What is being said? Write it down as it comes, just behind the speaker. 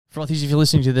Frothies, if you're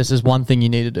listening to this, there's one thing you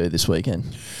need to do this weekend.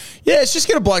 Yeah, it's just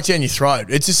get a bloke down your throat.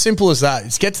 It's as simple as that.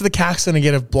 It's get to the Caxton and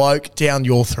get a bloke down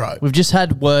your throat. We've just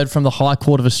had word from the High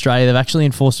Court of Australia. They've actually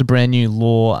enforced a brand new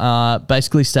law,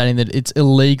 basically stating that it's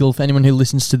illegal for anyone who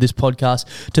listens to this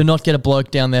podcast to not get a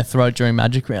bloke down their throat during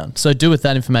Magic Round. So do with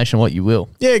that information what you will.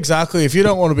 Yeah, exactly. If you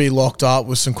don't want to be locked up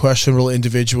with some questionable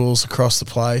individuals across the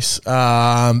place,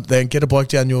 then get a bloke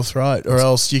down your throat, or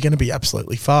else you're going to be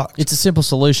absolutely fucked. It's a simple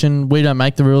solution. We don't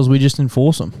make the rules. We just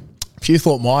enforce them. If you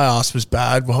thought my ass was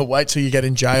bad, well, wait till you get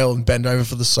in jail and bend over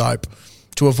for the soap.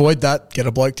 To avoid that, get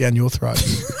a bloke down your throat.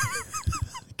 So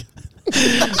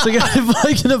go to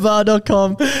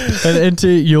blokeinthebar.com and enter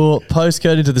your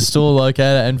postcode into the store locator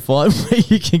and find where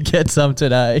you can get some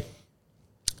today.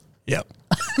 Yep.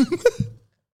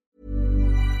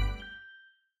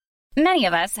 Many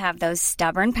of us have those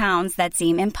stubborn pounds that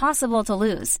seem impossible to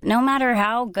lose, no matter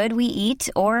how good we eat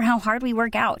or how hard we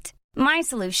work out. My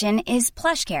solution is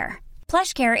PlushCare.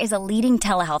 PlushCare is a leading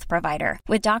telehealth provider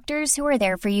with doctors who are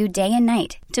there for you day and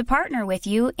night to partner with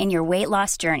you in your weight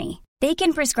loss journey. They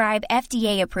can prescribe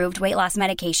FDA-approved weight loss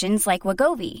medications like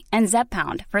Wegovy and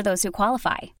Zepbound for those who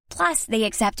qualify. Plus, they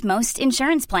accept most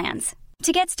insurance plans.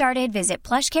 To get started, visit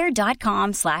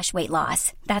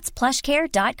plushcare.com/weightloss. That's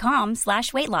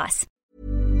plushcare.com/weightloss.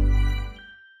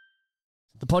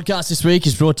 The podcast this week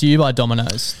is brought to you by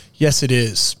Domino's. Yes, it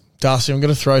is. Darcy, I'm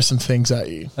going to throw some things at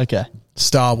you. Okay.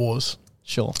 Star Wars.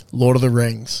 Sure. Lord of the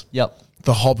Rings. Yep.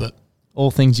 The Hobbit. All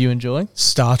things you enjoy.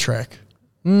 Star Trek.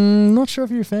 Not sure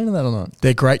if you're a fan of that or not.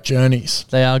 They're great journeys.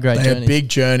 They are great journeys. They are big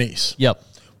journeys. Yep.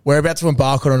 We're about to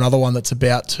embark on another one that's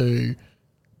about to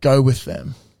go with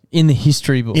them. In the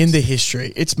history books. In the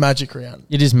history. It's Magic Round.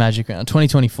 It is Magic Round,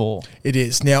 2024. It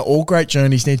is. Now, all great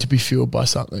journeys need to be fueled by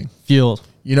something. Fueled.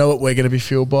 You know what we're going to be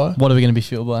fueled by? What are we going to be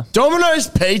fueled by? Domino's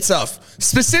Pizza,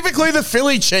 specifically the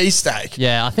Philly cheesesteak.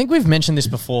 Yeah, I think we've mentioned this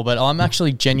before, but I'm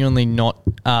actually genuinely not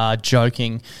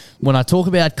joking. When I talk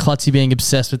about Clutzy being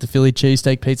obsessed with the Philly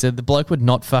cheesesteak pizza, the bloke would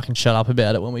not fucking shut up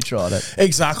about it when we tried it.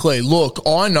 Exactly. Look,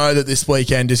 I know that this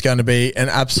weekend is going to be an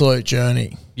absolute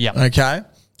journey. Yeah. Okay?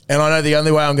 And I know the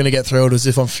only way I'm going to get through it is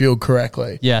if I'm fueled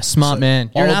correctly. Yeah, smart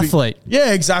man. You're an athlete.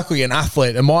 Yeah, exactly, an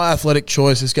athlete. And my athletic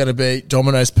choice is going to be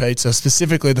Domino's Pizza,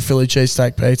 specifically the Philly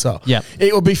cheesesteak pizza. Yeah.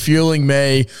 It will be fueling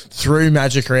me through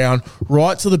Magic Round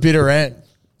right to the bitter end.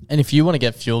 And if you want to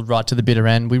get fueled right to the bitter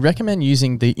end, we recommend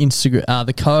using the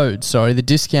the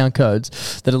discount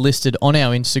codes that are listed on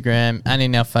our Instagram and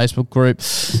in our Facebook group.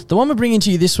 The one we're bringing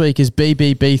to you this week is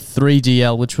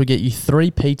BBB3DL, which will get you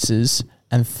 3 pizzas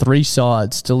and 3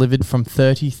 sides delivered from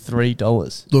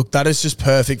 $33. Look, that is just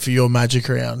perfect for your Magic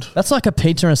Round. That's like a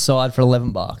pizza and a side for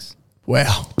 $11.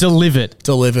 Wow. Delivered.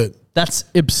 Delivered. That's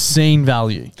obscene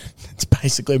value. It's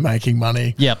basically making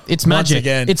money. Yep, it's magic. Once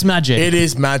again, it's magic. It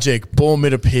is magic. Boom,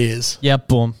 it appears. Yep,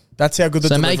 boom. That's how good the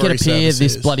delivery So make it appear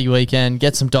this bloody weekend.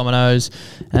 Get some Domino's.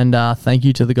 And thank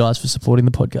you to the guys for supporting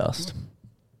the podcast.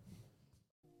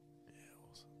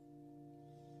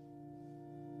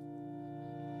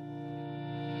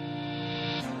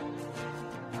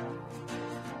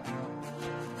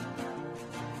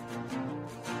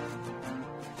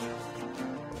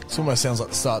 This almost sounds like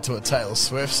the start to a Taylor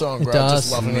Swift song, bro. does.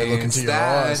 Just loving me look into your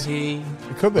eyes. It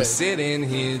could be. Sitting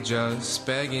here just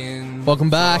begging. Welcome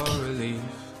back.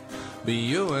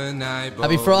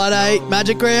 Happy Friday,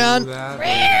 Magic Round.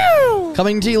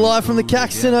 Coming to you live from the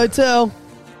Caxton Hotel.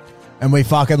 And we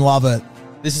fucking love it.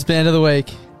 This is Band of the Week.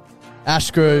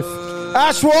 Ash Groove.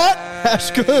 Ash what?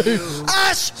 Ash Groove.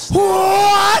 Ash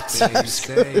what?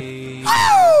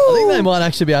 I think they might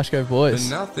actually be Ash Grove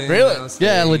boys. Really?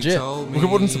 Yeah, legit. It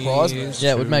wouldn't surprise me.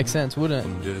 Yeah, it would make sense,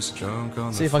 wouldn't it?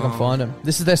 See if I can find them.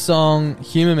 This is their song,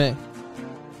 Humour Me.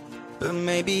 But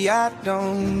maybe I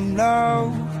don't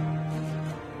know.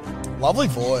 Lovely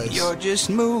voice. You're just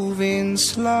moving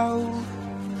slow.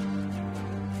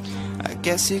 I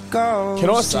guess it goes. Can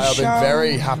I say to I've been show.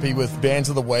 very happy with Bands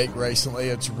of the Week recently.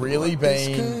 It's really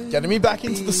been getting me back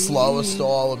into the slower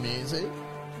style of music.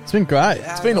 It's been great.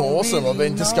 It's been awesome. I've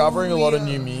been discovering a lot of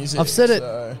new music. I've said it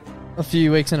a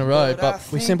few weeks in a row, but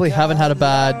we simply haven't had a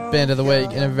bad Band of the Week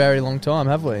in a very long time,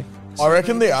 have we? I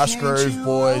reckon the Ash Grove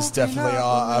boys definitely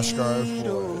are Ash Grove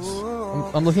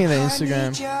boys. I'm looking at their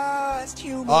Instagram.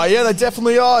 Oh, yeah, they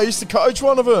definitely are. I used to coach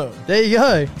one of them. There you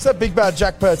go. It's that big bad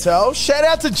Jack Purtell. Shout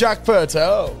out to Jack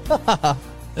Purtell.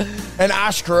 And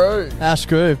Ash Grove. Ash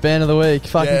Groove, Band of the Week.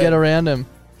 Fucking Yeah. get around them.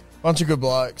 Bunch of good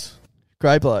blokes.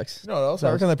 Great blokes. You know what else?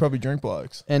 I reckon they probably drink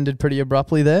blokes. Ended pretty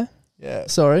abruptly there. Yeah.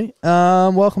 Sorry.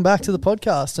 Welcome back to the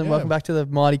podcast and Yeah. welcome back to the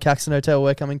mighty Caxton Hotel.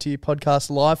 We're coming to you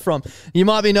podcast live from. You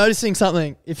might be noticing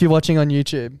something if you're watching on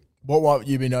YouTube. What might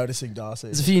you be noticing, Darcy?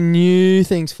 There's a few new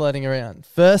things floating around.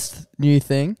 First new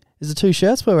thing is the 2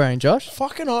 shirts we're wearing, Josh.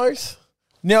 Fucking oath.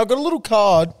 Now, I got a little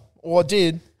card, or I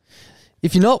did.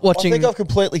 If you're not watching... I think I've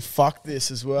completely fucked this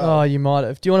as well. Oh, you might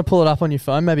have. Do you want to pull it up on your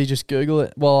phone? Maybe just Google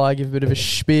it while I give a bit of a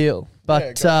spiel.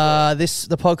 But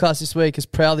the podcast this week is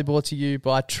proudly brought to you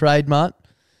by Trademark.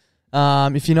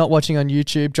 If you're not watching on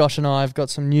YouTube, Josh and I have got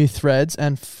some new threads,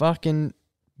 and fucking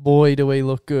boy, do we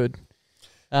look good.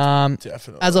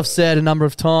 Definitely. As I've said a number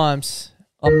of times,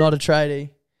 I'm not a tradie.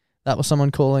 That was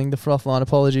someone calling the froth line.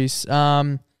 Apologies.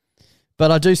 But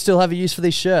I do still have a use for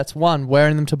these shirts. 1,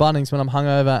 wearing them to Bunnings when I'm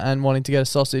hungover and wanting to get a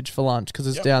sausage for lunch because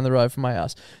it's down the road from my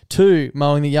house. 2,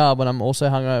 mowing the yard when I'm also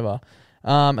hungover.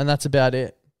 And that's about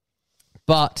it.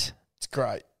 But it's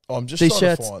great. I'm just these trying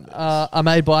shirts to find this. are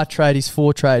made by tradies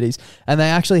for tradies. And they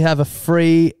actually have a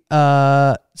free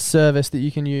service that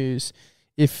you can use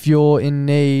if you're in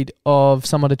need of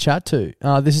someone to chat to.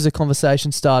 This is a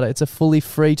conversation starter. It's a fully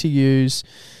free to use.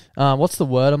 What's the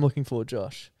word I'm looking for,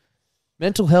 Josh?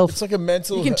 Mental health. It's like a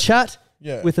mental... You can chat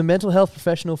with a mental health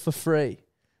professional for free.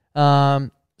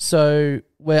 So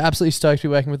we're absolutely stoked to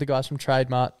be working with the guys from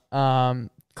Trademark.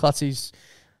 Klutzy's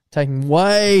taking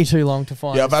way too long to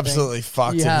find. Yeah, I've absolutely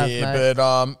fucked it here. Mate.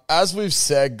 But as we've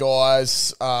said,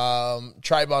 guys,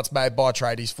 Trademark's made by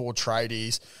tradies for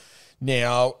tradies.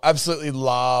 Now, absolutely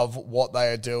love what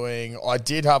they are doing. I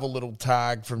did have a little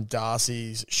tag from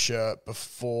Darcy's shirt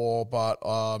before, but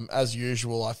as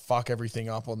usual, I fuck everything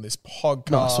up on this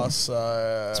podcast. Nice.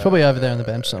 So it's probably over there on the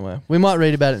bench somewhere. We might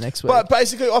read about it next week. But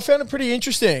basically, I found it pretty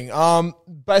interesting.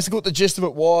 Basically, what the gist of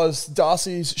it was,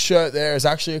 Darcy's shirt there is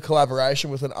actually a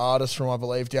collaboration with an artist from, I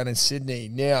believe, down in Sydney.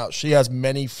 Now, she has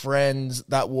many friends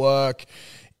that work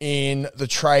in the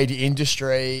trade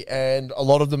industry, and a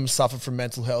lot of them suffer from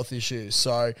mental health issues.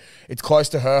 So it's close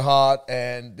to her heart,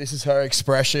 and this is her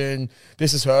expression.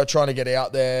 This is her trying to get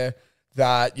out there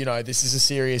that, you know, this is a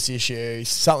serious issue,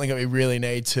 something that we really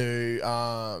need to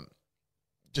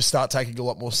just start taking a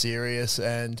lot more serious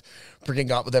and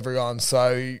bringing up with everyone.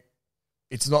 So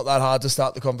it's not that hard to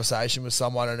start the conversation with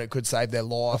someone, and it could save their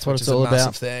life. That's what which it's is all a massive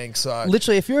about. thing. So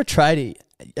literally, if you're a tradie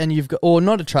and you've got, or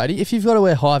not a tradie, if you've got to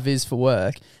wear high vis for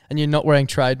work and you're not wearing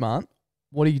Trademark,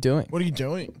 what are you doing? what are you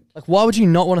doing? Like, why would you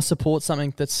not want to support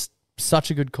something that's such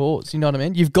a good cause? You know what I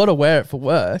mean? You've got to wear it for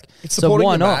work. It's so supporting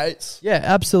why your not? mates. Yeah,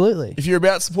 absolutely. If you're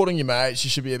about supporting your mates, you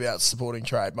should be about supporting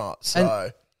Trademark.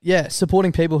 So Yeah,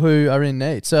 supporting people who are in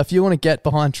need. So if you want to get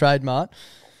behind Trademark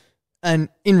and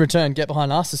in return get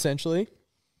behind us, essentially,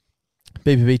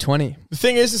 BBB 20. the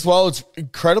thing is as well, it's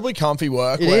incredibly comfy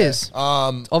work. It is.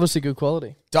 Um, Obviously good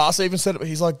quality. Darcy even said it.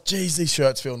 He's like, geez, these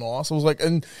shirts feel nice. I was like,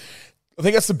 and I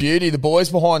think that's the beauty. The boys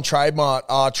behind Trademark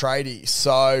are tradies,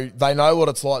 so they know what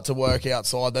it's like to work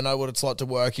outside. They know what it's like to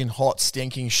work in hot,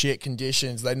 stinking shit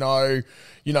conditions. They know,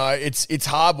 you know, it's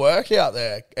hard work out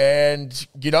there, and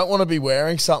you don't want to be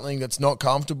wearing something that's not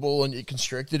comfortable and you're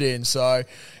constricted in. So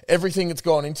everything that's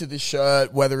gone into this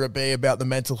shirt, whether it be about the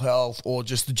mental health or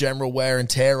just the general wear and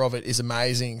tear of it, is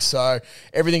amazing. So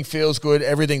everything feels good.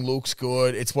 Everything looks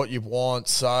good. It's what you want.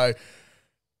 So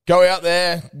go out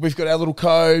there. We've got our little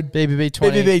code. BBB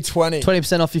 20. BBB 20.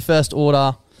 20% off your first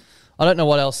order. I don't know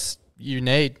what else you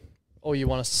need or you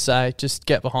want us to say. Just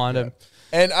get behind them.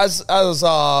 And as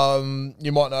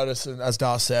you might notice, and as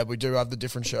Dar said, we do have the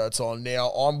different shirts on. Now,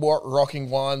 I'm rocking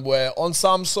one where on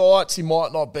some sites you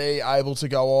might not be able to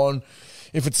go on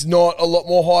if it's not a lot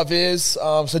more high vis.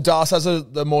 So Das has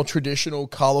the more traditional,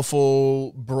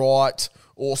 colourful, bright,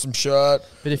 awesome shirt.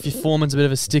 But if your foreman's a bit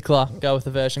of a stickler, go with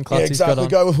the version Yeah, Klutzy's exactly. got on.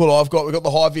 Go with what I've got. We've got the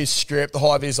high-vis strip, the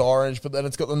high-vis orange, but then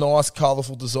it's got the nice,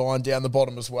 colourful design down the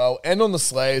bottom as well. And on the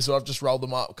sleeves, so I've just rolled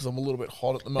them up because I'm a little bit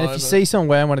hot at the And moment. if you see someone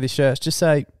wearing one of these shirts, just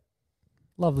say,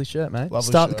 lovely shirt, mate. Lovely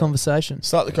Start the shirt. conversation.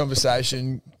 Start the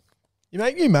conversation. You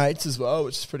make new mates as well,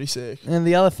 which is pretty sick. And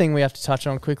the other thing we have to touch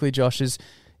on quickly, Josh, is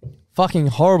fucking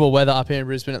horrible weather up here in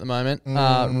Brisbane at the moment.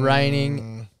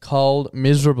 Raining, cold,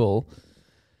 miserable,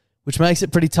 which makes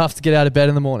it pretty tough to get out of bed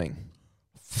in the morning.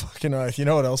 Fucking oath. You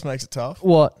know what else makes it tough?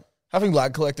 What? Having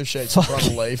lad collector sheets in front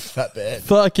of leaf that bad.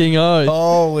 Fucking oath.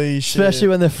 Holy shit. Especially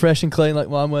when they're fresh and clean like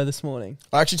mine were this morning.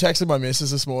 I actually texted my missus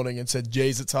this morning and said,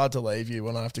 geez, it's hard to leave you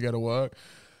when I have to go to work.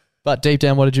 But deep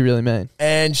down, what did you really mean?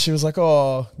 And she was like,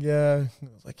 oh, yeah. I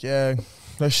was like, yeah,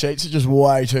 those sheets are just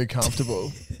way too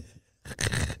comfortable.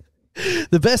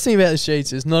 The best thing about the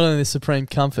sheets is not only the supreme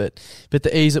comfort, but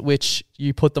the ease at which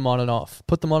you put them on and off.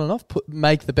 Put them on and off.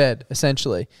 Make the bed,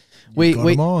 essentially. We're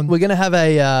going to have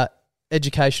a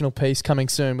educational piece coming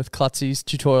soon with Klutzy's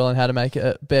tutorial on how to make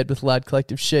a bed with Lad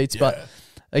Collective sheets. Yeah. But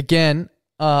again,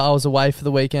 I was away for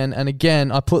the weekend, and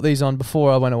again, I put these on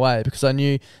before I went away because I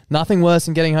knew nothing worse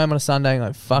than getting home on a Sunday and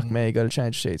like, fuck me, got to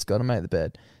change sheets, got to make the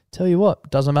bed. Tell you what,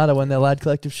 doesn't matter when they're Lad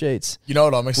Collective sheets. You know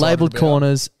what I'm excited Labelled about?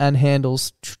 corners and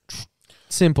handles.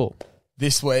 Simple.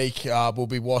 This week, we'll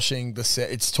be washing the set.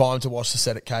 It's time to wash the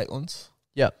set at Caitlin's.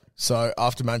 Yep. So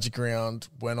after Magic Round,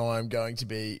 when I'm going to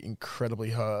be incredibly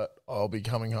hurt, I'll be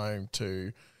coming home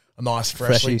to a nice,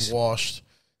 freshly Freshies. washed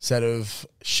set of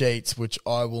sheets, which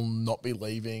I will not be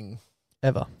leaving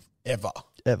Ever. ever.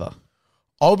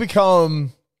 I'll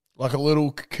become like a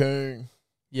little cocoon.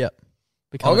 Yep.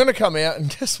 I'm going to come out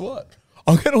and guess what?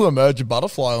 I'm going to emerge a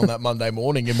butterfly on that Monday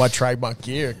morning in my trademark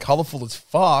gear, colourful as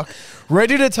fuck,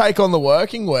 ready to take on the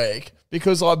working week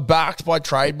because I'm backed by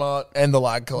Trademark and the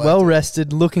Lad Collective. well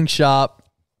rested, looking sharp.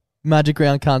 Magic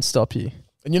Round can't stop you.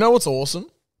 And you know what's awesome?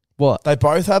 What? They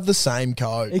both have the same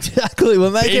code. Exactly.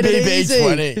 We're making it easy.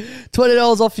 BBB20.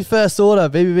 $20 off your first order.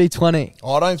 BBB20.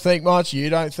 I don't think much. You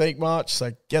don't think much.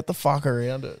 So get the fuck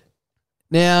around it.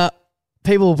 Now,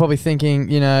 people are probably thinking,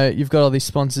 you know, you've got all these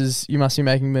sponsors. You must be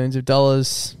making millions of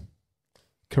dollars.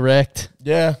 Correct.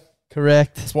 Yeah.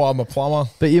 Correct. That's why I'm a plumber.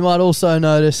 But you might also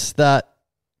notice that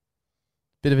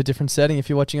bit of a different setting if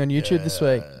you're watching on YouTube this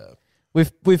week.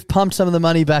 We've pumped some of the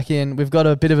money back in. We've got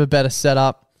a bit of a better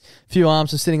setup. A few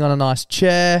arms are sitting on a nice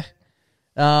chair.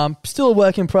 Still a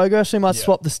work in progress. We might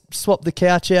swap the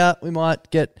couch out. We might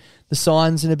get the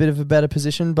signs in a bit of a better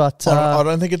position. But I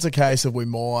don't think it's a case of we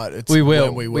might. It's we will.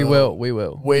 when we We will.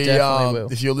 will. We definitely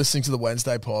will. If you're listening to the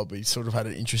Wednesday pod, we sort of had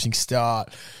an interesting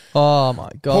start. Oh my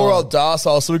god! Poor old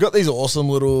Darsal. So we've got these awesome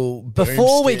little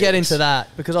Before we get boomsticks. into that,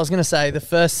 because I was going to say the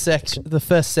first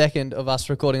second of us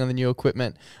recording on the new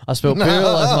equipment, I spilled beer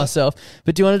all over myself.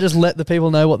 But do you want to just let the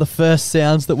people know what the first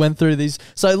sounds that went through these?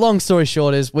 So long story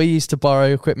short is we used to borrow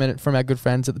equipment from our good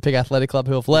friends at the Pig Athletic Club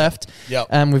who have left. Yep.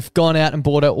 And we've gone out and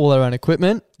bought out all our own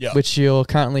equipment, Yep. which you're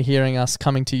currently hearing us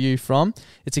coming to you from.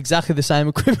 It's exactly the same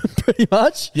equipment pretty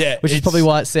much. Yeah, Which is it's- probably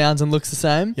why it sounds and looks the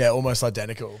same. Yeah, almost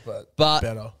identical, but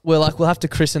better. We'll have to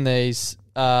christen these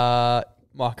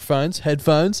microphones,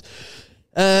 headphones.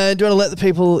 And do you want to let the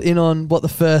people in on what the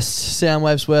first sound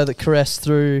waves were that caressed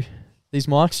through these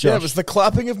mics, Josh? Yeah, it was the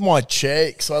clapping of my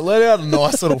cheek. So I let out a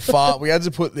nice little fart. We had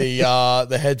to put the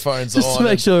headphones just on. to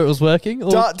make sure it was working.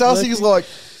 Darcy was like,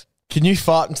 "Can you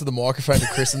fart into the microphone to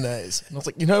christen these?" And I was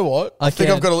like, "You know what? I think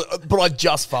can. I've got to." But I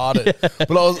just farted. But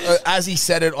I was as he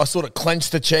said it, I sort of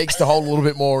clenched the cheeks to hold a little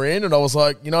bit more in, and I was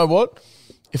like, "You know what?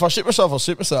 If I shit myself, I'll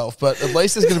shit myself. But at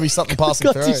least there's going to be something passing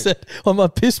God, through." you said, I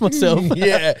might piss myself.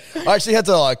 Yeah, I actually had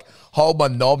to like hold my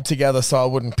knob together so I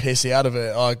wouldn't piss out of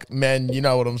it. Like, man, you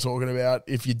know what I'm talking about.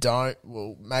 If you don't,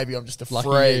 well, maybe I'm just a Lucky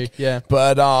freak. you, yeah.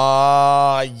 But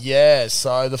yeah.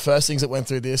 So the first things that went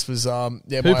through this was my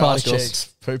ass particles. cheeks,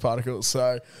 poo particles.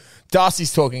 So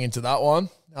Darcy's talking into that one.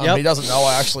 Yep. He doesn't know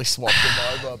I actually swapped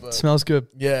them over. But Smells good.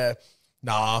 yeah,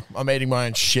 nah, I'm eating my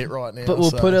own shit right now. But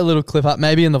we'll so. put a little clip up,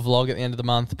 maybe in the vlog at the end of the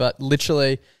month. But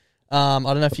literally, I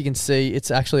don't know if you can see,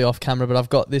 it's actually off camera, but I've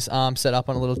got this arm set up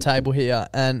on a little table here.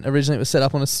 And originally it was set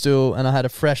up on a stool, and I had a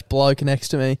fresh bloke next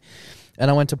to me. And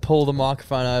I went to pull the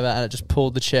microphone over, and it just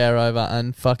pulled the chair over,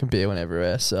 and fucking beer went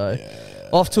everywhere. So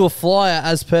off to a flyer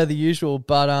as per the usual.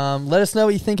 But let us know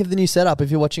what you think of the new setup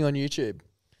if you're watching on YouTube.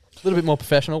 A little bit more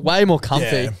professional, way more comfy,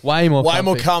 Yeah. way more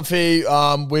comfy.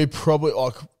 We probably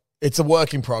like. It's a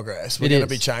work in progress. We're It going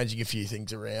to is. be changing a few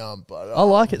things around, but I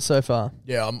like it so far.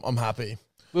 yeah, I'm happy.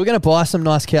 We were going to buy some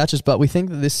nice couches, but we think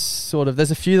that this sort of,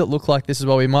 there's a few that look like this as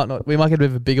well. We might get a bit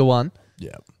of a bigger one.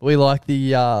 Yeah. We like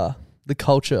the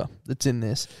culture that's in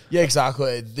this. Yeah,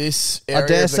 exactly. This I area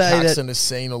dare of the say that- Caxton has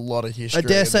seen a lot of history. I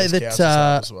dare of say these that couches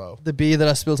have as well. the beer that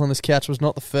I spilled on this couch was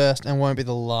not the first and won't be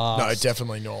the No, last.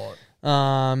 definitely not.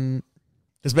 No.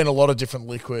 There's been a lot of different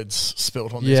liquids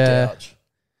spilt on this Yeah. couch.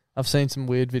 I've seen some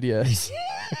weird videos.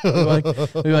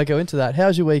 we won't go into that.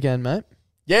 How's your weekend, mate?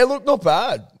 Yeah, look, not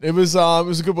bad. It was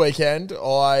a good weekend.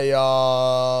 I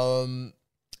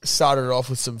started it off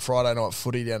with some Friday night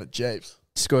footy down at Jeeps.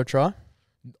 Score a try?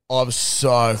 I was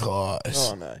so close.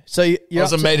 Oh, no. So I you're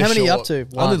was up a to, metre how many are you short. up to?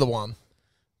 Only One. the one.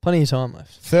 Plenty of time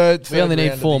left. Third We only need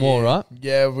round of 4 the more, year. right?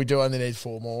 Yeah, we do only need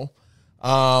 4 more.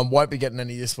 Won't be getting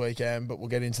any this weekend, but we'll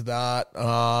get into that.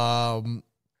 I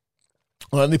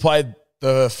only played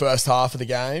the first half of the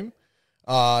game.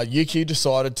 UQ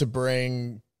decided to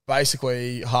bring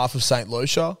basically half of St.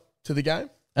 Lucia to the game.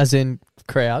 As in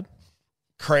crowd?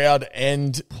 Crowd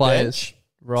and Players. bench.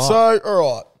 Right. So,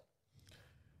 all right.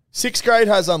 6th grade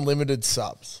has unlimited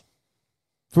subs.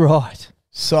 Right.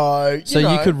 So, So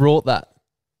know, you could rort that,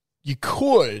 You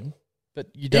could, but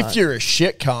you don't. if you're a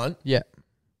shit cunt. Yeah.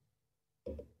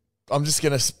 I'm just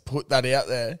going to put that out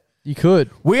there. You could.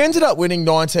 We ended up winning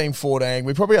 19-14.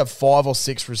 We probably have 5 or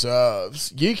 6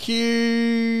 reserves.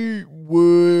 UQ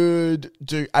would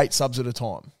do 8 subs at a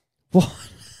time. What?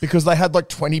 Because they had like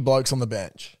 20 blokes on the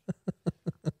bench.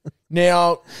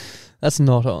 Now, That's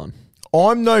not on.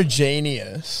 I'm no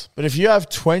genius, but if you have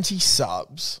 20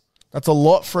 subs, that's a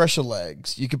lot fresher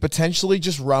legs. You could potentially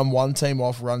just run one team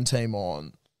off, run team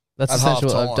on. That's At essentially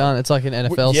what half-time. they've done. It's like an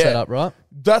NFL Yeah. setup, right?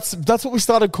 That's what we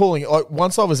started calling it. Like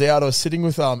once I was out, I was sitting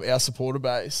with our supporter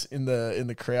base in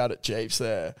the crowd at Jeeps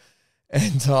there,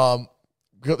 and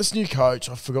we got this new coach.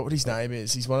 I forgot what his name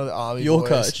is. He's one of the army Your boys.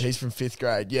 coach? He's from 5th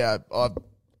grade. Yeah, I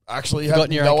actually have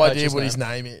Forgotten your own no idea coach's what his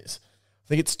name is. I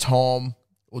think it's Tom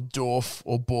or Dorf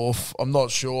or Buff. I'm not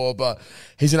sure, but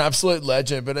he's an absolute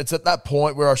legend. But it's at that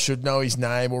point where I should know his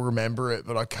name or remember it,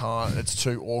 but I can't. It's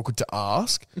too awkward to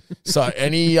ask. So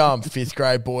any 5th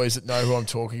grade boys that know who I'm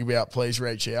talking about, please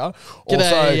reach out.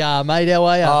 G'day, mate. How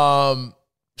are you?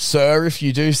 Sir, if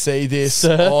you do see this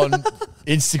on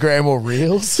Instagram or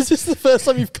Reels. Is this the first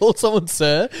time you've called someone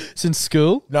sir since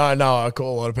school? No, I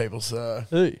call a lot of people sir.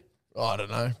 Who? I don't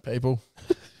know, people.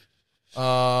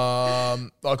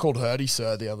 I called Hurdy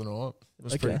sir the other night. It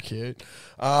was pretty cute.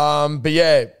 But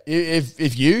yeah,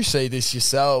 if you see this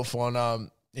yourself on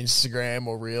Instagram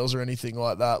or Reels or anything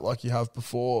like that, like you have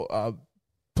before,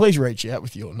 please reach out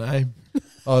with your name.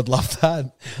 I'd love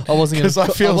that. I wasn't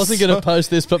going to post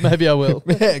this, but maybe I will.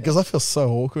 Yeah, because I feel so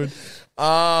awkward.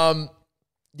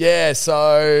 Yeah,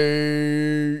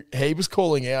 so he was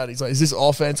calling out. He's like, is this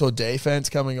offense or defense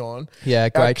coming on? Yeah,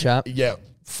 great chap. Yeah,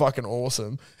 fucking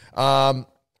awesome. Our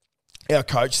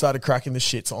coach started cracking the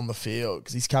shits on the field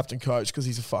because he's captain coach because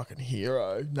he's a fucking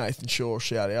hero. Nathan Shaw,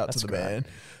 shout out to the man.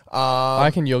 I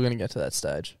reckon you're going to get to that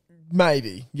stage.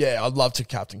 Maybe. Yeah, I'd love to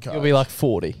captain coach. You'll be like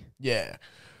 40 yeah.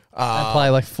 and play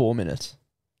like 4 minutes.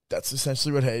 That's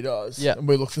essentially what he does. Yeah. And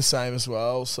we look the same as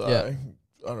well. So, Yeah.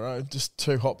 I don't know, just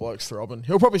 2 hot blokes throbbing.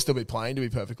 He'll probably still be playing, to be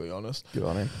perfectly honest. Good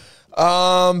on him.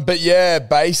 But yeah,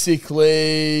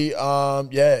 basically, he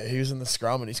was in the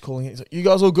scrum and he's calling it. He's like, "You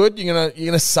guys all good? You're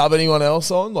gonna sub anyone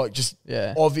else on?" Like, just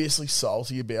obviously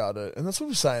salty about it. And that's what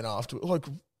we were saying after. Like,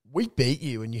 we beat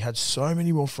you and you had so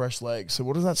many more fresh legs. So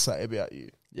what does that say about you?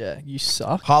 Yeah, you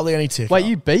suck. Hardly any ticker. Wait,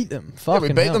 you beat them? Fucking we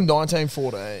beat hell. them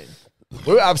 19-14.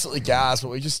 We were absolutely gassed, but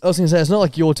we just I was going to say, it's not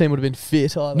like your team would have been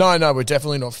fit either. no, we're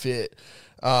definitely not fit.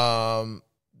 And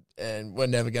we're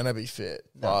never going to be fit.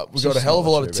 But we've got a hell of a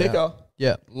lot of ticker.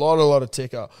 Yeah. A lot of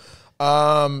ticker.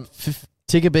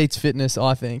 Ticker beats fitness,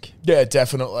 I think. Yeah,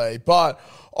 definitely. But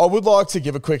I would like to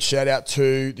give a quick shout out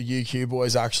to the UQ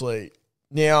boys, actually.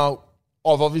 Now,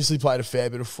 I've obviously played a fair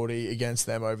bit of footy against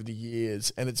them over the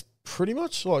years, and it's pretty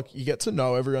much like you get to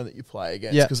know everyone that you play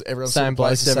against because everyone sort of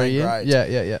plays the same grades.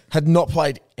 Yeah. Had not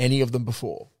played any of them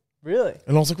before. Really?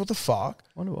 And I was like, what the fuck?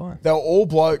 Wonder why. They were all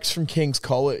blokes from King's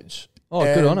College. Oh,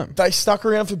 good on them. They stuck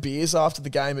around for beers after the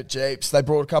game at Jeeps. They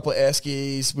brought a couple of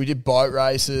Eskies. We did boat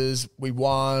races. We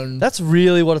won. That's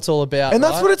really what it's all about, and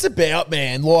that's right? what it's about,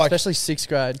 man. Like, especially 6th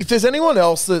grade. if there's anyone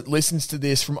else that listens to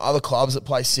this from other clubs that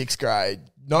play 6th grade,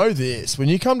 know this. When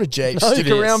you come to Jeeps, Know stick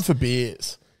this. around for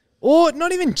beers. Or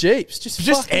not even Jeeps, just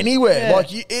fucking, anywhere. yeah. Like,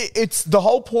 it's the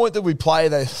whole point that we play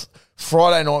this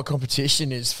Friday night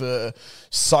competition is for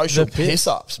social The piss.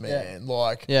 piss-ups, man.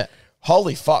 Like, Yeah.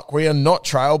 holy fuck, we are not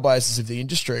trailblazers of the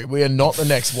industry. We are not the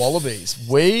next Wallabies.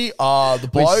 We are the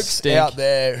blokes stink. out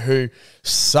there who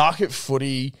suck at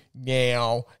footy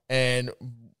now and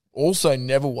also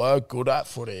never were good at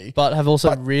footy. But have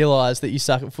also realised that you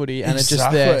suck at footy and are just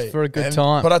there for a good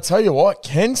time. But I tell you what,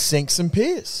 can sink some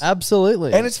piss.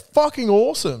 Absolutely. And it's fucking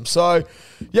awesome. So,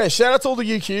 yeah, shout out to all the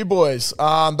UQ boys.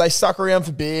 They stuck around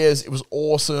for beers. It was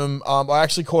awesome. I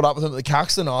actually caught up with them at the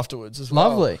Caxton afterwards as well.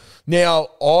 Lovely. Now,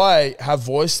 I have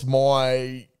voiced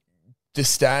my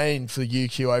disdain for the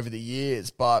UQ over the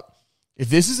years, but if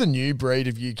this is a new breed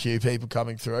of UQ people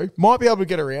coming through, might be able to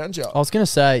get around you. I was going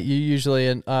to say, you usually,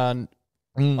 I don't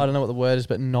know what the word is,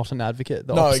 but not an advocate.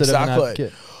 The opposite of an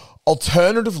advocate.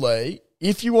 Alternatively,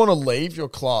 if you want to leave your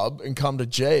club and come to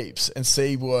Jeeps and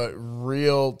see what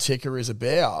real ticker is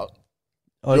about,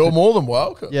 you're more than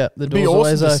welcome. Yeah, the It'd be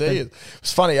door's awesome always to open. see it.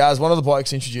 It's funny as one of the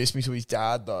blokes introduced me to his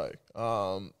dad though,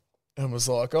 and was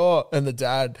like, "Oh," and the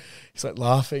dad, he's like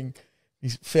laughing.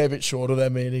 He's a fair bit shorter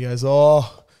than me, and he goes,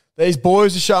 "Oh, these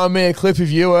boys are showing me a clip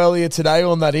of you earlier today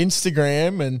on that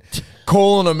Instagram and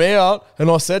calling them out." And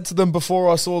I said to them before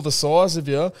I saw the size of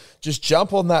you, just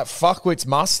jump on that fuckwit's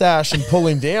mustache and pull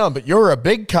him down. But you're a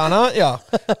big cunt, aren't you? I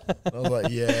was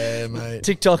like, yeah, mate.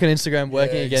 TikTok and Instagram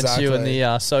working Yeah, against you in exactly.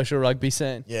 the social rugby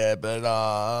scene. Yeah, but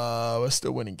we're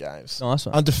still winning games. Nice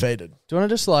one. Undefeated. Do you want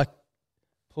to just like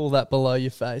pull that below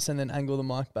your face and then angle the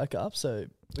mic back up so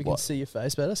We can see your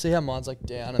face better. See how mine's like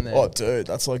down and then. Oh, dude,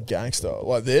 that's like gangster.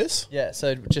 Like this? Yeah,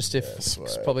 so just if sweet.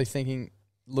 it's probably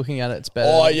looking at it's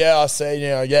better. Oh, yeah, I see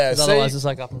now. Yeah, 'Cause see? otherwise it's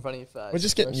like up in front of your face. We're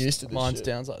just getting Whereas used to this Mine's shit.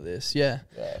 down like this. Yeah.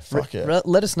 Yeah, fuck yeah.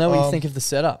 Let us know what you think of the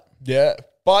setup. Yeah.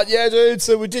 But yeah, dude,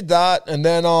 so we did that and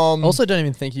then Also, don't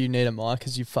even think you need a mic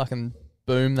because you fucking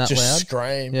boom that just loud.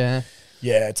 scream. Yeah.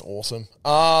 Yeah, it's awesome.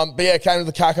 But yeah, came to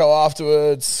the Kako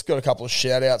afterwards. Got a couple of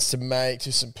shout outs to make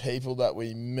to some people that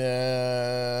we met.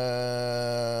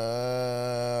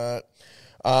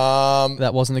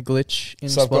 That wasn't a glitch in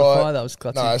So I've Spotify. got- That was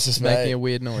Clutzy no, it's just making me. a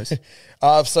weird noise.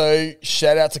 So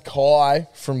shout out to Kai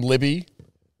from Libby.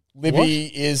 Libby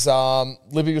is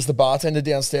Libby was the bartender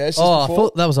downstairs. Just I before.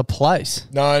 thought that was a place.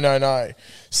 No.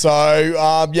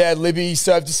 So, yeah, Libby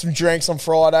served us some drinks on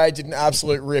Friday, did an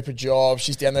absolute ripper job.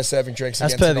 She's down there serving drinks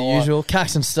As again per the tonight. usual.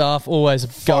 Caxton staff always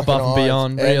go Fucking above and oath.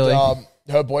 beyond, really.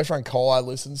 Her boyfriend Kai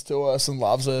listens to us and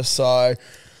loves us, so...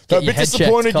 Get I'm a your bit head checked,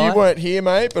 disappointed Kai. you weren't here,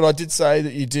 mate, but I did say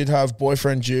that you did have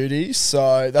boyfriend duties,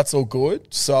 so that's all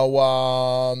good.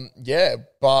 So, yeah,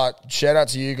 but shout out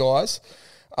to you guys.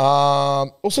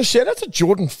 Also, shout out to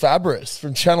Jordan Fabris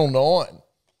from Channel 9.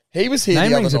 He was here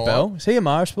Name the rings other a night. bell. Is he a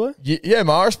Morris boy? Yeah,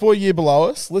 Morris boy, year below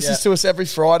us. Listens Yeah. to us every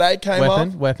Friday. Came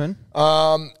Weapon.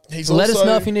 up. He's Let also, us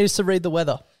know if you need us to read the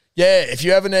weather. Yeah, if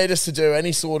you ever need us to do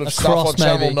any sort of stuff cross, on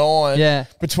Channel maybe. 9 Yeah.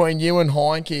 between you and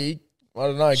Heineke, I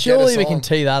don't know. get Surely us we on. can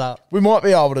tee that up. We might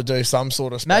be able to do some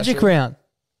sort of special. Magic round.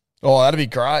 Oh, that'd be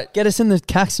great. Get us in the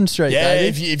Caxton Street, Yeah,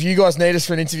 baby. if you guys need us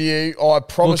for an interview, I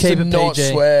promise keep to it not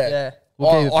PG. swear. Yeah,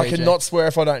 we'll keep it I PG. cannot swear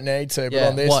if I don't need to, but Yeah,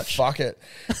 on this, watch. fuck it.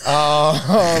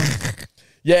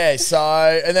 Yeah, so,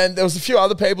 and then there was a few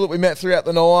other people that we met throughout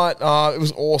the night. It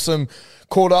was awesome.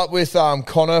 Caught up with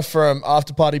Connor from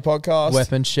After Party Podcast.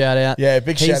 Weapon, shout out. Yeah,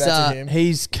 big shout out to him.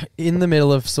 He's in the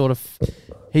middle of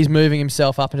he's moving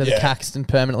himself up into the Yeah. Caxton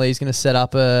permanently. He's going to set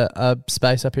up a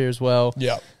space up here as well.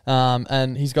 Yeah.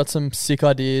 And he's got some sick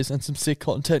ideas and some sick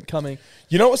content coming.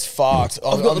 You know what's fucked?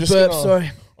 I've got the burp,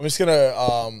 sorry. I'm just going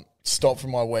to stop from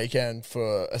my weekend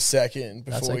for a second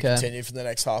before That's we okay. continue for the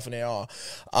next half an hour.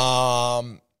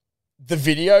 The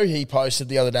video he posted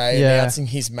the other day Yeah. announcing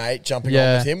his mate jumping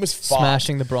on with him was fucked.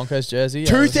 Smashing the Broncos jersey.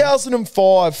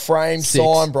 2005 frame Six.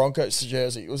 signed Broncos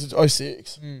jersey. It was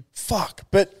 06. Fuck.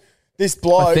 But this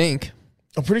bloke, I think.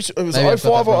 I'm pretty sure it was Maybe I've got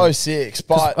 05 that or wrong. 06.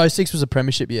 But 06 was a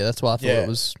premiership year. That's why I thought Yeah. it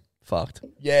was fucked.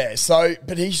 yeah, so,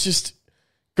 but he's just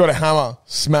got a hammer,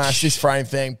 smashed this frame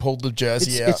thing, pulled the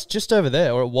jersey out. It's just over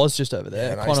there, or it was just over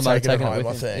there. And Connor he's might have taken it taken home,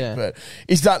 I with him. think. Yeah. But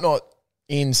is that not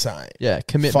insane? Yeah,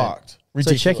 commitment. Fucked. So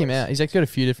Ridiculous. check him out. He's actually got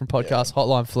a few different podcasts.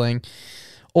 Hotline Fling.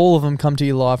 All of them come to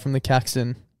you live from the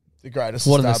Caxton. The greatest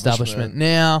What an establishment.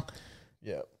 Now,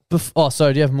 Yeah.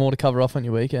 so do you have more to cover off on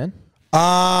your weekend?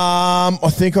 I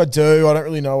think I do. I don't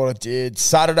really know what I did.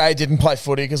 Saturday didn't play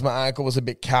footy because my ankle was a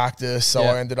bit cactus, so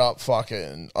Yeah. I ended up I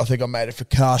think I made it for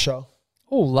Kasha,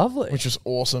 Oh, lovely. which was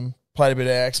awesome. Played a bit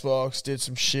of Xbox, did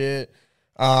some shit.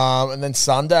 And then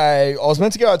Sunday, I was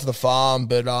meant to go out to the farm,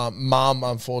 but Mum,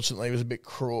 unfortunately, was a bit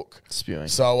crook. Spewing.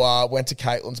 So went to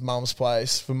Caitlin's mum's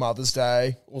place for Mother's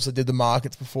Day. Also did the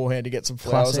markets beforehand to get some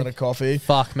flowers Classic. and a coffee.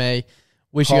 Fuck me.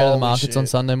 We should go to the Holy markets on shit.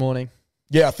 Sunday morning.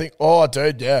 Yeah, I think. Oh,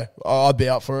 dude, yeah, I'd be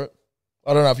up for it.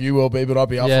 I don't know if you will be, but I'd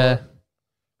be up Yeah. for it.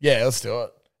 Yeah, let's do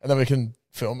it, and then we can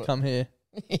film it. Come here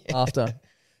after.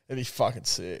 It'd be fucking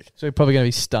sick. So we're probably going to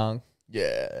be stung.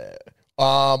 Yeah.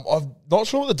 I'm not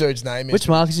sure what the dude's name is. Which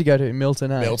markets you go to?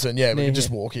 Milton, eh? Milton? Yeah, we Near can just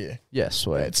here. walk here. Yeah, Yeah,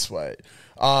 sweet. it's sweet.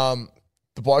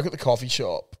 The bloke at the coffee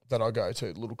shop that I go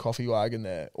to, the little coffee wagon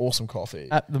there, awesome coffee.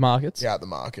 At the markets? Yeah, at the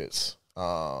markets.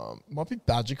 Might be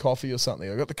Badger Coffee or something.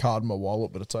 I got the card in my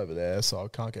wallet, but it's over there, so I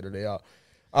can't get it out.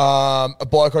 A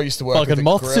bloke I used to work with. Fucking at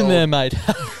moths in Grill- there, mate.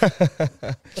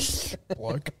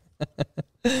 bloke.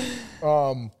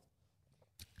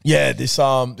 Yeah, this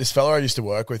fella I used to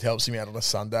work with helps me out on a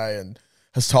Sunday and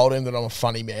has told him that I'm a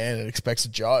funny man and expects a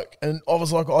joke. And I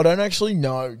was like, I don't actually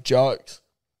know jokes.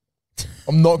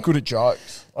 I'm not good at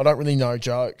jokes. I don't really know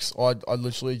jokes. I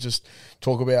literally just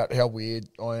talk about how weird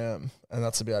I am, and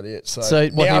that's about it. So, So,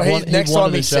 what, now he next wanted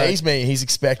time he a joke? sees me, he's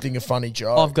expecting a funny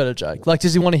joke. I've got a joke. Like,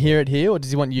 does he want to hear it here, or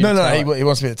does he want you no, to no, tell it? he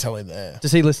wants me to tell him there.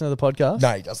 Does he listen to the podcast?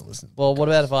 No, he doesn't listen. Well, what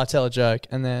about if I tell a joke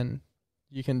and then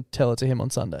you can tell it to him on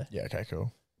Sunday? Yeah, okay,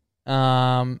 cool.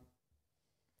 I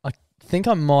think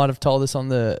I might have told this on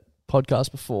the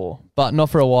podcast before, but not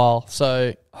for a while.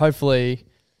 So hopefully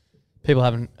people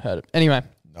haven't heard it. Anyway,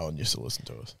 No one used to listen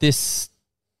to us. this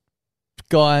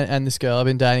guy and this girl have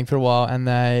been dating for a while, and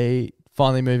they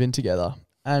finally move in together.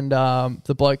 And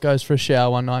the bloke goes for a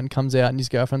shower one night and comes out, and his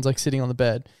girlfriend's like sitting on the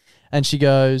bed, and she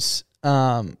goes,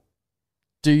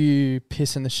 "Do you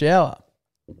piss in the shower?"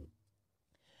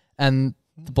 And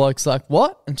the bloke's like,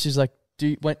 what? And she's like,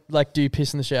 do you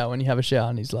piss in the shower when you have a shower?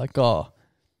 And he's like, oh,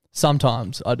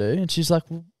 sometimes I do. And she's like,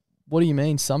 well, what do you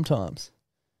mean sometimes?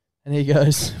 And he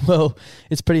goes, well,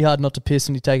 it's pretty hard not to piss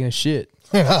when you're taking a shit.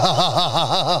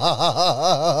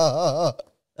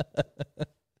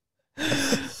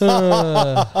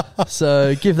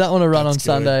 So give that one a run on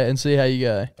Sunday and see how you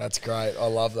go. That's great. I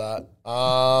love that.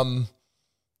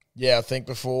 Yeah, I think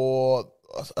before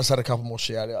I just had a couple more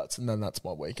shout outs and then that's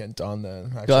my weekend done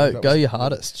then. Actually, go your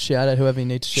hardest. Shout out whoever you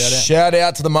need to shout out. Shout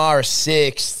out to the Mara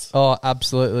 6th. Oh,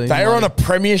 absolutely. They are on a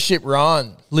premiership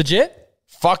run. Legit?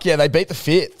 Fuck yeah, they beat the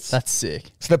 5th. That's sick.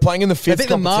 So they're playing in the 5th They beat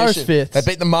the Mara's competition. 5th.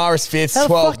 They beat the Mara's 5th. How the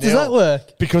 12 fuck does that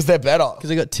work? Because they're better. Because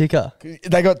they got ticker.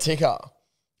 They got ticker.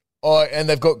 Oh, and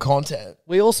they've got content.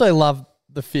 We also love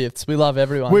the 5ths. We love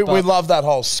everyone. We love that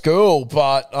whole school,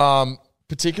 but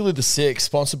particularly the 6th,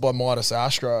 sponsored by Midas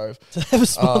Ashgrove. They have a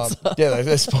sponsor. Yeah,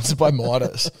 they're sponsored by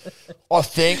Midas. I'm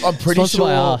pretty Sponsored sure.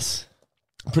 by us.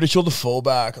 I'm pretty sure the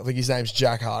fullback, I think his name's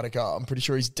Jack Hardiker. I'm pretty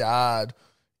sure his dad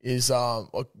is down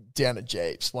at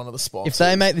Jeeps, one of the sponsors. If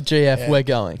they make the GF, Yeah. we're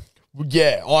going.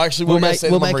 Yeah, I actually want to see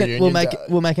them on reunion day.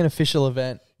 We'll make an official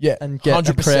event. Yeah, and get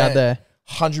a crowd there.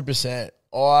 100%.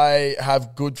 I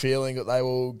have good feeling that they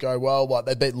will go well. Like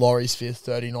they beat Laurie's 5th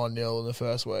 39-0 in the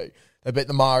first week. They beat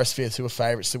the Mara's 5th, who were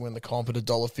favourites to win the comp at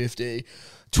 $1.50,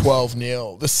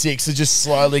 12-0. The 6 are just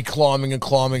slowly climbing and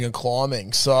climbing and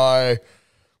climbing. So,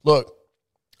 look,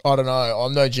 I don't know.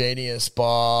 I'm no genius,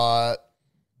 but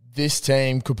this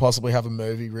team could possibly have a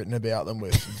movie written about them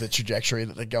with the trajectory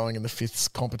that they're going in the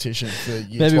 5th competition for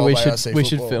year Maybe 12 we ARC should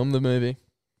football. film the movie.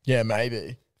 Yeah,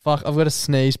 maybe. Fuck, I've got a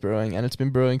sneeze brewing, and it's been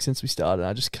brewing since we started.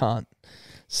 I just can't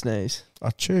sneeze.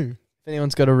 Achoo. If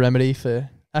anyone's got a remedy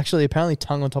for... Actually, apparently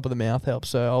tongue on top of the mouth helps,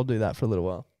 so I'll do that for a little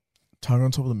while. Tongue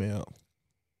on top of the mouth.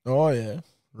 Oh, yeah.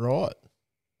 Right.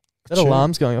 That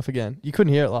alarm's going off again. You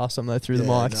couldn't hear it last time, though, through the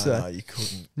mic. No, you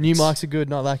couldn't. New mics are good,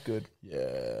 not that good.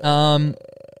 Yeah.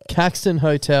 Caxton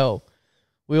Hotel.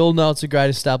 We all know it's a great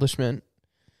establishment,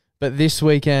 but this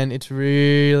weekend it's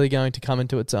really going to come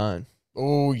into its own.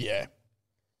 Oh, yeah.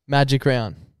 Magic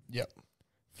Round. Yep.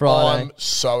 Friday. I'm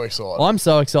so excited. I'm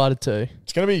so excited too.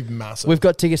 It's going to be massive. We've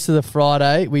got tickets to the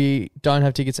Friday. We don't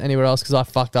have tickets anywhere else because I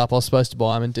fucked up. I was supposed to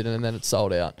buy them and didn't, and then it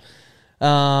sold out.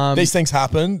 These things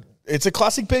happen. It's a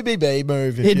classic BBB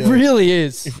move. It really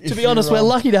is. To be you're honest, we're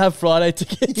lucky to have Friday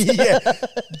tickets. Yeah,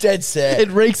 dead set. It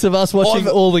reeks of us watching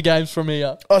all the games from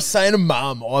here. I was saying to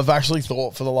Mum, I've actually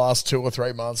thought for the last 2 or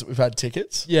 3 months that we've had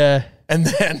tickets. Yeah. And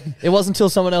then... It wasn't until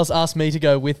someone else asked me to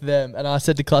go with them, and I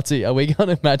said to Clutzy, are we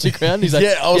going to Magic Round? He's like,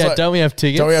 I was like, don't we have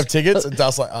tickets? Don't we have tickets? And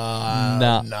Dust's like,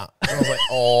 nah. And I was like,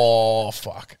 oh,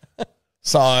 fuck.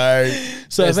 So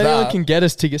if anyone can get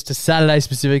us tickets to Saturday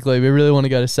specifically, we really want to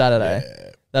go to Saturday.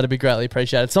 Yeah. That'd be greatly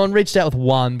appreciated. Someone reached out with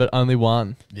one, but only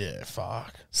one. Yeah,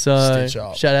 fuck. So Stitch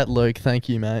up. shout out Luke. Thank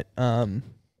you, mate.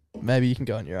 Maybe you can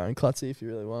go on your own, Clutzy, if you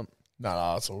really want.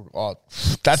 No, it's all. Oh,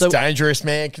 that's dangerous,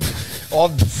 man. I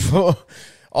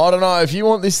don't know. If you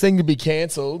want this thing to be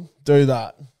cancelled, do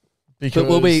that. Because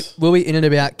But we'll be in and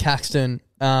about Caxton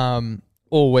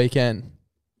all weekend.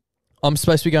 I'm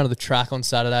supposed to be going to the track on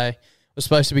Saturday. We're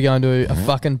supposed to be going to a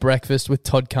fucking breakfast with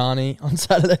Todd Carney on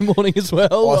Saturday morning as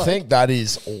well. I think that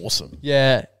is awesome.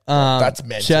 Yeah. That's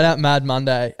mental. Shout out Mad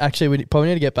Monday. Actually, we probably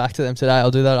need to get back to them today. I'll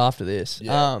do that after this.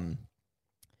 Yeah.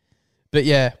 But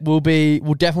yeah, we'll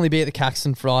definitely be at the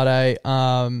Caxton Friday.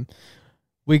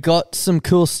 We got some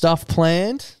cool stuff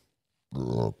planned.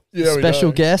 Yeah,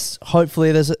 Special guests.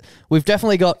 Hopefully we've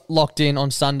definitely got locked in on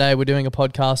Sunday. We're doing a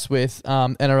podcast with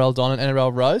NRL Don and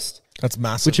NRL Roast. That's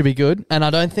massive. Which would be good. And I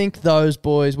don't think those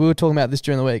boys, we were talking about this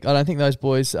during the week, I don't think those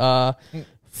boys are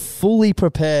fully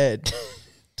prepared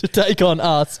to take on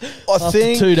us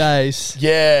after 2 days.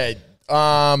 Yeah.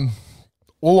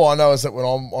 All I know is that when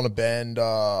I'm on a bend,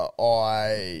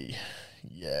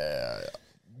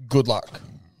 good luck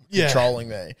controlling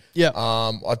me. Yeah.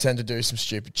 I tend to do some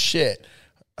stupid shit.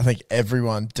 I think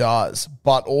everyone does.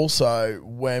 But also,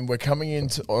 when we're coming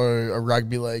into a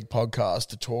rugby league podcast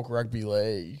to talk rugby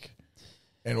league,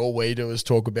 and all we do is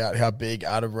talk about how big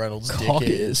Adam Reynolds' dick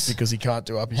is because he can't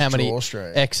do up his drawstring. How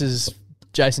many X's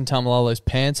Jason Tamalolo's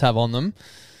pants have on them.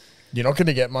 You're not going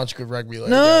to get much good rugby league.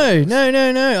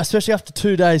 No. Especially after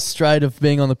 2 days straight of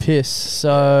being on the piss.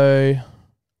 So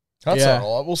that's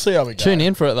all right. We'll see how we go. Tune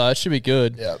in for it though. It should be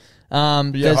good. Yeah.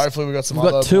 Hopefully we've got some.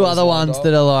 We've got 2 other ones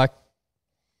that are like.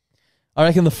 I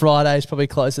reckon the Friday is probably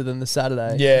closer than the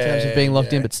Saturday in terms of being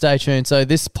locked in. But stay tuned. So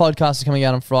this podcast is coming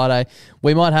out on Friday.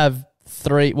 We might have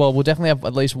 3. Well, we'll definitely have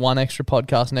at least 1 extra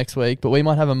podcast next week. But we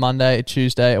might have a Monday, a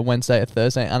Tuesday, a Wednesday, a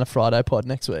Thursday, and a Friday pod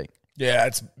next week. Yeah,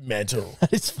 it's mental.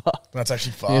 It's fucked. That's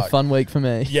actually Be a fucked. fun week for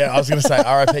me. Yeah, I was going to say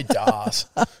RIP Das.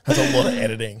 That's a lot of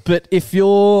editing. But if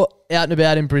you're out and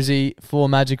about in Brizzy for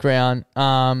Magic Round,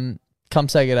 come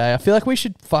say good day. I feel like we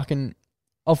should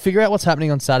I'll figure out what's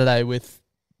happening on Saturday with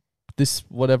this,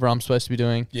 whatever I'm supposed to be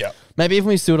doing. Yeah. Maybe even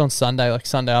we just do it on Sunday, like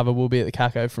Sunday either we'll be at the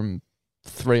Caco from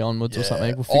 3 onwards or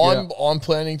something. We'll figure it out. I'm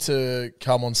planning to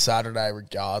come on Saturday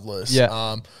regardless.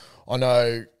 Yeah. I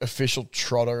know official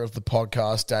trotter of the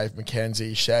podcast, Dave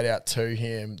McKenzie, shout out to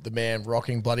him, the man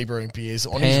rocking Bloody Brewing beers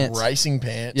on his racing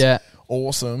pants. Yeah.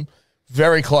 Awesome.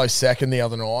 Very close second the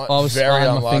other night. I was very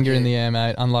my unlucky. finger in the air,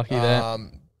 mate. Unlucky there.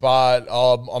 But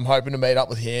I'm hoping to meet up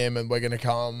with him and we're going to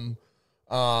come,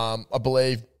 I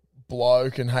believe,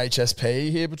 Bloke and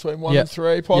HSP here between 1 and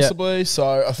 3 possibly.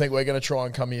 So I think we're going to try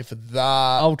and come here for that.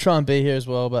 I'll try and be here as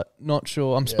well, but not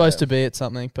sure. I'm supposed to be at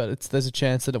something, but there's a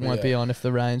chance that it won't be on if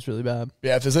the rain's really bad.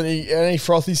 Yeah, if there's any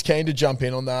frothies keen to jump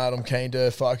in on that, I'm keen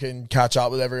to fucking catch up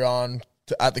with everyone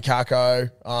at the Caco.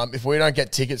 If we don't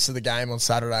get tickets to the game on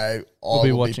Saturday, I'll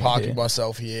be parking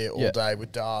myself here all day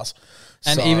with Das.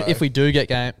 And even if we do get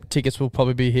tickets, will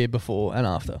probably be here before and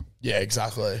after. Yeah,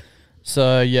 exactly.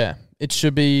 So, yeah, it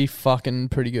should be fucking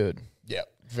pretty good. Yeah,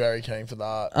 very keen for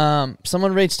that.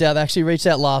 Someone reached out. They actually reached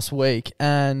out last week,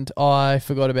 and I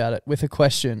forgot about it with a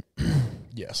question.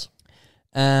 Yes.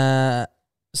 So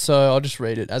I'll just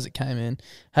read it as it came in.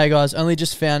 Hey, guys, only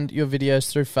just found your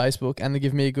videos through Facebook, and they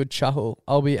give me a good chuckle.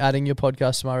 I'll be adding your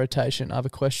podcast to my rotation. I have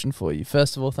a question for you.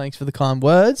 First of all, thanks for the kind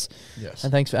words. Yes.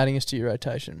 And thanks for adding us to your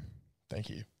rotation. Thank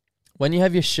you. When you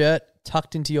have your shirt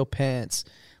tucked into your pants,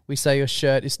 we say your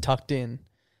shirt is tucked in.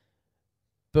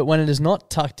 But when it is not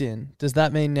tucked in, does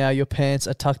that mean now your pants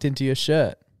are tucked into your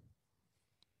shirt?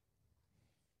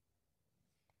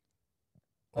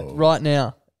 Like right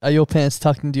now, are your pants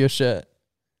tucked into your shirt?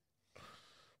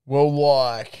 Well,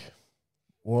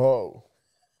 whoa.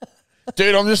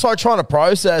 Dude, I'm just trying to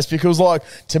process because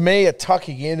to me, a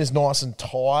tucking in is nice and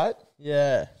tight.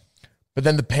 Yeah. But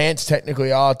then the pants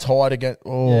technically are tight again.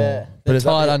 Oh, yeah. They're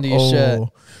tight under your shirt.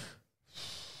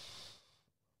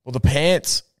 Well, the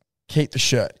pants keep the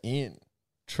shirt in.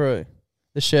 True.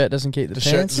 The shirt doesn't keep the pants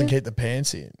in? The shirt doesn't keep the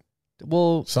pants in.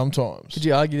 Well, sometimes. Could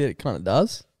you argue that it kind of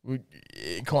does?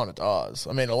 It kind of does.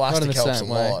 I mean, elastic helps a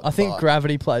lot. I think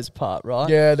gravity plays a part, right?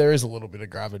 Yeah, there is a little bit of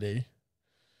gravity.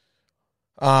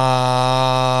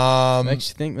 Makes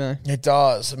you think, though. It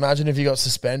does. Imagine if you got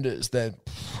suspenders, then,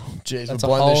 jeez, that's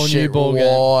we're blowing this shit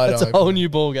wide That's a whole new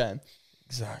ball game.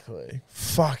 Exactly.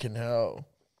 Fucking hell.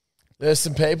 There's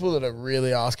some people that are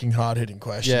really asking hard-hitting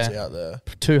questions out there.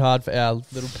 Too hard for our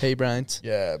little pea brains.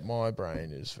 Yeah, my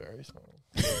brain is very small.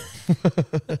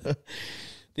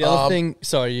 The other thing...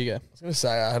 Sorry, you go. I was going to say,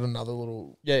 I had another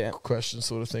little question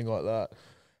sort of thing like that.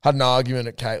 Had an argument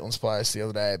at Caitlin's place the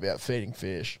other day about feeding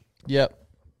fish. Yep.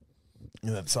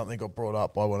 And that's something got brought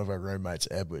up by one of our roommates,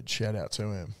 Edward. Shout out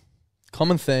to him.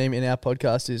 Common theme in our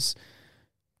podcast is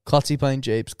Clutzy playing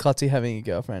Jeeps, Clutzy having a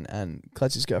girlfriend, and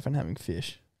Clutzy's girlfriend having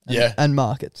fish. And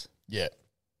markets. Yeah.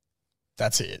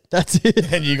 That's it. That's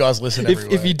it. And you guys listen every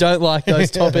week. If you don't like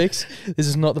those topics, this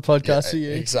is not the podcast for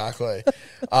you. Exactly.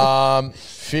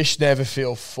 Fish never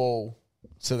feel full,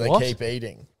 so they keep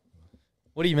eating.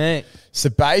 What do you mean? So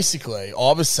basically,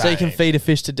 I was saying... So you can feed a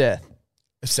fish to death?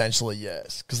 Essentially,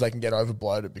 yes, because they can get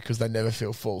overbloated because they never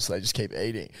feel full, so they just keep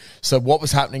eating. So what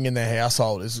was happening in their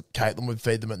household is Caitlin would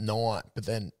feed them at night, but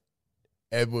then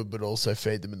Edward would also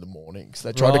feed them in the morning. So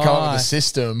they tried to come up with a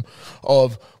system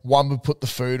of one would put the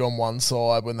food on one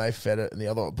side when they fed it and the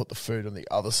other would put the food on the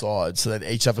other side. So they'd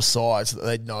each have a side so that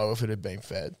they'd know if it had been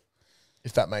fed,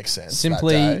 if that makes sense.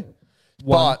 Simply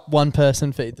one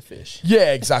person feed the fish.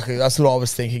 Yeah, exactly. That's what I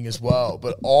was thinking as well.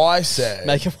 But I said...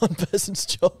 Make it one person's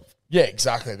job. Yeah,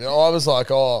 exactly. But I was like,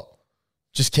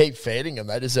 just keep feeding them.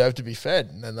 They deserve to be fed.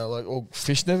 And then they're like,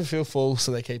 fish never feel full,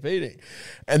 so they keep eating.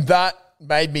 And that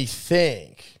made me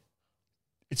think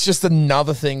it's just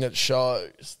another thing that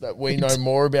shows that we know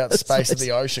more about the space of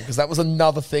the ocean, because that was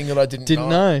another thing that I didn't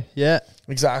know. Yeah.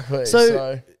 Exactly.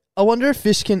 So I wonder if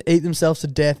fish can eat themselves to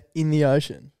death in the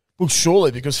ocean. Well, surely,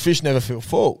 because fish never feel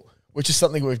full, which is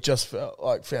something we've just found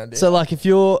out. So I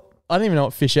don't even know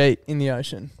what fish eat in the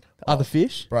ocean. Other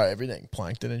fish? Bro, everything.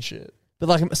 Plankton and shit.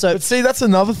 But see, that's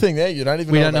another thing there. You don't even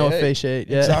know. We don't know what fish eat.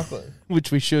 Yeah. Exactly.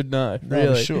 Which we should know. No,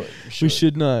 really. We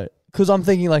should know. Because I'm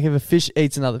thinking if fish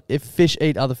eat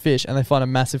other fish and they find a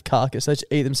massive carcass, they just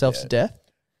eat themselves to death.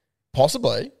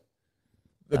 Possibly.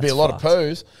 There'd be a lot fucked.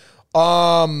 of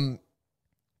poos.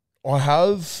 I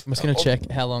have. I'm just going to check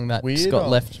how long that's Weird, got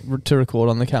left to record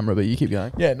on the camera, but you keep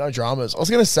going. Yeah, no dramas. I was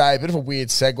going to say a bit of a weird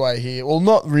segue here. Well,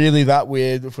 not really that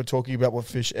weird if we're talking about what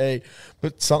fish eat,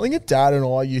 but something that Dad and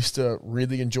I used to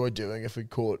really enjoy doing if we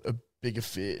caught a bigger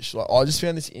fish. Like, I just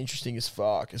found this interesting as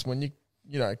fuck. Is when you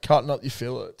know, cutting up your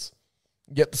fillets,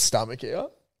 get the stomach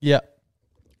out, Yeah.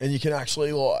 and you can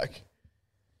actually like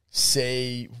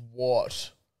see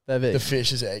what the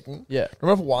fish is eating. Yeah. I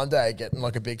remember one day getting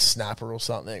like a big snapper or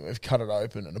something. We've cut it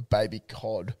open and a baby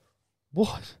cod.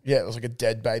 What? Yeah, it was like a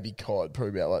dead baby cod,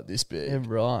 probably about like this big. Yeah,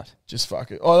 right. Just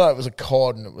fucking. Oh no, it was a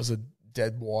cod and it was a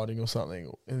dead whiting or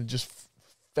something, and it just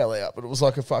fell out. But it was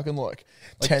like a fucking like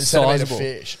 10 centimeter sizable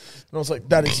fish, and I was like,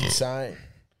 that is insane.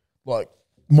 Like,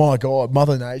 my God,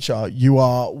 Mother Nature, you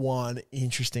are one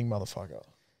interesting motherfucker.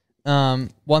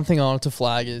 One thing I wanted to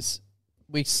flag is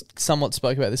we somewhat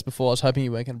spoke about this before. I was hoping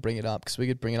you weren't going to bring it up because we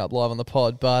could bring it up live on the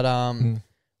pod. But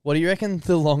what do you reckon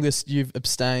the longest you've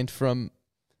abstained from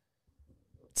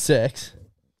sex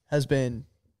has been?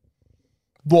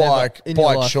 Like in your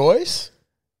by life? choice?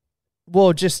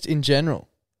 Well, just in general.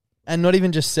 And not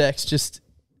even just sex, just...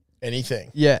 Anything.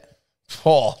 Yeah.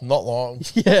 Oh, not long.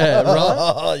 Yeah, right?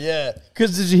 Oh, yeah.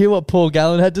 Because did you hear what Paul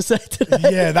Gallen had to say today?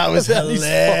 Yeah, that was About his fight?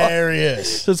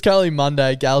 hilarious. So it's currently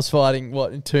Monday. Gal's fighting,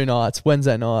 in 2 nights?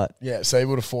 Wednesday night. Yeah, so he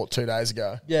would have fought 2 days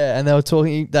ago. Yeah, and they were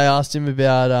talking. They asked him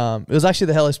about. It was actually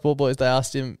the Hello Sport Boys. They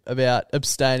asked him about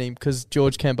abstaining because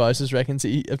George Kambosos reckons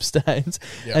he abstains,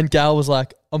 Yep. and Gal was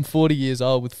like, "I'm 40 years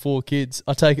old with 4 kids.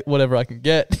 I take whatever I can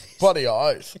get." Bloody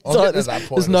oath. I'm So getting there's, to that point.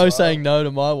 there's as no well. saying no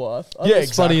to my wife. I Yeah, think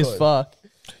it's funny as exactly. fuck.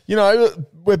 You know,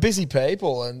 we're busy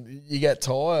people and you get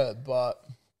tired, but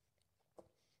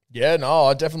yeah, no,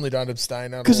 I definitely don't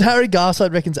abstain at Because all. Harry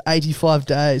Garside reckons 85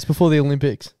 days before the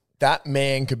Olympics. That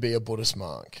man could be a Buddhist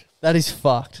monk. That is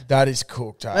fucked. That is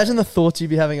cooked, hey? Imagine the thoughts you'd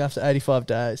be having after 85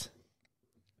 days.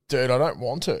 Dude, I don't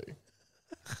want to.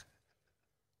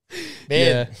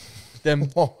 Yeah, Man, them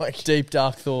like, deep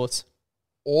dark thoughts.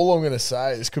 all I'm going to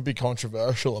say, this could be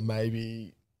controversial and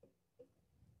maybe...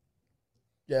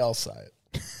 Yeah, I'll say it.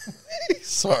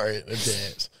 Sorry in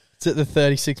advance. It's at the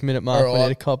 36-minute mark. All We right.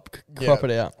 need to crop Yeah.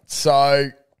 it out. So,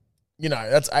 you know,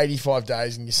 that's 85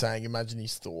 days and you're saying, imagine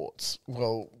his thoughts.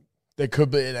 Well, there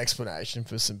could be an explanation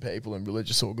for some people in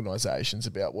religious organisations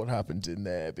about what happened in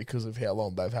there because of how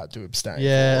long they've had to abstain.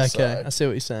 Yeah, for. okay. So, I see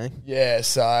what you're saying. yeah,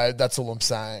 so that's all I'm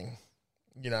saying.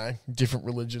 You know, different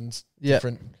religions, Yep.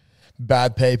 different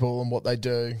bad people and what they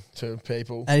do to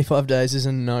people. 85 days is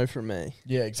a no from me.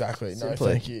 Yeah, exactly. No,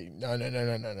 Simply. thank you. No.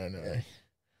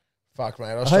 Fuck, mate.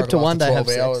 I hope to one day have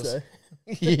 12 sex, though.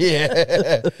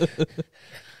 Yeah.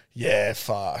 Yeah,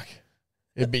 fuck.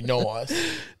 It'd be nice.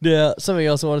 Now, something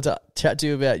else I wanted to chat to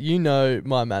you about. You know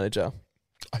my manager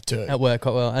I do. at work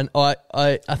quite well. And I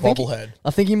think Bobblehead.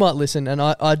 I think he might listen. And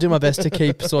I do my best to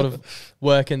keep sort of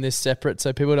work and this separate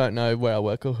so people don't know where I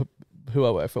work or who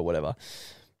I work for or whatever.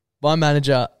 My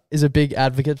manager is a big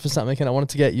advocate for something, and I wanted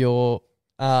to get your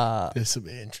This will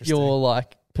be interesting. your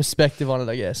like perspective on it,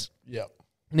 I guess. Yep.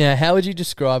 Now, how would you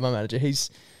describe my manager? He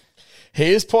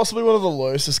is possibly one of the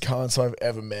loosest cunts I've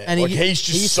ever met. And like, he- he's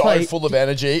just he's so played- full of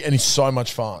energy and he's so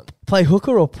much fun. play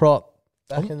hooker or prop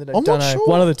back I'm- in the day. I'm Don't not know. sure.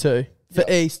 One of the two for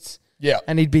Yeah. Easts. Yeah.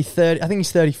 And he'd be 30. I think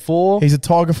he's 34. He's a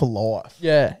tiger for life.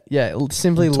 Yeah.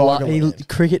 Simply From Tigerland.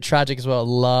 cricket tragic as well.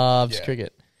 Loves Yeah.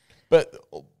 cricket. But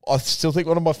I still think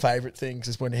one of my favourite things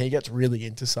is when he gets really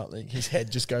into something, his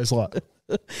head just goes like...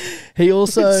 He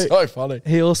also it's so funny.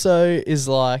 He also is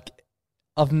like,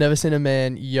 I've never seen a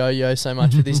man yo-yo so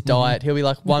much with his diet. He'll be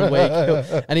like 1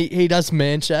 week, and he does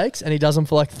man shakes, and he does them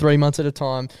for like 3 months at a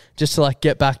time just to like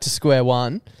get back to square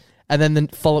one. And then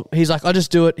he's like, I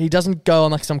just do it. He doesn't go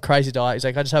on like some crazy diet. He's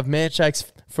like, I just have man shakes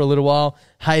for a little while,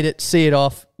 hate it, see it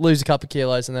off, lose a couple of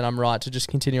kilos, and then I'm right to just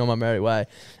continue on my merry way.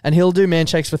 And he'll do man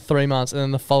shakes for 3 months, and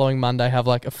then the following Monday have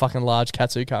like a fucking large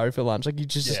katsu curry for lunch. Like, you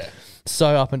just so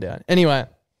up and down. Anyway,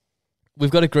 we've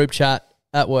got a group chat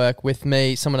at work with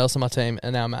me, someone else on my team,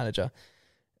 and our manager.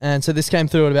 And so this came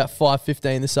through at about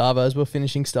 5:15, the Savos were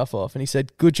finishing stuff off. And he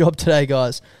said, good job today,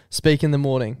 guys. Speak in the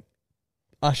morning.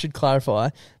 I should clarify,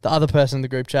 the other person in the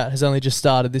group chat has only just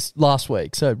started this last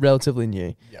week, so relatively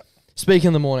new. Yep. Speak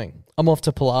in the morning. I'm off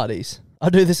to Pilates. I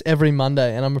do this every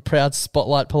Monday, and I'm a proud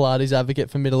Spotlight Pilates advocate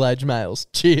for middle-aged males.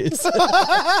 Cheers.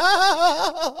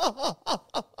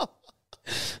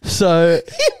 So,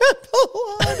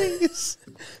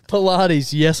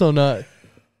 Pilates, yes or no?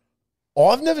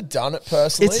 I've never done it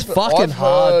personally. It's but fucking I've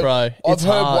hard, heard- bro. It's I've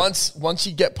heard hard. once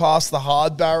you get past the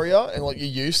hard barrier and like you're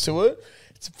used to it,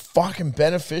 it's fucking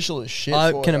beneficial as shit.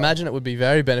 I for can you. imagine it would be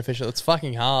very beneficial. It's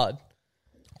fucking hard.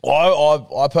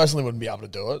 I personally wouldn't be able to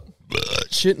do it.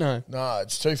 Shit, no. No,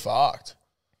 it's too fucked.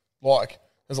 Like,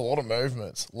 there's a lot of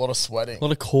movements, a lot of sweating. A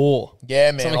lot of core.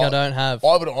 Yeah, man. Something I don't have.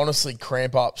 I would honestly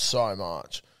cramp up so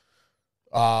much.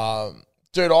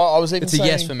 Dude, I was even It's a saying,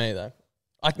 yes for me, though.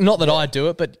 Not that I do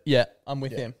it, but yeah, I'm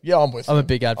with him. Yeah, I'm with him. I'm a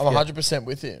big advocate. I'm 100%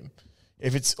 with him.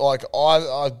 If it's like,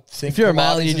 I think... If you're a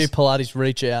male and you Pilates do Pilates,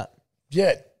 reach out.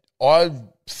 Yeah, I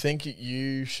think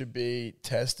you should be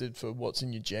tested for what's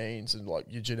in your genes and like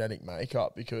your genetic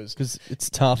makeup because it's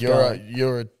tough.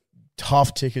 You're a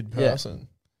tough-ticketed person.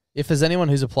 If there's anyone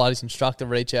who's a Pilates instructor,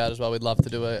 reach out as well. We'd love to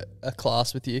do a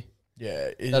class with you.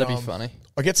 Yeah. That'd be funny.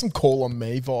 I get some call on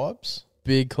me vibes.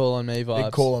 Big call on me vibes.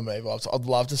 Big call on me vibes. I'd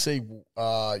love to see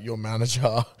your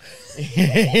manager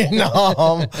in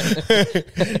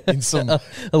some... a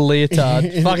leotard.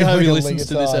 Fucking hope Like he a listens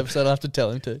to this leotard. episode. I have to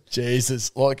tell him to.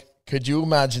 Jesus. Like, could you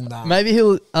imagine that? Maybe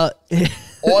he'll...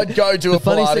 I'd go do a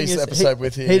funny thing Pilates is episode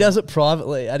with him. He does it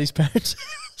privately at his parents'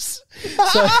 house.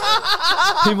 So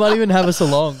he might even have us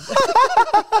along.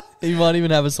 He might even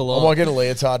have us I along. might get a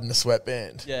leotard and a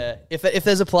sweatband. Yeah. If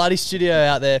there's a Pilates studio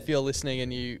out there, if you're listening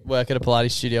and you work at a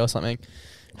Pilates studio or something,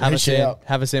 have us Reach in. out.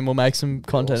 Have us in. We'll make some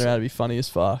content Awesome. around it. It'd be funny as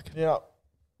fuck. Yeah.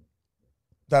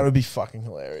 That would be fucking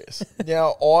hilarious.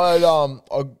 Now, I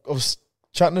was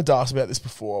chatting to Darcy about this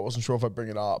before. I wasn't sure if I'd bring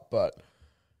it up, but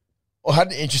I had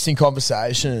an interesting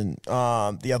conversation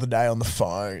the other day on the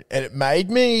phone, and it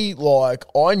made me like,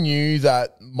 I knew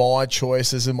that my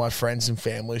choices and my friends and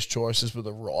family's choices were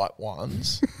the right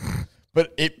ones.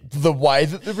 But the way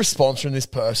that the response from this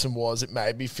person was, it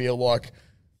made me feel like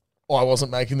I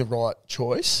wasn't making the right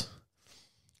choice.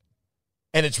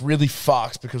 And it's really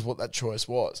fucked because what that choice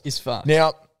was. It's fucked.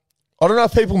 Now, I don't know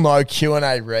if people know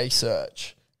Q&A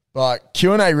research, but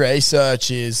Q&A research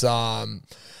is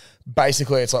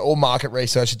basically it's like all market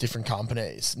research at different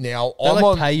companies. Now,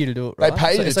 They pay you to do it, right? They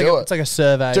pay you to do it. It's like a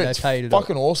survey. Dude, They it's pay you to do it.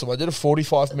 fucking awesome. I did a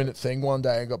 45-minute thing one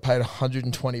day and got paid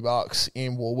 $120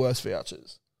 in Woolworths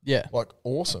vouchers. Yeah. Like,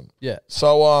 awesome. Yeah.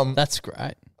 So, That's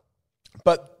great.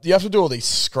 but you have to do all these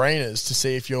screeners to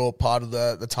see if you're part of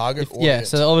the target audience. Yeah,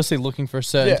 so they're obviously looking for a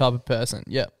certain Yeah. type of person.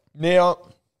 Yeah. Now,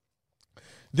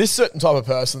 this certain type of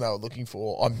person they were looking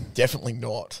for, I'm definitely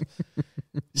not.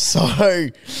 So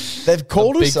they've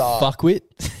called Big us up. fuckwit.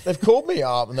 They've called me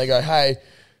up and they go, hey,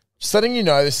 just letting you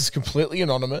know this is completely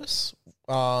anonymous.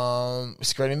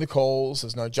 Screening the calls.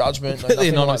 There's no judgment. Completely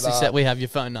nothing anonymous, like that. except we have your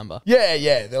phone number.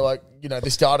 Yeah. They're like,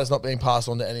 this data's not being passed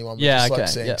on to anyone. We're Yeah, just like okay,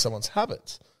 seeing yeah. someone's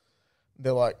habits.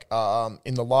 They're like,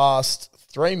 in the last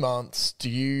 3 months, do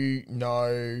you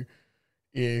know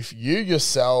if you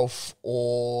yourself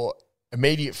or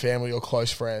immediate family or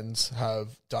close friends have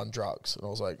done drugs? And I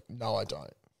was like, no, I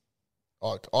don't.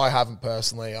 Like, I haven't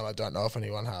personally, and I don't know if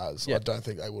anyone has. Yeah. I don't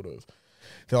think they would have.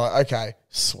 They're like, okay,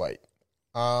 sweet.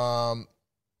 And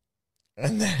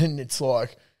then it's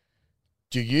like,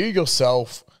 do you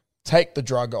yourself take the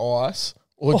drug ice,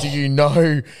 or do you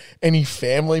know any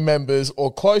family members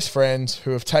or close friends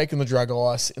who have taken the drug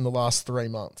ice in the last 3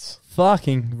 months?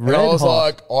 Fucking red And I was hot.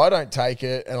 like, I don't take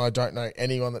it, and I don't know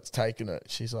anyone that's taken it.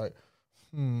 She's like,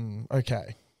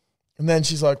 okay. And then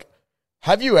she's like,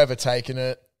 have you ever taken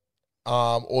it?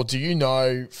 Or do you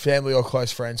know family or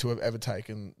close friends who have ever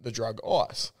taken the drug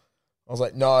ice? I was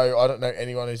like, no, I don't know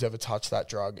anyone who's ever touched that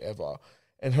drug ever.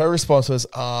 And her response was,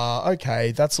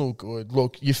 okay, that's all good.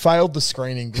 Look, you failed the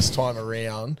screening this time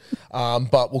around,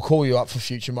 but we'll call you up for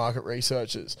future market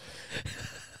researchers.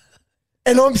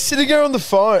 And I'm sitting here on the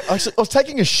phone. Actually, I was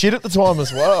taking a shit at the time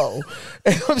as well.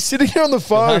 And I'm sitting here on the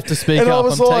phone. I have to speak and up. I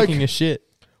was I'm like, taking a shit.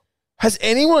 has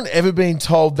anyone ever been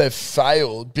told they've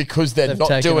failed because they're They've not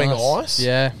taken doing ice. ice?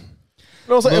 Yeah. And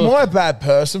I was like, Look. am I a bad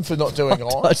person for not doing I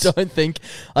ice? don't think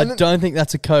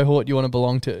that's a cohort you want to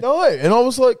belong to. No. And I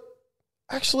was like,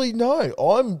 actually, no.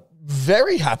 I'm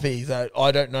very happy that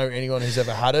I don't know anyone who's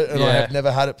ever had it, and I Yeah. have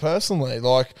never had it personally.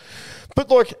 But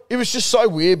it was just so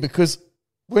weird because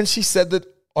when she said that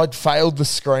I'd failed the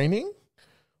screening,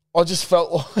 I just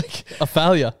felt like A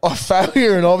failure. a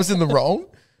failure and I was in the wrong.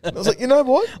 And I was like, you know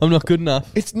what? I'm not good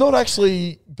enough. It's not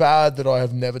actually bad that I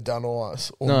have never done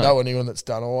ice or No. know anyone that's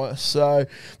done ice. So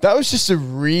that was just a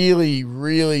really,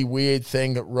 really weird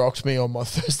thing that rocked me on my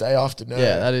Thursday afternoon.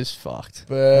 Yeah, that is fucked.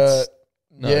 But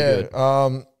no yeah,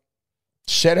 good.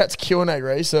 shout out to Q&A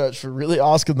Research for really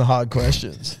asking the hard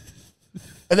questions.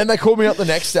 And then they called me up the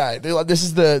next day. They're like, this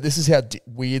is how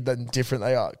weird and different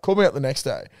they are. Call me up the next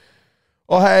day.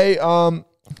 Oh, hey,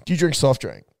 do you drink soft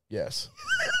drink? Yes.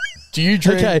 Do you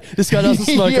drink? Okay, this guy doesn't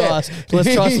smoke Yeah. ice.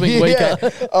 Let's try something weaker.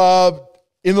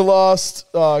 In the last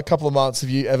couple of months, have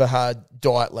you ever had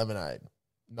diet lemonade?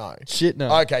 No. Shit,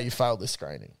 no. Okay, you failed this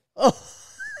screening.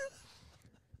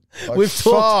 Like, We've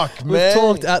talked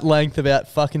man. at length about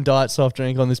fucking diet soft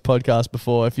drink on this podcast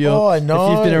before. If you're, I know.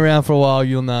 if you've been around for a while,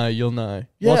 you'll know.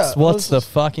 Yeah, What's the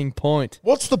fucking point?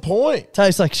 What's the point?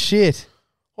 Tastes like shit.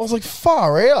 I was like,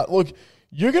 far out. Look,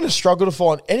 you're going to struggle to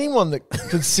find anyone that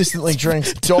consistently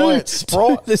drinks Diet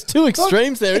Sprite. There's two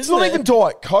extremes there, It's isn't not there? even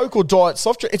Diet Coke or Diet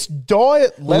soft drink. It's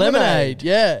Diet Lemonade.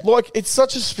 Yeah. Like, it's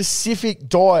such a specific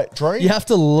diet drink. You have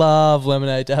to love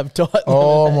lemonade to have diet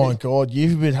Oh lemonade. my God,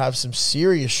 you would have some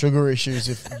serious sugar issues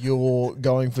if you're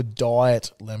going for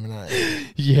Diet Lemonade.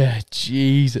 Yeah,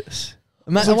 Jesus.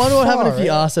 I like, wonder what happened if you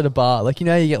far out. asked at a bar. Like, you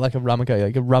know, you get like a rum and coke,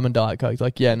 like a rum and diet coke.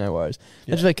 Like, yeah, no worries.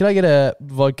 Yeah. Just like, can I get a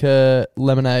vodka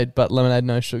lemonade, but lemonade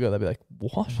no sugar? They'd be like,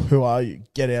 what? Who are you?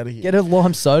 Get out of here. Get a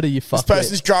lime soda, you This fuck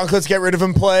person's drunk. Let's get rid of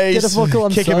him, please. Get a vodka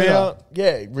lime Kick him soda. out.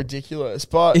 Yeah, ridiculous.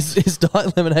 But Is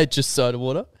diet lemonade just soda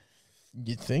water?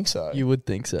 you'd think so. You would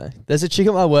think so. There's a chick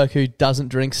at my work who doesn't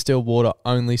drink still water,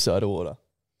 only soda water.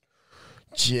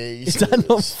 Jesus. Is that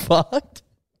not fucked?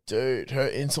 Dude, her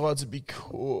insides would be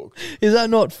cooked. Is that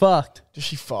not fucked? Does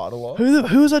she fart a lot?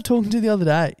 Who was I talking to the other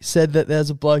day? Said that there's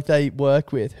a bloke they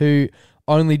work with who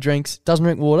only doesn't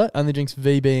drink water, only drinks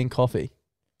VB and coffee.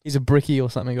 He's a brickie or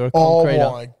something, or a Oh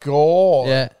concreter. my God.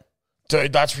 Yeah,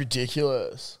 Dude, that's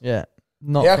ridiculous. yeah.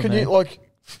 Not How for can me. you, like,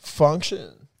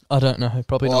 function? I don't know.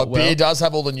 Probably Well, not well. beer does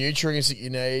have all the nutrients that you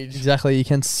need. Exactly. You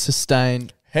can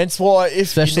sustain, Hence why if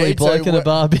especially you need bloke to, in a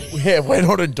barbie. yeah, we're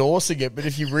not endorsing it, but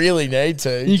if you really need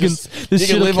to, You can- this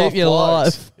shit'll keep you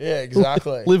blokes. alive. Yeah,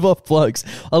 exactly. Live off blokes.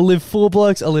 I live for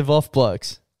blokes. I live off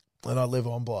blokes. And I live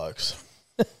on blokes.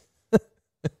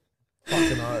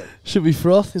 Fucking hell. Should we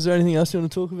froth? Is there anything else you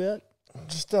want to talk about?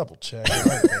 Just double check. I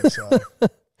don't think so.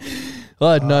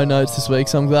 I had no notes this week,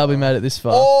 so I'm glad we made it this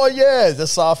far. Oh, yeah,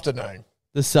 this afternoon.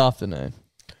 This afternoon.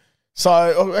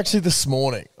 So, actually, this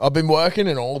morning, I've been working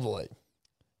in Alderley.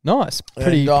 Nice.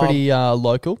 Pretty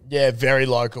local. Yeah, very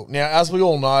local. Now, as we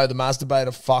all know, the Mazda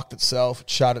Beta fucked itself, it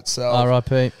shut itself.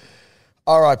 R.I.P.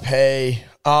 RIP.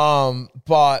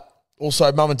 But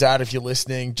also, mum and dad, if you're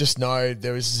listening, just know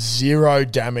there is zero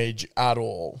damage at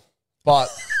all. But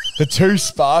the two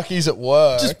Sparkies at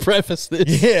work. Just preface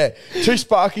this. Yeah, two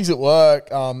Sparkies at work.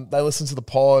 They listen to the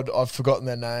pod. I've forgotten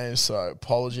their names, so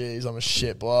apologies. I'm a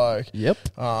shit bloke. Yep.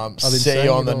 See saying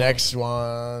you on it the all. next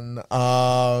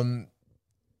one.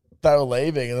 They were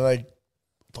leaving, and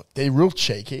they're real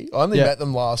cheeky. I only Yeah. met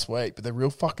them last week, but they're real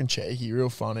fucking cheeky, real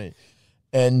funny.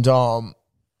 And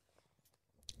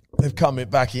they've come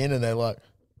back in, and they're like,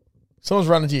 "Someone's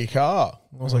run into your car."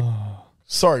 And I was like,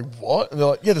 "Sorry, what?" And they're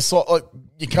like, "Yeah,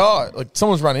 your car, like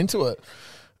someone's run into it."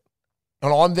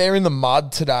 And I'm there in the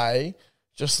mud today,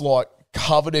 just like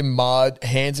covered in mud,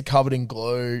 hands are covered in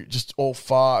glue, just all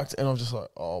fucked. And I'm just like,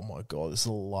 "Oh my God, this is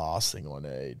the last thing I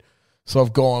need." So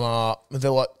I've gone up, and they're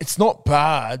like, "It's not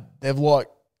bad." They've like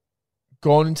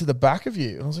gone into the back of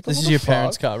you. And I was like, This "What is the your fuck?"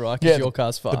 parents' car, right? Because Yeah, your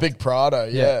car's fucked. The big Prado,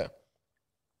 yeah.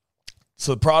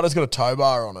 So the Prado's got a tow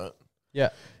bar on it. Yeah.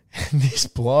 And this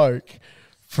bloke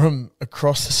from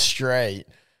across the street,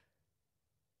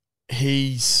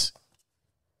 he's,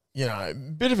 a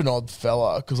bit of an odd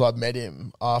fella because I met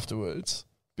him afterwards.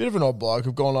 Bit of an odd bloke.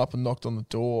 I've gone up and knocked on the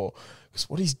door because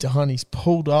what he's done, he's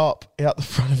pulled up out the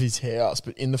front of his house,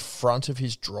 but in the front of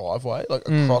his driveway, like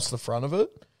across the front of it.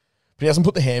 But he hasn't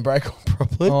put the handbrake on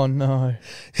properly. Oh, no.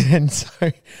 And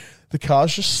so the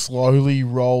car's just slowly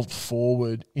rolled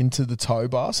forward into the tow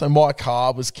bar. So my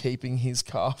car was keeping his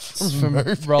car from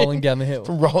moving, rolling down the hill.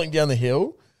 From rolling down the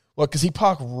hill. Like, because he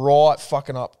parked right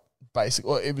fucking up, basically.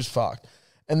 Well, it was fucked.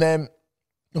 And then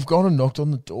I've gone and knocked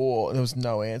on the door, and there was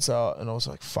no answer. And I was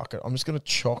like, fuck it. I'm just going to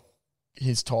chock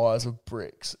his tyres with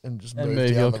bricks and just And move move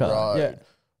down your the car, road yeah.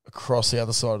 across the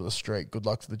other side of the street. Good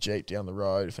luck to the Jeep down the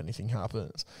road if anything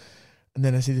happens. And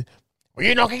then I said, "Were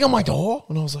you knocking on my door?"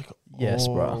 And I was like, Yes,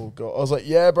 oh, bro. God. I was like,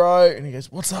 "Yeah, bro." And he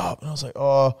goes, "What's up?" And I was like,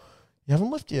 "Oh, you haven't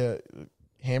left your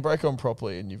handbrake on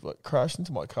properly and you've like crashed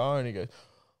into my car." And he goes,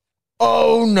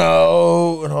 "Oh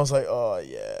no." And I was like, "Oh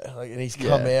yeah." Like, and he's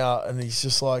come out and he's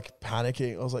just like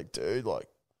panicking. I was like, "Dude, like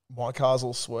my car's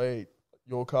all sweet.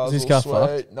 Your car's Is all his sweet." car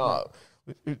fucked? No.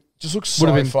 It just looks Would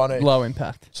so have been funny. low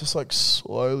impact. Just like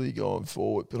slowly going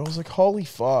forward. But I was like, holy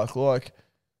fuck. Like,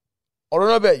 I don't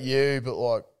know about you, but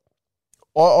like,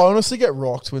 I honestly get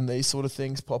rocked when these sort of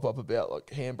things pop up about like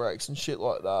handbrakes and shit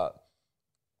like that.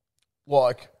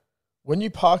 Like, when you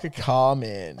park a car,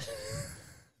 man,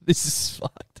 This is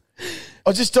fucked.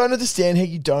 I just don't understand how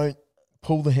you don't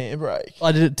pull the handbrake.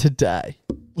 I did it today.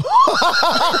 No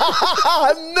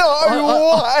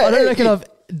I way. don't reckon I've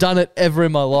done it ever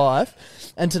in my life.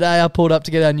 And today I pulled up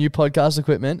to get our new podcast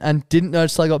equipment and didn't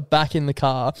notice till I got back in the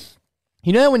car.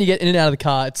 You know when you get in and out of the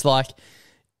car, it's like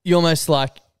you almost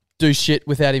like do shit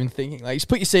without even thinking. Like, just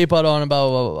put your seatbelt on and blah,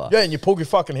 blah, blah, blah. Yeah, and you pull your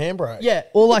fucking handbrake. Yeah,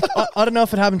 or like, I don't know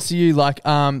if it happens to you, like,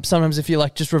 sometimes if you're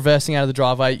like just reversing out of the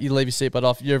driveway, you leave your seatbelt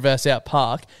off, you reverse out,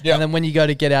 park, Yeah. and then when you go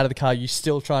to get out of the car, you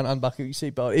still try and unbuckle your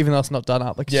seatbelt, even though it's not done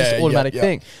up. Like, it's just Yeah, an automatic yeah.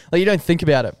 thing. Like, you don't think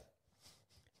about it.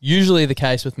 Usually the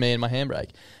case with me and my handbrake.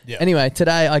 Yeah. Anyway,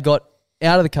 today I got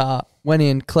out of the car, went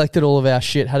in, collected all of our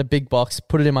shit, had a big box,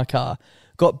 put it in my car,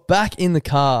 got back in the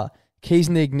car, keys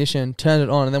in the ignition, turned it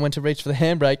on, and then went to reach for the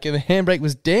handbrake, and the handbrake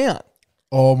was down.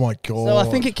 Oh my God. So I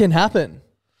think it can happen.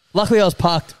 Luckily, I was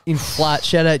parked in flat.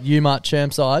 Shout out Umart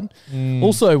Chermside.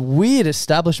 Also, weird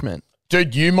establishment.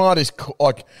 Dude, Umart is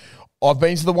like, I've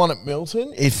been to the one at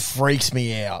Milton. It freaks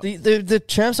me out. The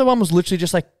Chermside one was literally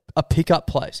just like a pickup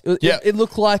place. It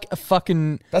looked like a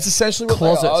fucking That's essentially what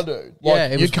closet. they are, dude. Yeah,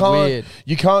 Like, it you was can't, weird.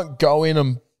 You can't go in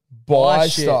and buy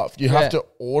shit. stuff. You Yeah. have to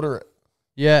order it.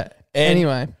 yeah. And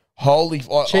Anyway, Holy,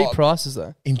 cheap prices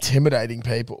though. intimidating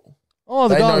people. Oh,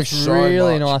 the They guy know was so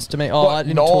really much. nice to me. Oh, But I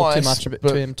didn't talk too nice, much but-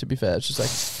 to him. To be fair, it's just like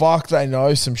Fuck, they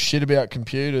know some shit about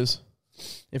computers.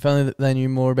 if only they knew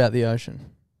more about the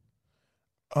ocean.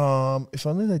 If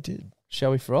only they did.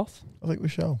 Shall we froth? I think we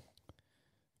shall.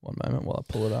 One moment while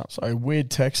I pull it up. So weird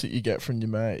text that you get from your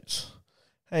mates.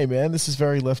 Hey man, this is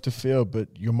very left of field, but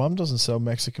your mum doesn't sell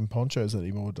Mexican ponchos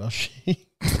anymore, does she?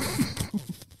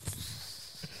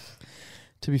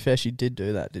 To be fair, she did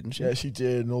do that, didn't she? Yeah, she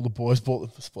did, and all the boys bought them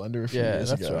for Splendor a few Yeah, years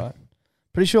that's ago. right.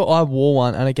 Pretty sure I wore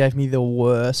one and it gave me the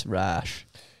worst rash.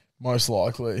 Most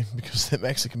likely because they're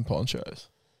Mexican ponchos.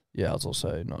 Yeah, I was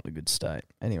also not in a good state.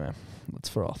 Anyway, let's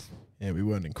froth. Yeah, we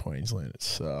weren't in Queensland. It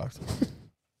sucked.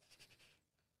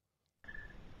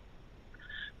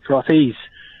 Frothies.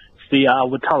 It's the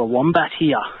Watala Wombat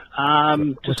here. Just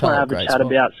Watala, want to have a great chat spot.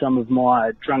 about some of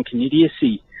my drunken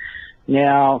idiocy.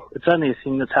 Now, it's only a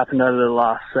thing that's happened over the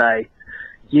last, say,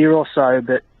 year or so,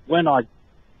 but when I,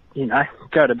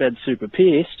 go to bed super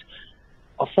pissed,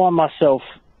 I find myself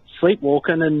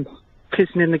sleepwalking and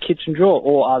pissing in the kitchen drawer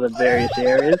or other various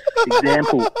areas.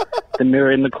 Example, the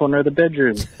mirror in the corner of the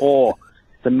bedroom or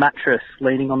the mattress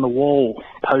leaning on the wall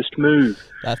post-move.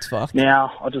 That's fucked.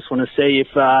 Now, I just want to see if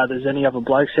there's any other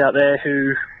blokes out there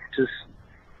who just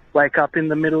wake up in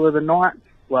the middle of the night,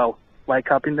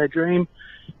 wake up in their dream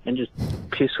and just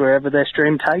piss wherever their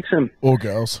stream takes them. Or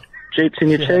girls. Jeeps in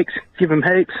your cheeks, give them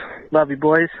heaps. Love you,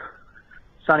 boys.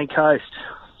 Sunny Coast.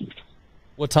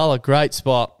 Watala, great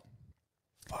spot.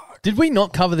 Did we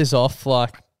not cover this off?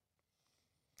 Like,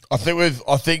 I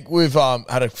think we've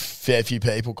had a fair few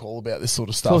people call about this sort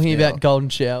of stuff. talking now. about golden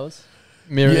showers,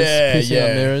 mirrors, pissing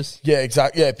on mirrors. Yeah,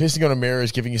 exactly. Yeah, pissing on a mirror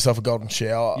is giving yourself a golden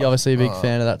shower. You're obviously a big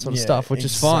fan of that sort of yeah, stuff, which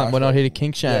is fine. We're not here to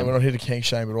kink shame. Yeah, we're not here to kink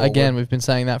shame at all. Again, We're we've been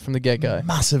saying that from the get-go.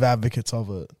 massive advocates of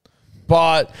it.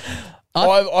 But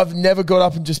I've never got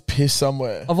up and just pissed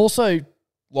somewhere. I've also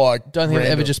Like, don't think I've ever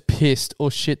random. just pissed or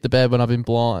shit the bed when I've been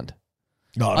blind.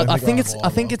 No, I think it's I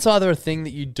it's either a thing that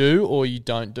you do or you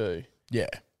don't do, yeah,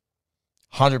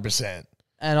 100%.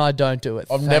 and I don't do it.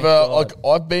 I've thank never God.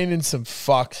 I've been in some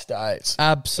fuck states,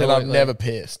 Absolutely, and I've never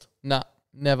pissed. Nah,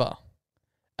 never,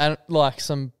 and like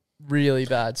some really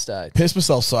bad states. Pissed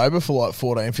myself sober for like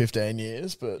 14, 15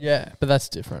 years, but Yeah, but that's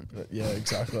different. yeah,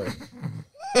 exactly.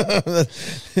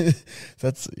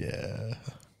 That's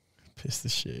piss the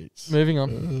sheets. Moving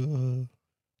on.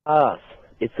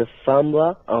 It's a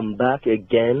fumbler. I'm back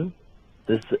again.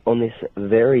 On this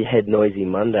very head noisy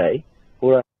Monday.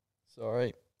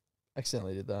 Sorry,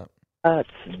 accidentally did that. That's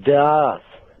Darth.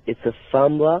 It's a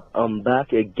fumbler. I'm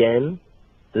back again.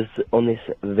 On this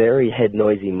very head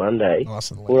noisy Monday.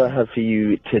 Nice and What I loud. have for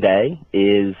you today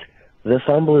is the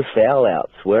Fumbler's Foul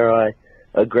Outs, where I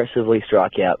aggressively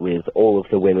strike out with all of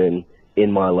the women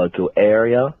in my local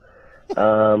area.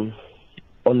 On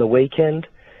the weekend,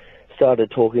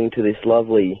 started talking to this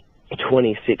lovely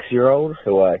 26-year-old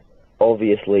who I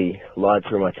obviously lied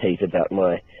through my teeth about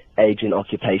my age and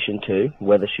occupation to.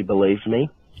 Whether she believed me,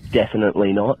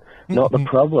 definitely not. Not the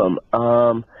problem.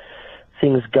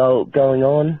 Things going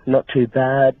on, not too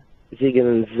bad. Zigging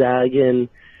and zagging.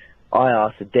 I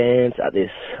asked to dance at this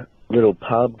little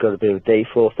pub, got a bit of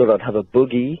D4, thought I'd have a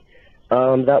boogie.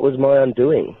 That was my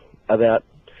undoing. About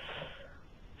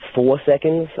 4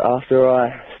 seconds after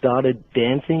I started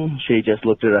dancing, she just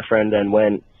looked at her friend and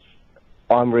went,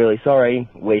 "I'm really sorry,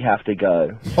 we have to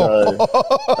go." So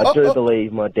I do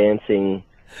believe my dancing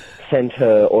sent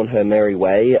her on her merry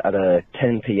way at a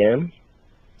 10 p.m.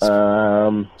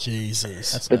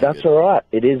 Jesus. But that's all right.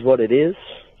 It is what it is.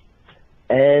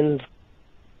 And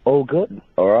all good.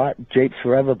 All right. Jeeps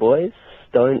forever, boys.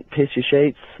 Don't piss your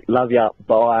sheets. Love ya.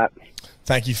 Bye.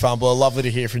 Thank you, Fumbler. Lovely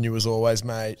to hear from you as always,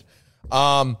 mate.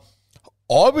 I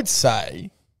would say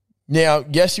Now,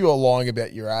 yes, you are lying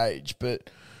about your age, but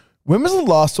when was the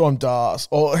last time, Das?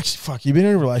 Oh, actually, fuck, you've been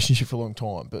in a relationship for a long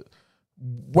time, but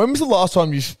when was the last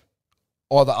time you've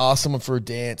either asked someone for a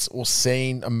dance or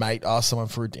seen a mate ask someone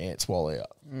for a dance while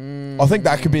out? I think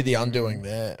that could be the undoing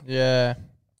there. Yeah.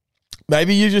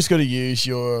 Maybe you just got to use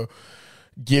your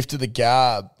gift of the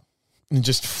gab and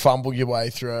just fumble your way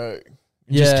through.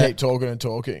 Just keep talking and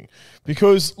talking.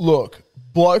 Because, look,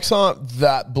 blokes aren't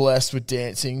that blessed with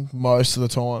dancing most of the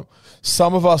time.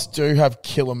 Some of us do have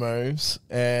killer moves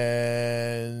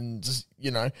and,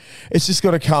 you know, it's just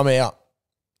got to come out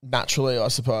naturally, I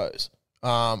suppose.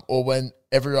 Or when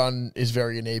everyone is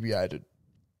very inebriated.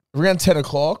 Around 10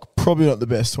 o'clock, probably not the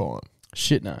best time.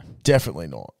 Shit, no. Definitely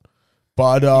not.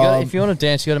 But if you want to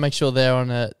dance, you got to make sure they're on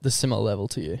the similar level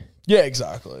to you. Yeah,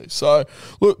 exactly. So,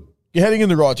 look, you're heading in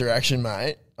the right direction,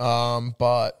 mate.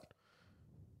 But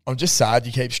I'm just sad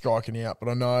you keep striking out. But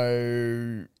I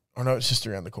know it's just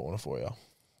around the corner for you.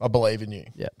 I believe in you.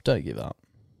 Yeah, don't give up.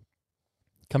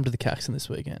 Come to the Caxton this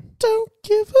weekend. Don't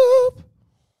give up.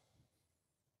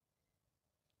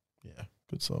 Yeah,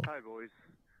 good song. Hey, boys.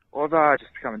 I've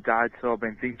just become a dad, so I've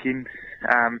been thinking,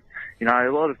 you know,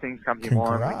 a lot of things come to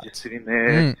mind when you're just sitting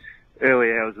there,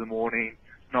 early hours of the morning,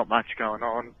 not much going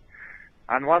on.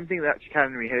 And one thing that actually came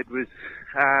into my head was,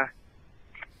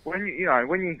 when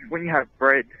you have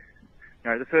bread,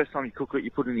 you know, the first time you cook it,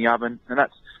 you put it in the oven, and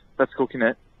that's cooking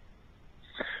it.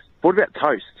 What about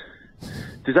toast?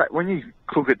 Does that, when you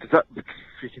cook it, does that be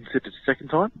considered a second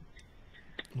time?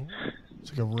 It's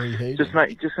like a reheat. Just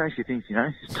makes you think, you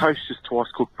know, is toast just twice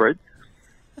cooked bread?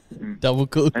 Double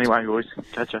cooked. Anyway, boys,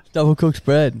 catch ya. Double cooked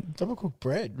bread. Double cooked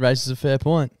bread. Raises a fair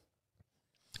point.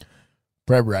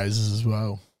 Bread raises as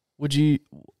well. Are you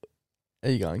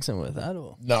going somewhere with that,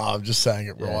 or? No, I'm just saying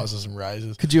it rises and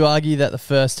raises. Could you argue that the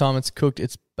first time it's cooked,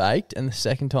 it's baked, and the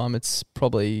second time it's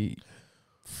probably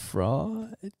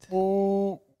fried?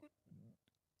 Or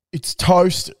it's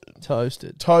toasted.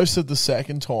 Toasted the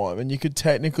second time, and you could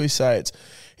technically say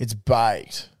it's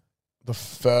baked the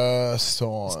first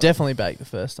time. It's definitely baked the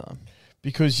first time.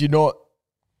 Because you're not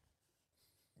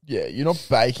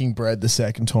baking bread the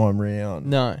second time round.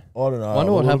 No. I don't know. I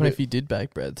wonder what happened if you did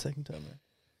bake bread the second time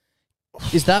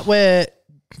round. Is that where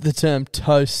the term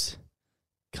toast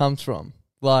comes from?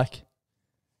 Like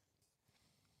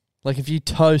if you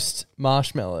toast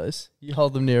marshmallows, you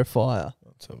hold them near a fire.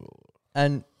 Let's have a look.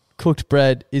 And cooked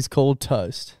bread is called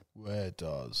toast. Where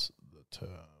does the term...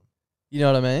 You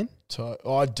know what I mean?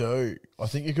 I do. I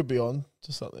think you could be on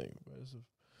to something. Where does the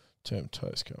term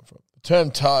toast come from? The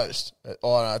term toast...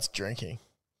 Oh, no, it's drinking.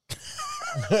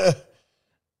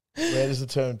 Where does the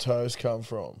term toast come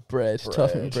from? Bread.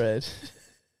 Topping bread.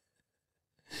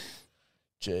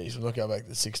 Jeez, we're not going back to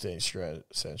the 16th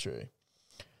century.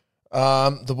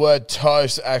 The word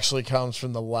toast actually comes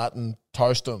from the Latin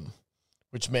toastum,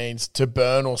 which means to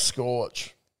burn or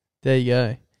scorch. There you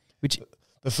go.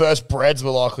 The first breads were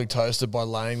likely toasted by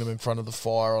laying them in front of the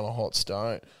fire on a hot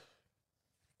stone.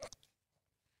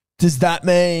 Does that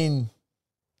mean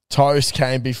toast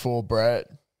came before bread?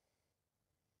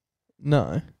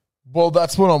 No. Well,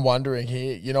 that's what I'm wondering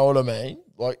here. You know what I mean?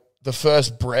 Like, the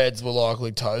first breads were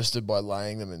likely toasted by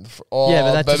laying them in the... yeah,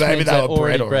 but that just means they were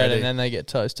already bread and then they get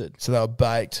toasted. So they were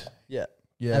baked. Yeah.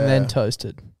 Yeah. And then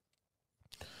toasted.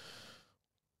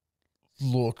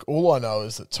 Look, all I know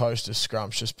is that toast is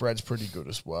scrumptious. Bread's pretty good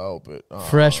as well, but...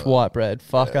 fresh white bread.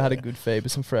 Fuck, I had a good feed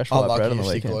with some fresh white bread on the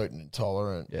weekend. Gluten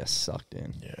intolerant. Yeah, sucked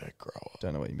in. Yeah, grow up.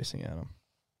 Don't know what you're missing out on.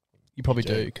 You probably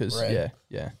do, because,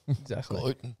 yeah,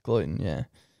 exactly. Gluten, yeah.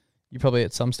 You probably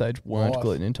at some stage weren't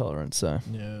gluten intolerant, so...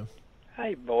 Yeah.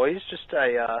 Hey, boys, just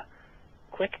a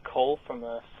quick call from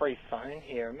a free phone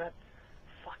here. I'm at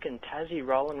fucking Tassie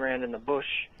rolling around in the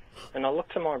bush, and I look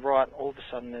to my right, all of a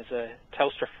sudden there's a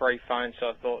Telstra free phone, so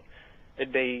I thought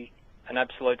it'd be an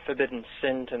absolute forbidden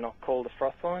sin to not call the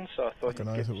froth line, so I thought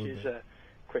you'd use a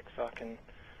quick fucking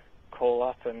call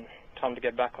up and time to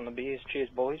get back on the beers. Cheers,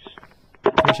 boys.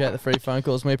 Appreciate the free phone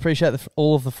calls. We appreciate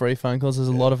all of the free phone calls. There's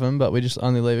a lot of them, but we just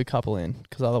only leave a couple in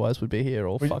because otherwise we'd be here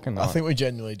all fucking night. I think we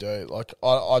genuinely do. Like,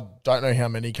 I don't know how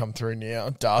many come through now.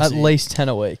 Darcy, at least 10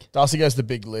 a week. Darcy goes the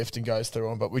big lift and goes through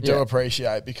them, but we do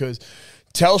appreciate, because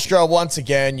Telstra, once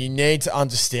again, you need to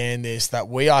understand this, that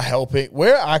we're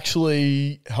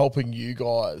actually helping you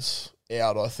guys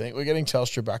out, I think. We're getting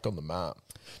Telstra back on the map.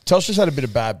 Telstra's had a bit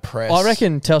of bad press. I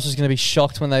reckon Telstra's going to be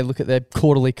shocked when they look at their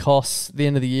quarterly costs at the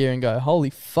end of the year and go, holy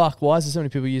fuck, why is there so many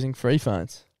people using free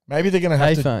phones? Maybe they're going to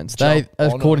have payphones. They,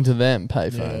 according to them,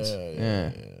 payphones.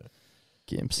 Yeah.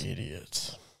 Gimps.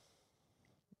 Idiots.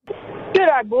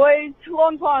 G'day, boys.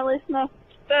 Long time listener,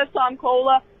 first time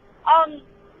caller.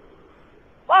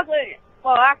 Luckily,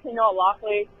 Well, actually not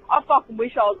luckily. I fucking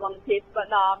wish I was on the piss, but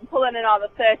nah, I'm pulling another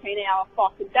 13-hour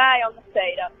fucking day on the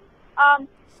cedar.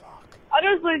 I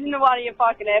just listened to one of your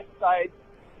fucking episodes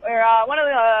where one of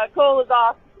the callers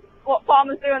asked what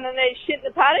farmers do when they need shit in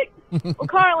the paddock. Well,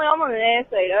 currently I'm on an air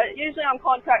cedar. Usually I'm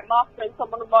contract muster and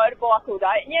I'm on a motorbike all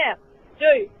day. And yeah,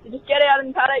 you just get out in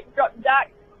the paddock, drop the duck,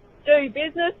 do your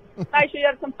business, make sure you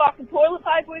have some fucking toilet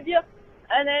paper with you,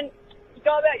 and then you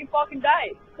go about your fucking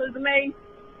day. Because, I mean,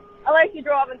 unless you're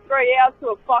driving 3 hours to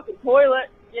a fucking toilet,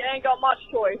 you ain't got much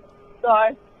choice.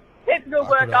 So, keep the good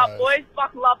work up, boys.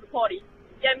 Fucking love the potty.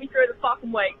 Get me through the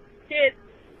fucking week. Cheers.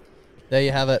 There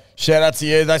you have it. Shout out to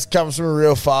you. That comes from a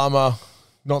real farmer.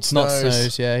 Not Snooze. Not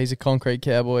Snooze, yeah. He's a concrete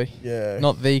cowboy. Yeah.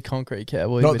 Not the concrete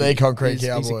cowboy. Not the concrete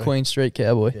cowboy. He's a Queen Street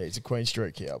cowboy. Yeah, he's a Queen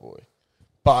Street cowboy.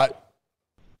 But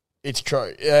it's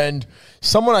true. And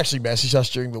someone actually messaged us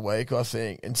during the week, I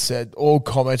think, and said, or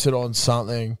commented on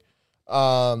something,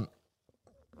 and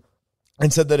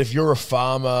said that if you're a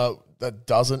farmer that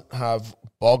doesn't have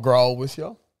bog roll with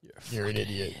you, you're an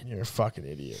idiot. You're a fucking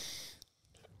idiot.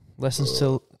 Lessons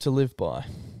to live by,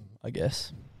 I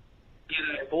guess.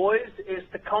 G'day, boys.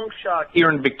 It's the Conch Shark here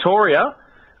in Victoria.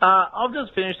 I've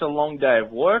just finished a long day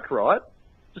of work, right?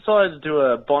 Decided to do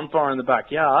a bonfire in the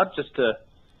backyard just to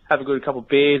have a good couple of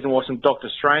beers and watch some Doctor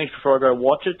Strange before I go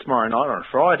watch it tomorrow night on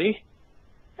Friday.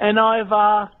 And I've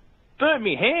burnt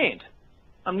my hand.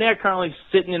 I'm now currently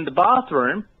sitting in the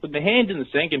bathroom with my hand in the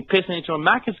sink and pissing into a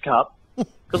Macca's cup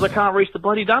because I can't reach the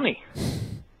bloody dunny.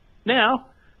 Now,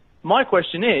 my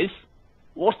question is,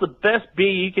 what's the best beer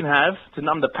you can have to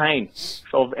numb the pain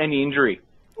of any injury?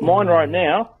 Mine right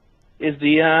now is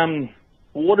the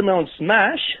Watermelon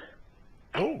Smash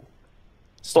by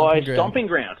Stomping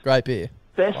Ground. Great beer.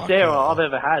 Best sour I've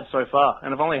ever had so far,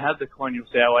 and I've only had the Colonial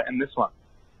Sour and this one.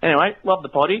 Anyway, love the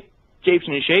potty, Jeeps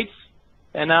in your sheets,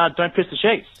 and don't piss the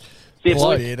sheets. See you,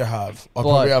 boys. Beer to have. I'd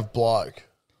probably have bloke.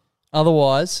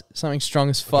 Otherwise, something strong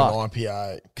as fuck. An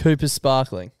IPA. Cooper's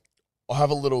Sparkling. I have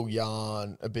a little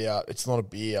yarn about, it's not a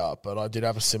beer, but I did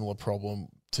have a similar problem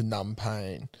to numb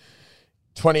pain.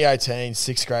 2018,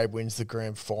 6th grade wins the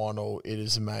grand final. It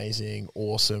is amazing,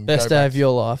 awesome. Best day of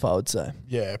your life, I would say.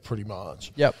 Yeah, pretty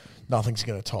much. Yep. Nothing's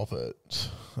going to top it.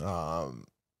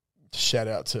 Shout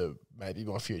out to maybe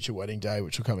my future wedding day,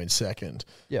 which will come in second.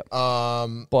 Yep.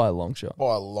 By a long shot.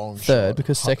 By a long shot. Third,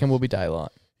 because second will be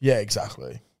daylight. Yeah,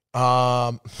 exactly.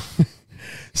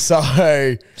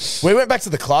 So we went back to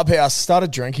the clubhouse,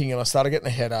 started drinking, and I started getting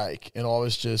a headache, and I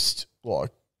was just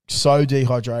like so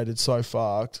dehydrated, so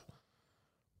fucked.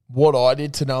 What I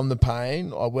did to numb the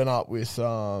pain, I went up with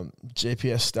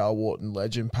GPS stalwart and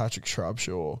legend Patrick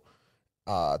Shrubshaw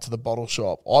to the bottle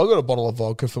shop. I got a bottle of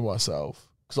vodka for myself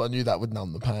because I knew that would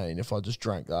numb the pain if I just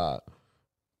drank that.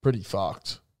 Pretty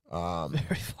fucked.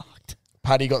 Very fucked.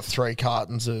 Paddy got 3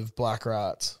 cartons of Black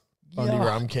Rats. Only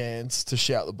rum cans to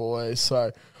shout the boys.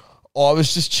 So I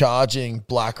was just charging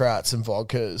Black Rats and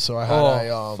vodka. So I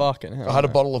had fucking hell, I had a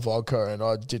bottle of vodka and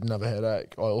I didn't have a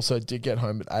headache. I also did get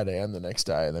home at 8 a.m. the next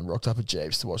day and then rocked up at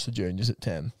Jeeves to watch the juniors at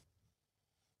 10.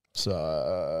 So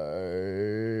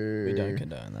we don't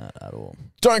condone that at all.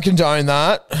 Don't condone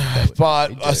that,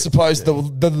 but I suppose the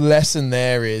lesson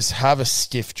there is have a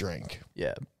stiff drink.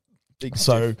 Yeah.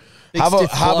 Have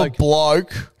a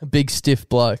bloke. A big stiff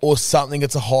bloke. Or something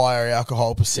that's a higher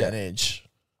alcohol percentage.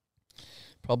 Yeah.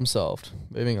 Problem solved.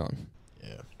 Moving on.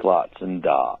 Yeah. Clutch and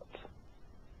darts.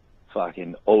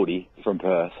 Fucking Aldi from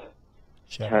Perth.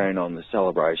 Carrying on the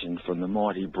celebration from the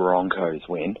mighty Broncos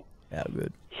win. How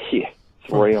good. Yeah.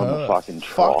 3 on the fucking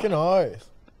trough. Fucking oath.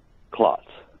 Clutch.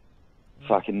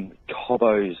 Fucking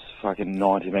Cobbo's fucking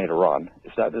 90-metre run.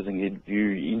 If that doesn't give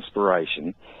you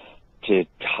inspiration to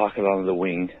tuck it under the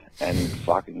wing and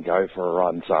fucking go for a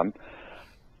run, son,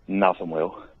 nothing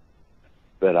will.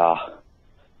 But,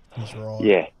 He's right.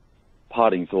 yeah,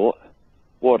 parting thought,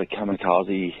 why do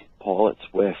kamikaze pilots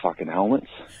wear fucking helmets?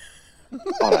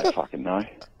 I don't fucking know.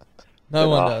 No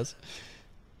one does.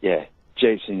 Yeah,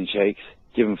 Jeeps in your cheeks,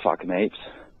 give them fucking heaps,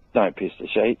 don't piss the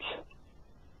sheets,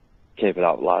 keep it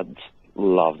up, lads,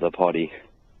 love the potty.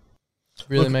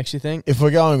 Really makes you think. If we're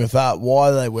going with that,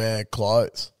 why do they wear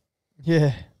clothes?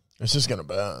 Yeah. It's just going to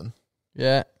burn.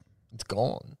 Yeah. It's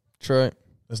gone. True.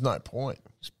 There's no point.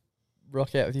 Just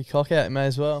rock out with your cock out, you may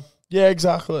as well. Yeah,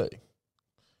 exactly.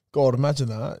 God, imagine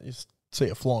that. You see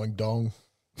a flying dong.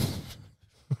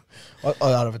 I'd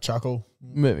have a chuckle.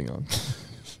 Moving on.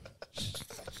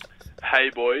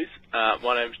 Hey boys,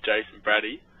 my name's Jason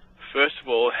Brady. First of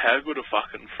all, how good are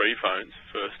fucking free phones,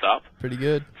 first up? Pretty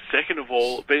good. Second of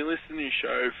all, been listening to your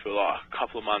show for like a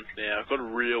couple of months now. I've got a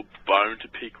real bone to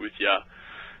pick with you.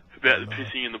 about the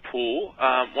pissing in the pool.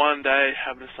 One day,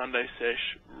 having a Sunday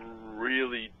sesh,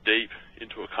 really deep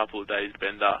into a couple of days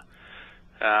bender.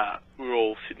 We were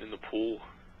all sitting in the pool.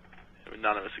 I mean,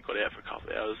 none of us had got out for a couple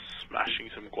of hours, smashing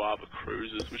some guava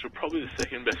cruisers, which were probably the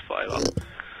second best flavour.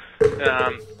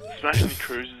 Smashing the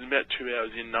cruisers, and about 2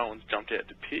 hours in, no one's jumped out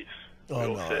to piss. We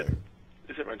all said,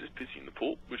 is everyone just pissing in the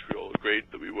pool? Which we all agreed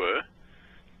that we were.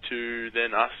 To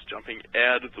then us jumping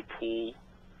out of the pool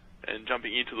and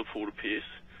jumping into the pool to piss.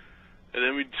 And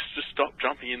then we just stopped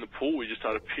jumping in the pool. We just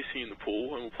started pissing in the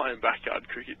pool, and we're playing backyard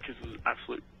cricket because it was an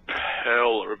absolute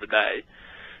pearler of a day.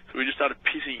 So we just started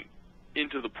pissing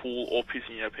into the pool or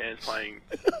pissing our pants playing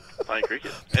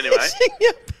cricket. Anyway,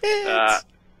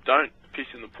 don't piss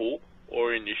in the pool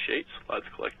or in your sheets, lads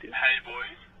collective. Hey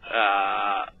boys,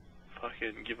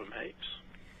 fucking give them heaps.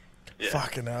 Yeah.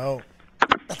 Fucking hell,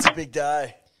 that's a big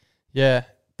day. Yeah,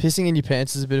 pissing in your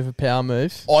pants is a bit of a power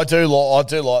move. I do like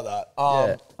that.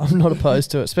 Yeah, I'm not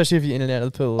opposed to it, especially if you're in and out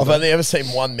of the pool. I've only ever seen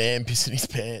one man piss in his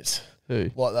pants.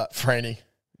 Who? Like that, Franny.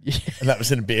 Yeah. And that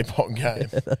was in a beer pong game.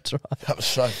 Yeah, that's right. That was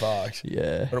so fucked.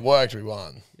 Yeah. But it worked, we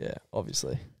won. Yeah,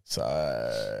 obviously.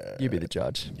 So... You be the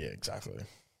judge. Yeah, exactly.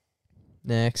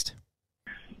 Next.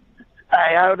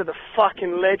 Hey, out of the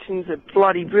fucking legends of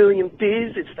bloody brilliant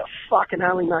biz, it's the fucking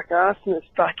Ali McArson that's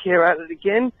back here at it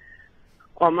again.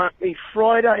 I'm at me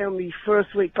Friday on the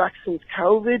first week back since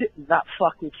COVID. That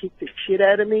fucking kicked the shit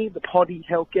out of me. The potty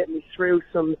helped get me through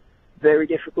some very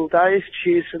difficult days.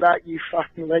 Cheers for that, you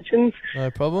fucking legends. No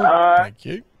problem. Thank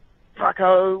you. Fuck,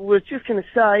 I was just going to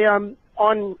say, on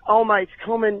old mate's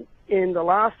comment in the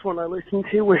last one I listened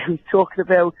to where he was talking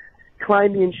about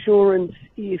claiming insurance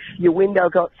if your window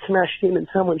got smashed in and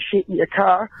someone shit in your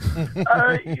car.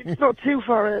 It's not too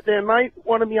far out there, mate.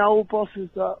 One of my old bosses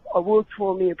I worked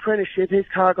for in the apprenticeship, his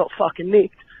car got fucking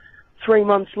nicked. 3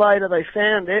 months later they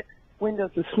found it.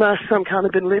 Windows were smashed, some kind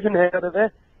of been living out of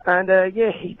it. And,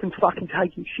 yeah, he's been fucking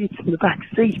taking shits in the back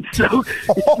seat, so it's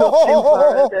not too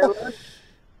far out there, right?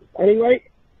 Anyway,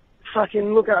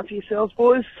 fucking look after yourselves,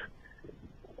 boys.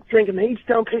 Drink 'em heaps,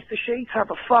 don't piss the sheets, have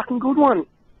a fucking good one.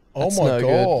 That's my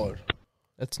God.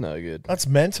 That's no good. That's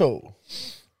mental.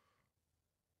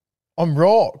 I'm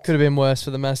rocked. Could have been worse for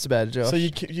the masturbator, Josh. So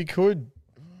you could.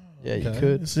 Yeah, you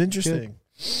could. It's interesting.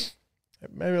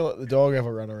 Maybe I'll let the dog have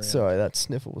a run around. Sorry, that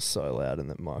sniffle was so loud in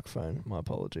the microphone. My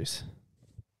apologies.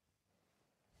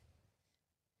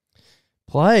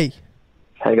 Play.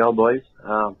 How you going, boys?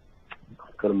 I've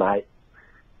got a mate.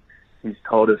 He's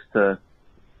told us to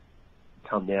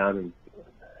come down, and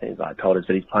he's told us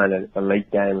that he's playing an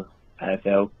elite game,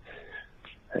 AFL.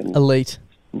 And Elite.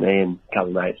 Me and a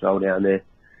couple of mates rolled down there.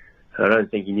 And I don't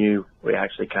think he knew we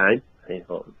actually came. He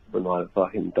thought we might have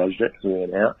fucking dodged it because we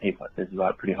went out. He thought this is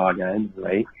a pretty high game,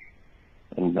 elite.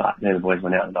 And then the boys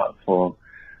went out the night before.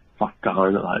 Got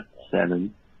home at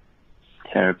 7.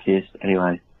 Terror pissed.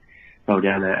 Anyway, rolled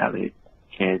down there out the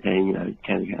canteen,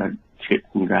 can chips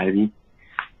and gravy,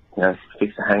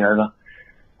 fix the hangover.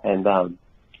 And I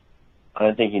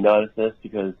don't think he noticed this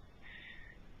because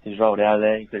he's rolled out of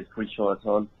there, he's got his footy shorts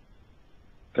on,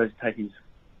 goes to take his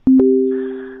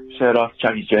shirt off,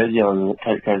 chuck his jersey on,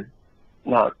 and goes,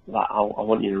 no, I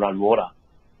want you to run water.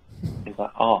 He's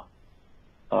like, oh,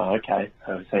 okay.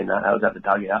 So we've seen that. That was at the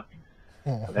dugout.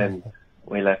 And then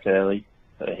we left early,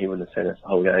 so he wouldn't have seen us the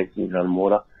whole game because he was running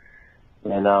water.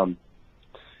 And then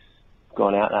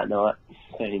gone out that night,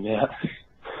 seen him out,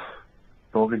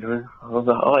 talking to him. I was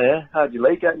like, oh yeah, how'd you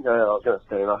leak it? And I was going to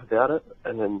stand up about it.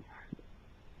 And then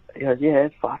he goes, yeah,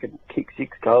 fucking kicked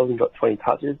 6 goals and got 20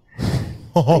 touches.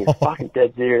 And he's fucking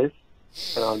dead serious.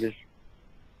 And I just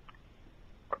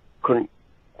couldn't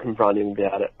confront him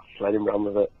about it. Just let him run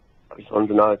with it. I just wanted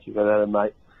to know if you've got a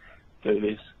mate do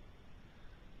this.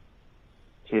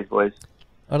 Cheers, boys.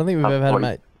 I don't think we've ever had a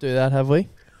mate do that, have we?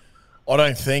 I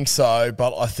don't think so,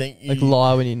 but I think you... Like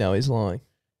lie when you know he's lying.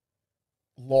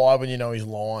 Lie when you know he's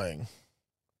lying.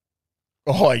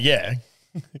 Oh, yeah.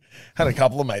 Had a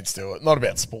couple of mates do it. Not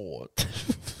about sport.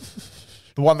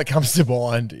 The one that comes to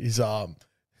mind is friend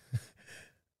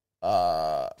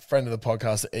of the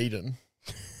podcast, Eden,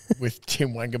 with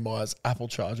Tim Wangermeyer's Apple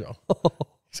charger.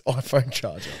 His iPhone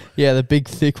charger. Yeah, the big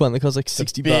thick one that costs like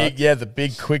 $60. Yeah, the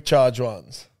big quick charge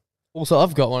ones. Also,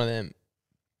 I've got one of them.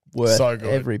 Worth so good.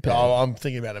 every penny. Oh, I'm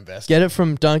thinking about investing. Get it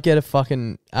from, don't get a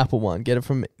fucking Apple one. Get it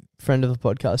from friend of the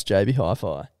podcast, JB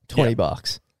Hi-Fi.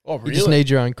 $20. Oh, really? You just need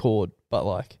your own cord, but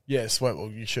like... Yeah, sweat. Well,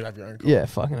 you should have your own cord. Yeah,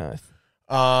 fucking oath.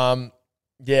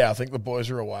 Yeah, I think the boys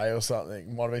were away or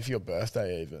something. Might have been for your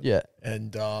birthday even. Yeah.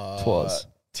 And Twas.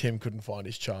 Tim couldn't find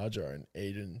his charger and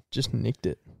Eden... Just nicked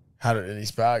it. had it in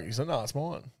his bag. He's like, no, it's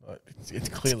mine. Like, it's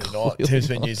clearly not. Tim's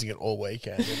been using it all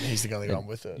weekend, and he's the only one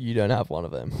with it. You don't have one of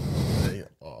them.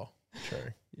 Oh, true.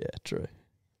 Yeah, true.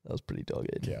 That was pretty dogged.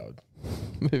 Coward.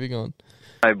 Moving on.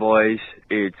 Hey boys,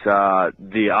 it's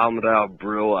the Armadale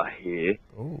Brewer here.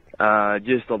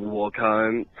 Just on the walk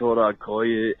home, thought I'd call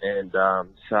you and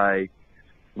say,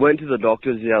 went to the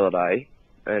doctor's the other day,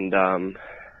 and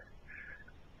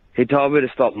he told me to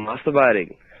stop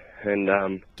masturbating, and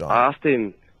I asked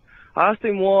him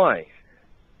why,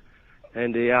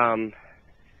 and he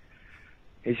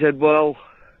said, well,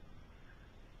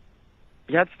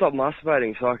 you had to stop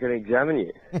masturbating so I can examine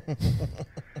you.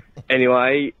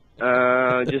 Anyway,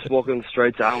 just walking the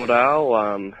streets of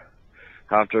Armadale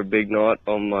after a big night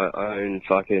on my own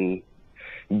fucking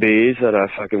beers that I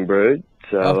fucking brewed.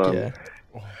 So,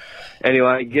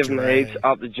 anyway, give them heaps,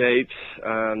 up the Jeeps,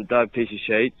 dope piece of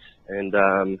sheets,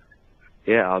 and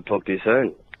yeah, I'll talk to you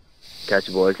soon. Catch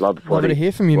you, boys. Love the footy. Lovely to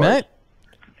hear from you, mate.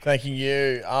 Thanking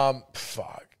you.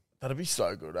 Fuck. That'd be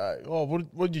so good, eh? Oh,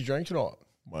 what did you drink tonight?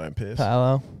 My own piss.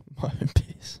 Palo. My own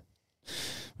piss.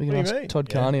 We can What do you ask mean? Todd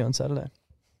Yeah. Carney on Saturday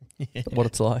what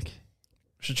it's like.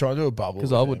 Should try and do a bubble.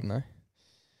 Because with I him. wouldn't know.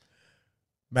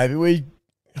 Maybe we...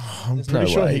 I'm There's pretty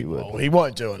no sure way he he would. will. He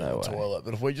won't do it No in the way. toilet,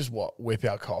 but if we just whip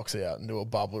our cocks out and do a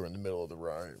bubbler in the middle of the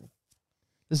room.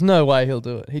 There's no way he'll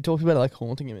do it. He talked about it like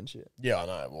haunting him and shit. Yeah, I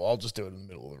know. Well, I'll just do it in the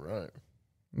middle of the room.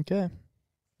 Okay.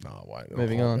 No, wait.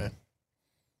 Moving on. Man.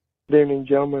 Good evening,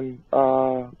 gentlemen.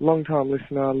 Long-time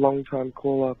listener, long-time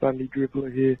caller, Bundy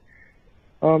Dribbler here.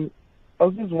 I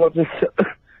was just watching...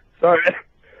 Sorry.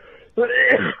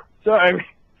 Sorry.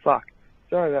 Fuck.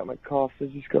 Sorry about my cough. I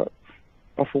just got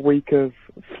off a week of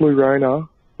flu Rona,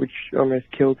 which almost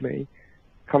killed me.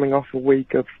 Coming off a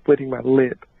week of splitting my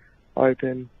lip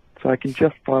open, so I can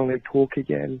just finally talk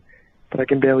again, but I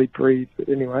can barely breathe. But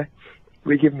anyway,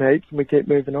 we give them heaps and we keep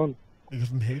moving on. We give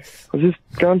them heaps. I was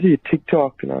just going to your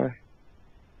TikTok and I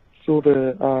saw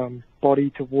the body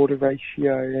to water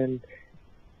ratio and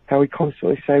how we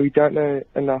constantly say we don't know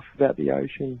enough about the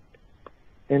ocean.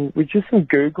 And with just some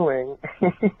Googling,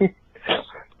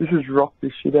 this has rocked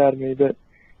the shit out of me, but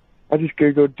I just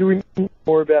Googled, do we know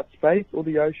more about space or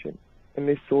the ocean? And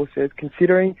this source says,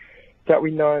 considering that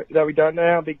we don't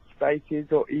know how big space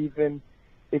is or even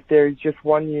if there is just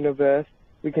one universe,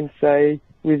 we can say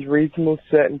with reasonable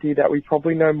certainty that we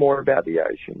probably know more about the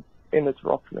ocean. And it's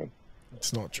rocked me.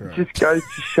 It's not true. It just goes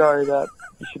to show that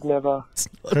you should never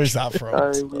Who's that from?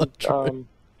 It's go with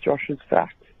Josh's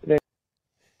fact.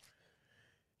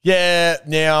 Yeah,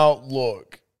 now,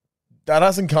 look. That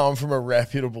hasn't come from a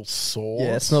reputable source.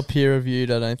 Yeah, it's not peer reviewed,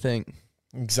 I don't think.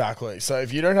 Exactly. So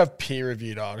if you don't have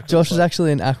peer-reviewed articles... Josh is like-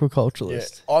 actually an Yeah,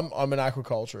 aquaculturist, I'm an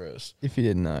aquaculturist. if you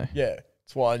didn't know. Yeah,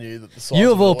 that's why I knew that the size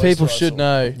You of an all people oyster I should saw-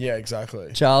 know. Yeah,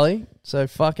 exactly. Charlie, so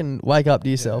fucking wake up to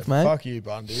yourself, mate. Fuck you,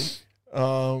 Bundy.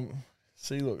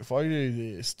 See, look, if I do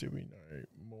this, do we know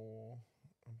more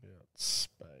about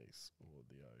space or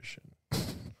the ocean?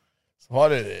 So if I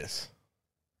do this.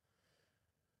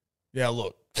 Yeah,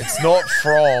 look, it's not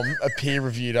from a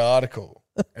peer-reviewed article.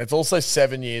 And it's also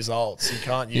 7 years old, so you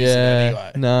can't use it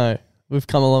anyway. No. We've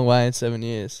come a long way in 7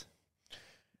 years.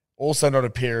 Also not a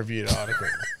peer-reviewed article.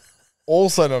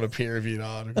 Also not a peer-reviewed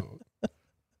article.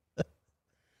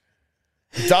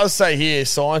 It does say here,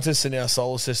 scientists in our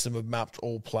solar system have mapped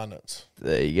all planets.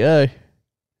 There you go.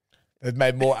 They've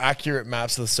made more accurate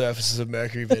maps of the surfaces of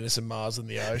Mercury, Venus, and Mars than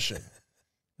the ocean.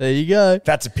 There you go.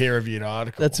 That's a peer-reviewed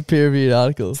article. That's a peer-reviewed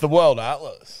article. It's the World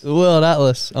Atlas. The World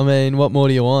Atlas. I mean, what more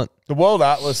do you want? The World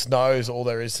Atlas knows all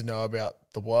there is to know about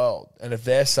the world. And if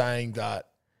they're saying that,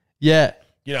 Yeah.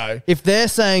 you know, If they're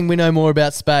saying we know more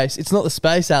about space, it's not the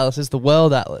Space Atlas, it's the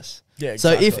World Atlas. Yeah,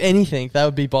 So if exactly. anything, they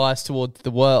would be biased towards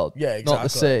the world, Yeah, not the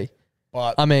exactly. sea.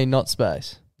 But I mean, not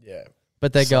space. Yeah.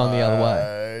 But they're going the other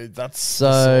way. That's the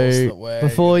source So that we're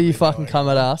before gonna you be fucking going come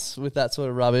at us with that sort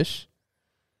of rubbish,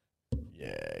 yeah,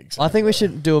 exactly. I think we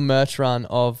should do a merch run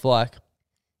of like,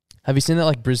 have you seen that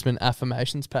like Brisbane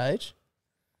affirmations page?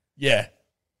 Yeah.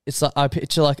 It's like I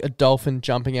picture like a dolphin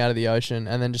jumping out of the ocean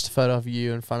and then just a photo of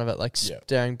you in front of it, like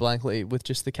staring blankly with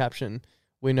just the caption,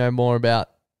 "We know more about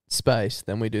space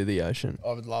than we do the ocean."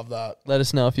 I would love that. Let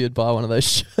us know if you'd buy one of those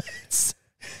shirts.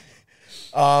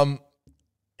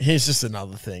 Here's just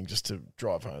another thing, just to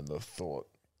drive home the thought.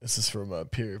 This is from a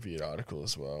peer-reviewed article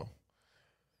as well.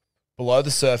 Below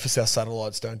the surface, our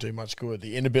satellites don't do much good.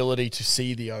 The inability to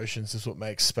see the oceans is what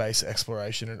makes space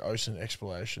exploration and ocean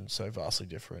exploration so vastly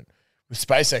different. With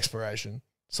space exploration,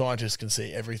 scientists can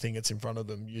see everything that's in front of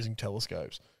them using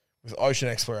telescopes. With ocean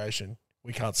exploration,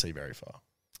 we can't see very far.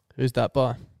 Who's that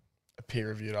by? A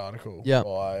peer-reviewed article Yeah.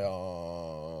 by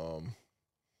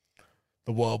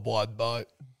The worldwide boat.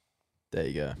 There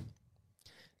you go.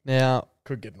 Now,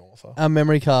 could get an author. Our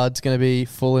memory card's going to be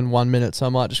full in 1 minute, so I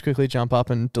might just quickly jump up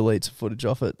and delete some footage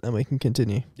off it, and we can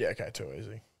continue. Yeah, okay, too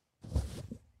easy.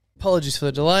 Apologies for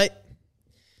the delay.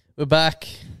 We're back.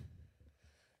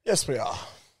 Yes, we are.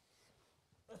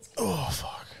 Oh,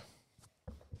 fuck.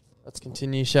 Let's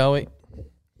continue, shall we?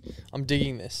 I'm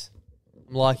digging this.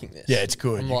 I'm liking this. Yeah, it's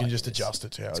good. I'm You can liking just this. adjust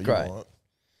it to how it's you great. want.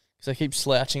 Because I keep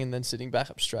slouching and then sitting back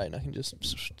up straight, and I can just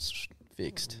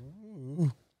fixed.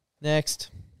 Next.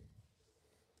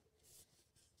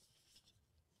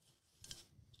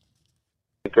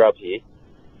 Grub here.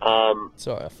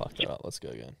 Sorry, I fucked that up. Let's go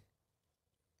again.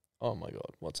 Oh my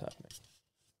god, what's happening?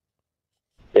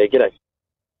 Yeah, g'day.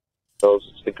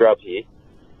 It's the Grub here.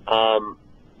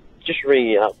 Just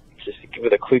ringing up, just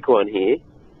with a quick one here.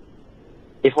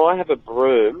 If I have a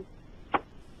broom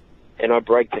and I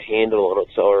break the handle on it,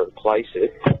 so I replace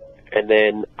it, and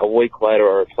then a week later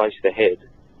I replace the head,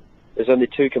 there's only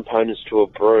two components to a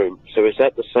broom. So is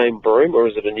that the same broom or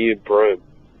is it a new broom?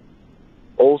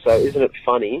 Also, isn't it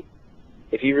funny,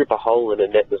 if you rip a hole in a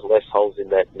net, there's less holes in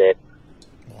that net.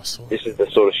 This is the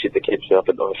sort of shit that keeps me up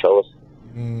at night, fellas.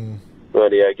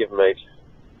 Radio, give them each.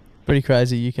 Pretty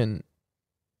crazy. You can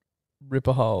rip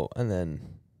a hole and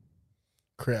then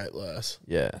create less.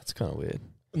 Yeah, it's kind of weird.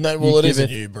 No, well, it is a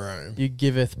new broom. You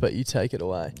giveth, but you take it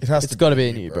away. It has It's to got to be be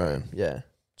a a new new broom. Yeah.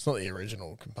 It's not the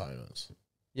original components.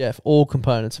 Yeah, if all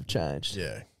components have changed.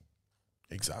 Yeah,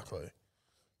 exactly.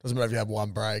 Doesn't matter if you have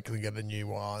one brake and get a new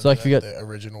one. It's like if you got the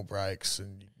original brakes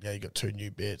and you got two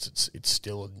new bits. It's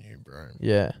still a new broom.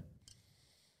 Yeah.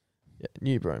 Yeah,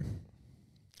 new broom.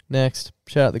 Next.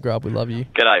 Shout out the Grub. We love you.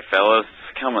 G'day, fellas.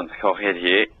 Cummins Cockhead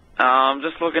here. I'm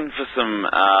just looking for some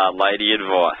lady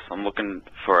advice. I'm looking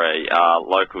for a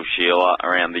local Sheila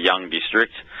around the Young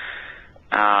District.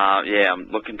 Yeah,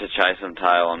 I'm looking to chase some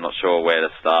tail. I'm not sure where to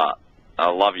start. I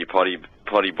love you, potty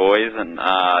boys, and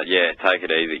yeah, take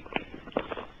it easy.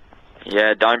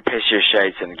 Yeah, don't piss your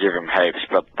sheets and give them heaps,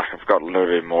 but I've got a little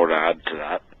bit more to add to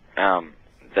that.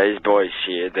 These boys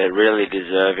here, they're really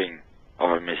deserving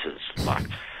of a missus. Like,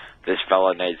 this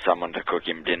fella needs someone to cook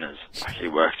him dinners. Like, he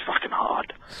works fucking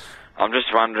hard. I'm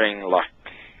just wondering, like,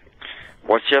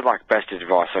 what's your, like, best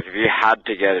advice? Like, if you had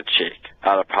to get a chick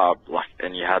at a pub, like,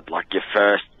 and you had, like, your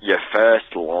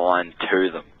first line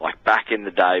to them, like, back in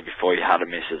the day before you had a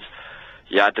missus,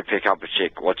 you had to pick up a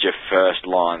chick, what's your first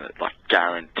line that, like,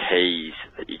 guarantees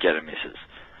that you get a missus?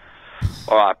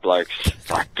 Alright, blokes,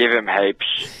 like, give him heaps.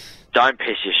 Don't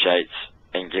piss your sheets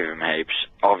and give him heaps,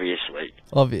 obviously.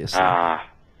 Obviously.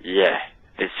 Yeah,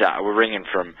 it's we're ringing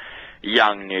from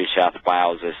Young New South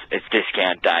Wales. It's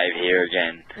Discount Dave here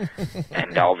again,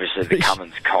 and obviously the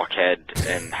Cummins Cockhead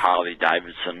and Harley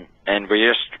Davidson, and we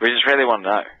just really want to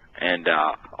know. And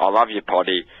I love your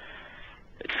potty.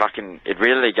 It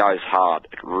really goes hard.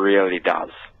 It really does,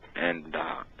 and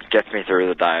it gets me through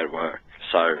the day at work.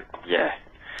 So yeah,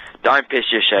 don't piss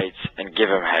your sheets and give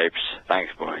them heaps.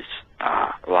 Thanks, boys.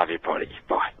 Love your potty.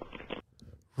 Bye.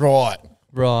 Right.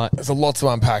 There's a lot to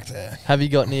unpack there. Have you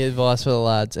got any advice for the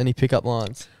lads? Any pickup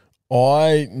lines?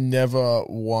 I never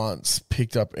once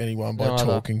picked up anyone by Neither.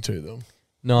 talking to them.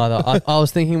 Neither. I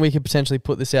was thinking we could potentially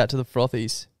put this out to the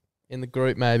frothies in the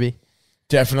group, maybe.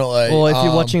 Definitely. Or if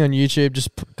you're watching on YouTube, just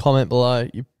comment below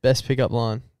your best pickup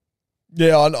line.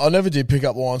 Yeah, I never did pick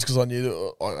up lines because I knew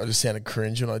that I just sounded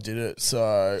cringe when I did it.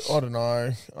 So I don't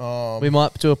know. We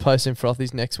might do a post in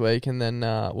frothies next week, and then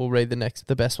we'll read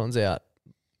the best ones out.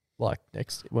 Like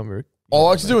next when we're. I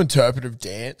like to do interpretive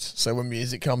dance. So when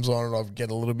music comes on and I get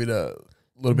a little bit of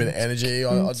energy,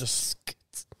 I just.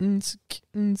 When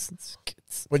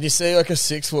you see like a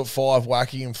 6'5"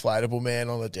 wacky inflatable man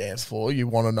on the dance floor, you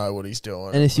want to know what he's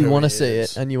doing. And if you who want to he see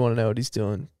is. it and you want to know what he's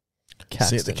doing,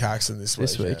 See it at the Caxton this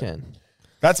weekend.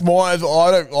 That's my.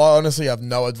 I honestly have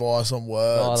no advice on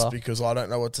words Neither. because I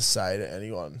don't know what to say to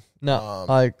anyone.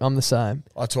 No, I'm the same.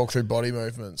 I talk through body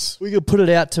movements. We could put it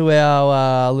out to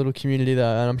our little community though,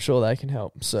 and I'm sure they can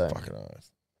help. So, fucking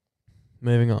oath.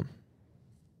 Moving on.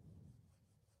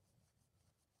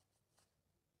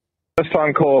 First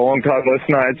time caller, long time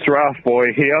listener. It's Ralph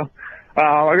Boy here.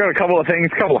 I got a couple of things,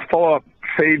 couple of follow-up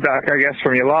feedback, I guess,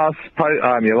 from your last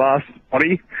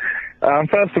potty.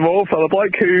 First of all, for the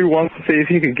bloke who wants to see if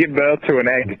you could give birth to an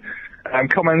egg,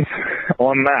 comments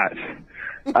on that.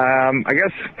 I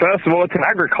guess, first of all, it's an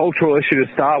agricultural issue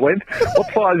to start with.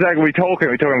 What size egg are we talking?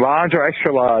 Are we talking large or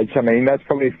extra large? I mean, that's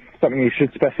probably something you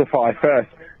should specify first.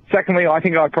 Secondly, I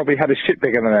think I probably had a shit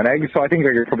bigger than an egg, so I think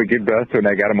I could probably give birth to an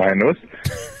egg out of my anus.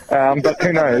 But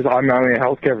who knows? I'm only a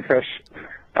healthcare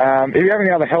professional. If you have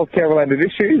any other healthcare related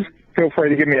issues, feel free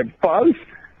to give me a buzz.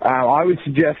 I would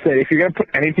suggest that if you're going to put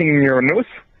anything in your anus,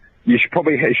 you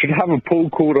should have a pull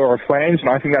cord or a flange, and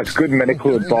I think that's good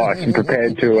medical advice and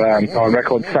prepared to go on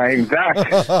record saying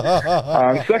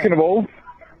that. Second of all,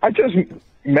 I just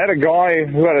met a guy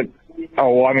who had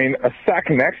a sack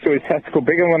next to his testicle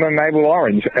bigger than a navel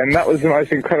orange, and that was the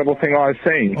most incredible thing I've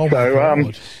seen. I'm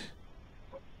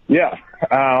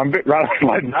a bit rattled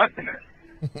like that.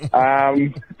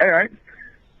 Anyway,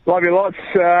 love you lots.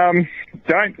 Don't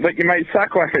let your mate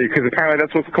sack whack you, because apparently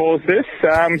that's what's caused this.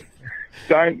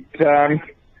 Don't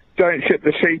shit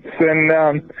the sheets,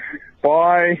 and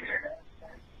buy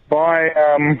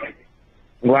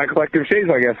Black Collective Cheese,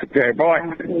 I guess. Okay, bye.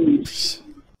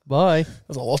 Bye.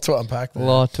 There's a lot to unpack there. A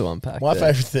lot to unpack My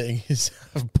there. favourite thing is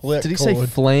a bullet Did he say cord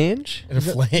flange? and a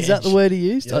flange. Is that the word he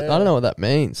used? Yeah. I don't know what that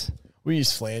means. We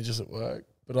use flanges at work,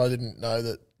 but I didn't know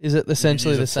that. Is it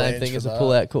essentially you could the use a same flange thing for as a that.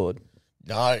 pull-out cord?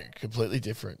 No, completely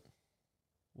different.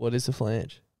 What is a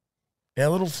flange? Our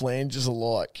little flanges are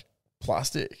like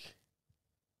plastic.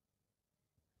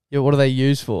 Yeah, what are they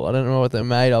used for? I don't know what they're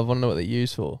made of. I want to know what they're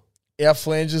used for. Our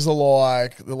flanges are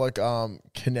like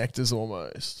connectors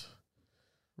almost.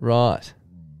 Right.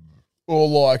 Or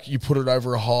like you put it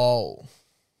over a hole,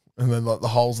 and then like the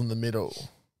hole's in the middle.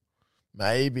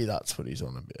 Maybe that's what he's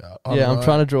on about. I Yeah, don't I'm know.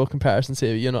 trying to draw comparisons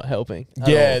here, but you're not helping. at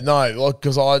Yeah, all. no,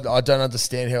 because I don't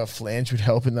understand how a flange would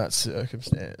help in that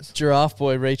circumstance. Giraffe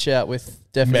Boy, reach out with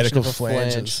definition Medical of a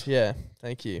flange. flanges. Yeah,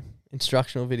 thank you.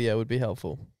 Instructional video would be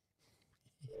helpful.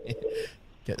 Get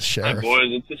the Hey sheriff.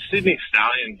 boys, it's a Sydney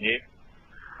Stallion here.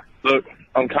 Look,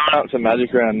 I'm coming up to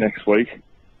Magic Round next week,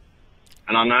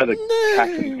 and I know the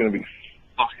Caxton's going to be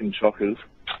fucking chockers.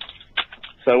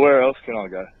 So where else can I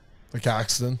go? The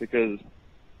Caxton. Because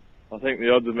I think the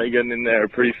odds of me getting in there are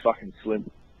pretty fucking slim.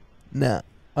 Nah.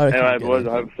 I reckon Anyway, we'll get boys, in.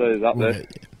 I hope Steve's up We'll there.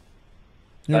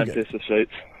 You'll Don't get- piss the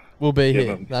sheets. We'll be Give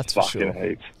here, them that's for fucking sure.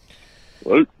 heaps.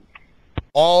 Luke.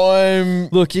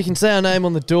 Look, you can say our name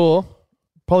on the door.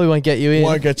 Probably won't get you in.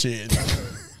 Won't get you in.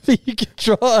 But you can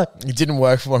try. It didn't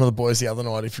work for one of the boys the other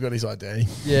night. He forgot his ID.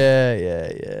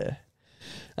 Yeah.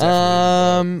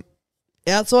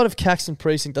 Outside of Caxton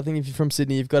Precinct, I think if you're from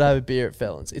Sydney, you've got to have a beer at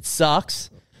Felons. It sucks,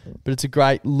 but it's a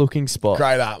great looking spot.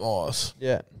 Great atmos.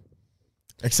 Yeah.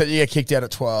 Except you get kicked out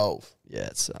at 12. Yeah,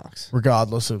 it sucks.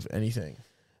 Regardless of anything.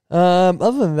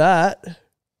 Other than that,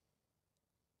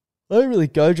 I don't really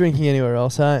go drinking anywhere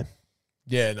else, hey?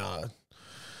 Yeah, no.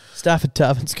 Stafford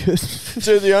Tavern's good.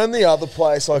 So the only other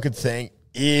place I could think,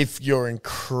 if you're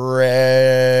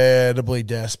incredibly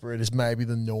desperate, is maybe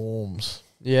the Norms.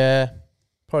 Yeah.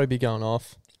 Probably be going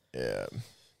off. Yeah.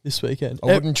 This weekend. I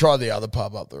wouldn't try the other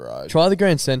pub up the road. Try the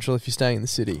Grand Central if you're staying in the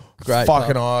city. Great.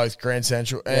 Fucking pub. oath, Grand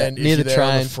Central. Yeah, And near if you're the there on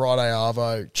train. the Friday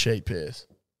Arvo, cheap piss.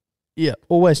 Yeah,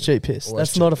 always cheap piss. Always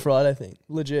That's not a Friday thing.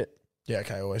 Legit. Yeah,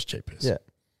 okay, always cheap piss. Yeah.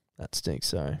 That stinks,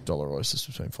 sorry. Dollar oysters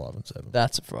between 5 and 7.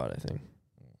 That's a Friday thing.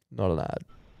 Not an ad.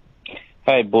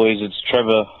 Hey boys, it's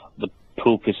Trevor, the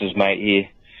pool pissers mate here.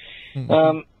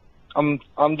 I'm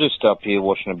just up here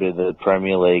watching a bit of the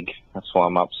Premier League. That's why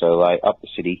I'm up so late, up the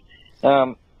city.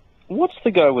 What's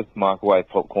the go with microwave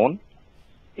popcorn?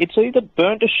 It's either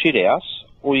burnt to shit house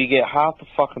or you get half the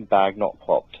fucking bag not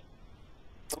popped.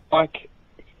 Like,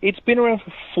 it's been around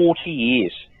for 40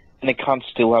 years and the cunts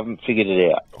still haven't figured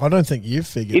it out. I don't think you've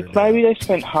figured If maybe they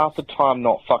spent half the time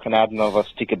not fucking adding another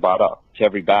stick of butter to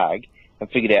every bag and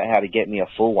figured out how to get me a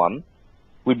full one,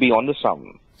 we'd be onto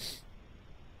something.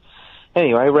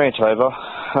 Anyway, rant over.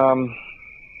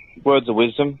 Words of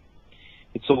wisdom.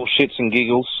 It's all shits and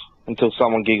giggles until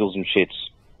someone giggles and shits.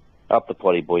 Up the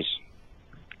potty, boys.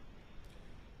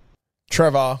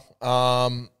 Trevor,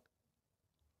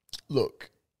 look,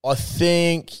 I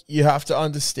think you have to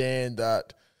understand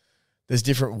that there's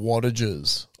different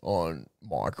wattages on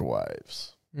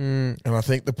microwaves. Mm. And I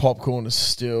think the popcorn is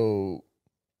still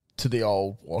to the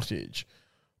old wattage.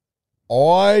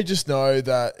 I just know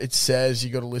that it says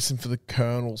you got to listen for the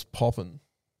kernels popping.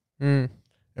 Mm.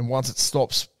 And once it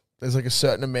stops, there's like a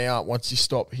certain amount. Once you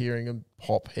stop hearing them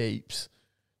pop heaps,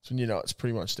 that's when you know it's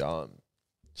pretty much done.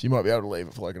 So you might be able to leave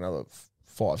it for like another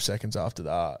 5 seconds after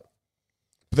that.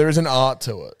 But there is an art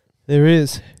to it. There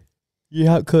is. You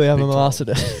clearly haven't Big time. mastered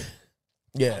it.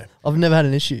 Yeah. I've never had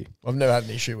an issue. I've never had an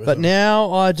issue with it. But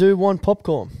now I do want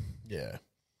popcorn. Yeah.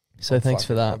 So thanks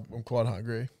for that. I'm quite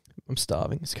hungry. I'm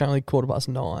starving. It's currently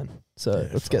 9:15. So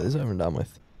let's get this over and done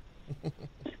with.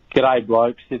 G'day,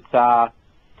 blokes. It's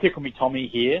Tickle Me Tommy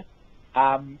here.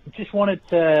 Just wanted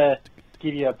to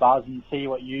give you a buzz and see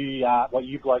what you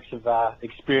blokes have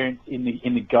experienced in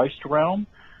the ghost realm.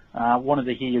 Wanted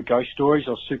to hear your ghost stories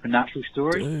or supernatural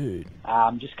stories. Dude.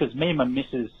 Just because me and my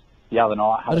missus the other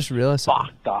night I had just a realised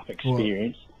fucked up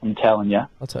experience. I'm telling you.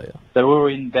 I'll tell you. So we were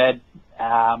in bed.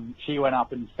 She went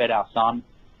up and fed our son.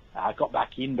 Got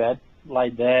back in bed,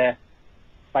 laid there,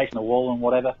 facing the wall and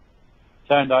whatever.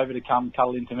 Turned over to come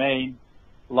cuddle into me.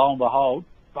 Lo and behold,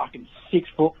 fucking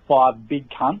 6'5" big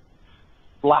cunt,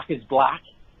 black as black,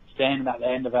 standing at the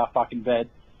end of our fucking bed.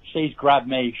 She's grabbed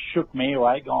me, shook me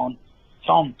awake, gone,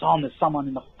 Tom, there's someone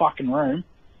in the fucking room.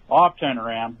 I've turned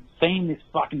around, seen this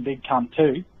fucking big cunt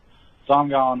too. So I'm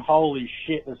going, holy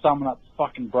shit, there's someone that's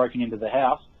fucking broken into the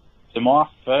house. So my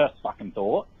first fucking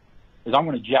thought is I'm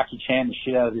going to Jackie Chan the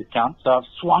shit out of this cunt. So I've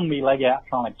swung my leg out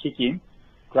trying to kick him,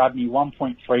 grabbed me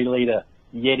 1.3 litre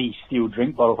Yeti steel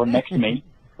drink bottle from next to me,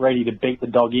 ready to beat the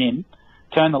dog in,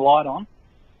 turn the light on,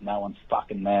 no one's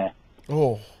fucking there.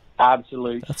 Oh.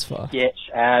 Absolute That's fucked. sketch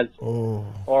as. Oh.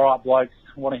 All right, blokes,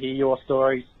 want to hear your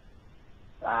stories.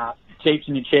 Cheeks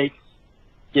in your cheeks,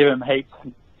 give them heaps.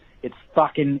 It's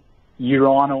fucking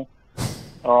urinal.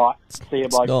 All right, see you,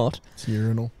 blokes. It's not. It's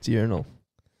urinal. It's urinal.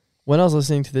 When I was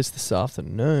listening to this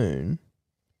afternoon,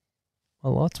 my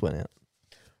lights went out.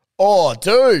 Oh,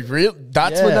 dude, really?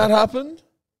 That's when Yeah. that happened?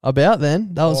 About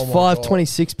then. That was Oh my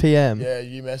 5:26 p.m. Yeah,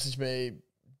 you messaged me.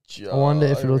 I wonder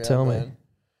if it'll around tell me. then.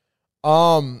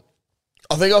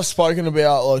 I think I've spoken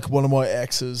about, like, one of my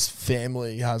ex's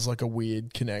family has, like, a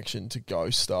weird connection to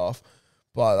ghost stuff.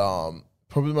 But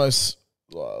probably the most,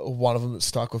 one of them that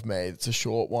stuck with me, it's a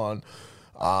short one.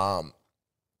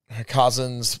 Her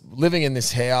cousins living in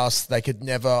this house, they could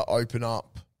never open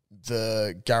up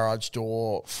the garage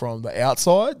door from the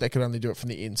outside. They could only do it from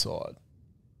the inside.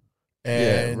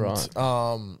 And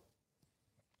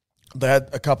they had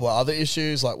a couple of other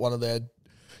issues, like one of their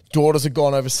daughters had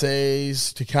gone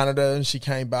overseas to Canada and she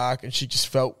came back and she just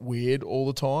felt weird all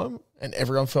the time and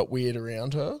everyone felt weird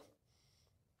around her.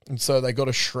 And so they got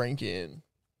a shrink in.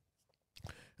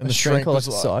 And the shrink was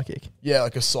like like psychic. Yeah,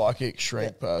 like a psychic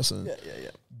shrink person. Yeah.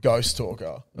 Ghost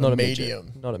talker. Not a medium.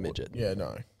 midget. Not a midget. Yeah,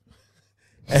 no.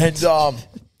 And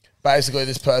basically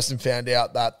this person found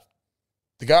out that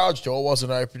the garage door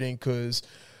wasn't opening because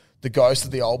the ghost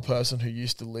of the old person who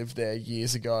used to live there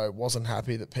years ago wasn't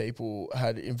happy that people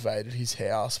had invaded his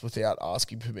house without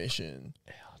asking permission.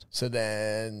 So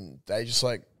then they just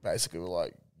like basically were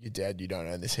like, you're dead, you don't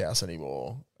own this house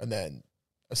anymore. And then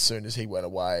as soon as he went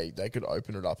away, they could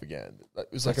open it up again. It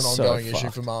was like That's an ongoing so issue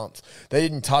fucked. for months. They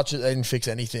didn't touch it. They didn't fix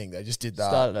anything. They just did that.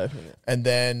 Started opening it. And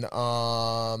then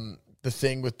the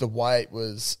thing with the weight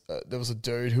was there was a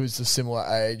dude who was a similar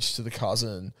age to the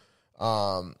cousin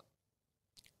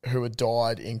who had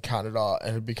died in Canada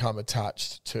and had become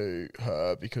attached to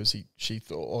her because he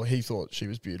thought she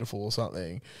was beautiful or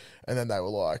something. And then they were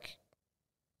like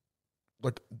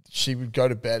she would go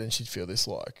to bed and she'd feel this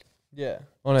like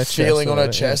on her feeling chest on her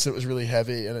or- chest that was really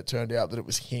heavy, and it turned out that it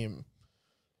was him.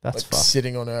 That's like fucked.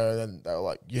 sitting on her, and then they were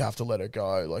like, you have to let her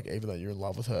go. Like, even though you're in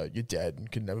love with her, you're dead and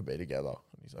can never be together.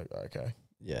 And he's like, okay.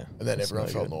 Yeah. And then that's everyone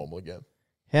no felt good. normal again.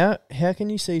 How can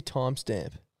you see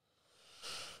timestamp?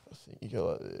 I think you go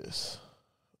like this.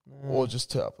 Or just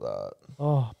tap that.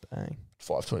 Oh, bang.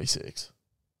 526.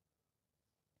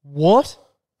 What?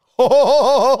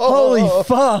 Holy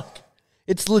fuck.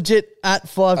 It's legit at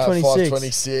 5:26.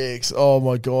 526. Oh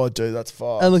my god, dude, that's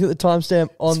fast. And look at the timestamp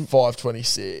on It's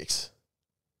 526.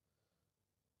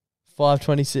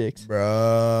 5:26.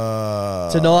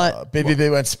 Bruh. Tonight,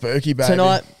 BBB went spooky, baby.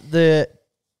 Tonight,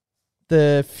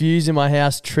 the fuse in my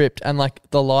house tripped and like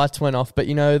the lights went off. But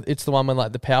you know, it's the one when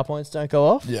like the power points don't go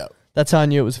off. Yeah. That's how I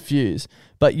knew it was a fuse.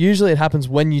 But usually it happens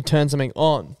when you turn something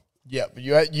on. Yeah, but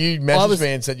you messaged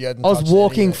me and said you hadn't I was touched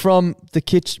walking anything. from the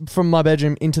kitchen, from my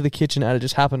bedroom into the kitchen, and it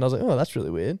just happened. I was like, "Oh, that's really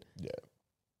weird." Yeah,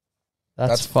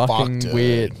 that's fucking fucked,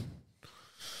 weird. dude.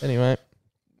 Anyway,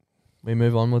 we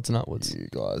move onwards and upwards. You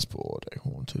guys bought a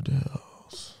haunted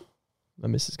house. My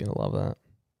missus is gonna love that.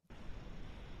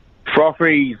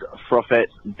 Froffries,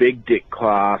 Froffettes, Big Dick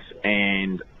Class,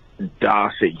 and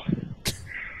Darcy.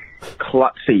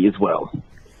 Clutzy as well.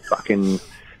 Fucking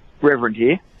Reverend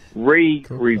here.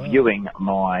 Reviewing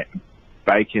my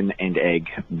bacon and egg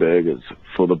burgers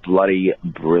for the bloody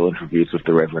brilliant reviews of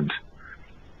the Reverend.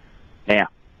 Now,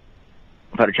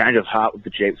 I've had a change of heart with the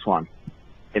Jeeps one.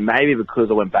 It may be because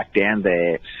I went back down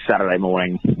there Saturday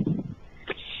morning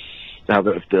to have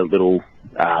the little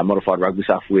modified rugby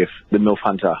stuff with the MILF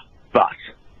Hunter, but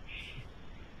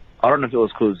I don't know if it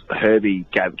was because Herbie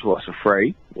gave it to us for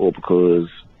free or because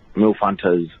MILF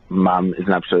Hunter's mum is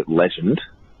an absolute legend,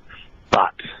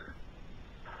 but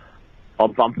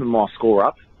I'm bumping my score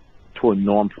up to a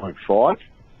 9.5.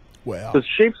 Wow. Because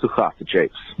sheeps look after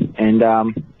Jeeps. And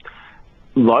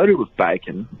loaded with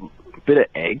bacon, bit of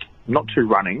egg, not too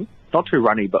runny,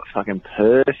 but fucking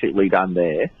perfectly done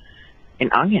there,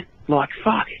 and onion. Like,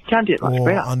 fuck, you can't get much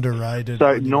better. Underrated.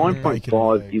 So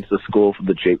 9.5 is the score for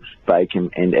the Jeeps bacon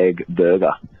and egg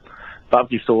burger.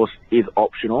 Barbecue sauce is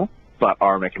optional, but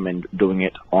I recommend doing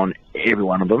it on every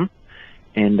one of them.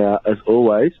 And as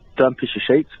always, don't piss your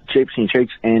sheets, cheeks in your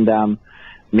cheeks, and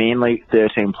Manly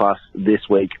 13 plus this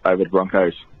week over the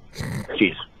Broncos.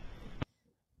 Cheers.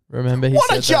 Remember he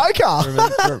What a said that.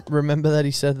 joker! Remember that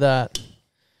he said that.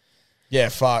 Yeah,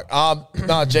 fuck.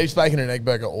 No, Jeeps bacon and egg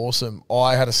burger, awesome.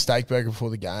 I had a steak burger before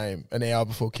the game, an hour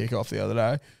before kickoff the other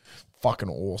day. Fucking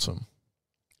awesome.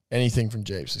 Anything from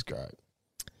Jeeps is great,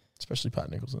 especially Pat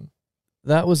Nicholson.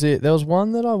 That was it. There was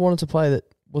one that I wanted to play that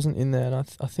wasn't in there, and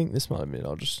I think this might have been.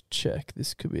 I'll just check.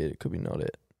 This could be it. It could be not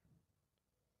it.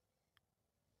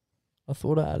 I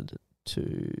thought I added it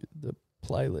to the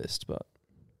playlist, but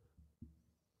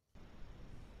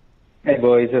Hey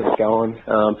boys, how's it going?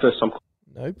 First time.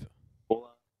 nope.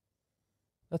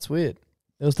 That's weird.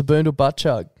 It was the Boondle Butt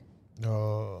Chug.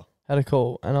 Oh. Had a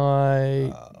call, and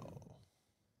I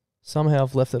somehow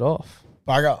have left it off.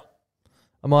 Bugger.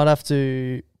 I might have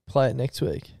to play it next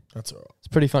week. That's all right. It's a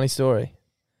pretty funny story.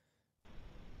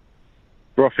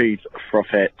 Frothies,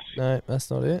 Froffettes. No,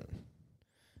 that's not it.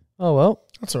 Oh, well.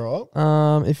 That's all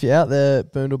right. If you're out there,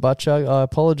 Boondle Butt Chug, I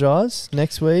apologise.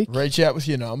 Next week. Reach out with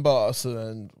your number so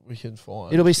then we can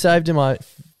find. It'll be saved in my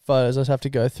photos. I just have to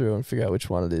go through and figure out which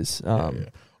one it is. Yeah.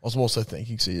 I was also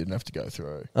thinking so you didn't have to go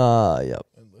through. Yep.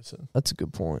 And listen. That's a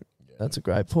good point. That's a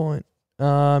great point. It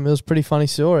was a pretty funny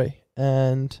story,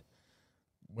 and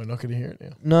We're not going to hear it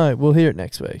now. no, we'll hear it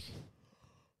next week.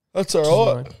 That's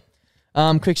all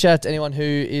right. Quick shout out to anyone who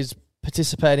is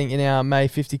participating in our May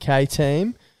 50K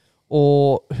team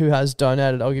or who has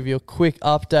donated. I'll give you a quick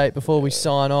update before we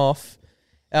sign off.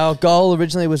 Our goal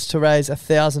originally was to raise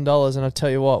 $1,000, and I tell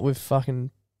you what, we've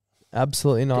fucking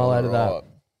absolutely annihilated that,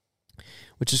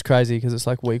 which is crazy because it's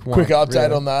like week one. Quick update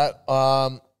really. on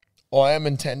that. I am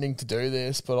intending to do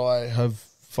this, but I have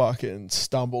fucking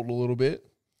stumbled a little bit.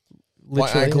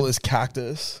 Literally. My ankle is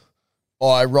cactus.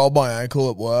 I rolled my ankle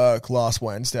at work last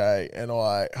Wednesday, and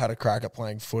I had a crack at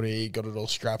playing footy, got it all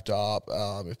strapped up.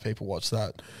 If people watch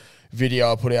that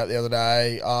video I put out the other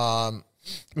day,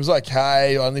 it was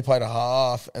okay. I only played a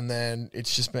half, and then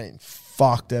it's just been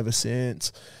fucked ever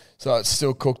since. So it's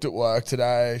still cooked at work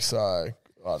today, so I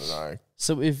don't know.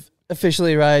 So we've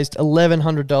officially raised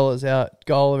 $1,100. Our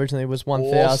goal originally was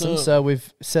 1,000, Awesome. so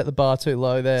we've set the bar too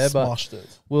low there. Smashed but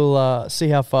it. We'll see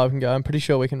how far we can go. I'm pretty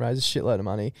sure we can raise a shitload of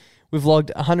money. We've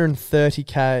logged 130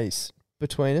 Ks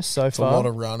between us so It's far. a lot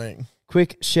of running.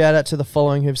 Quick shout out to the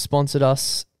following who've sponsored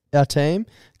us, our team: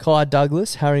 Kai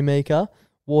Douglas, Harry Meeker,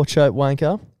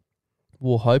 Warhope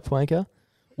Wanker,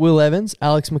 Will Evans,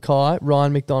 Alex Mackay,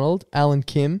 Ryan McDonald, Alan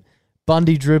Kim,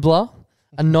 Bundy Dribbler,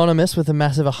 Anonymous with a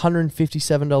massive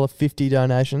 $157.50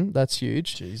 donation. That's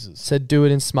huge. Jesus. Said, do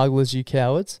it in Smugglers, you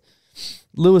cowards.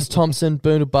 Lewis Thompson,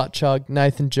 Boondle Buttchug,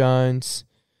 Nathan Jones,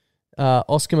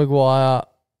 Oscar Maguire,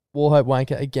 Warhope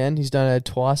Wanker again. He's donated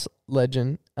twice.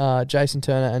 Legend. Jason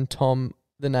Turner and Tom,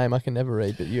 the name I can never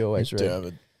read, but you always read.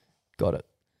 McDermott. Got it.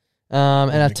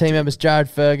 And our team members, Jared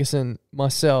Ferguson,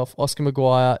 myself, Oscar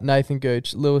Maguire, Nathan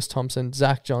Gooch, Lewis Thompson,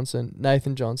 Zach Johnson,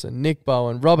 Nathan Johnson, Nick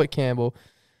Bowen, Robert Campbell,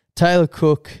 Taylor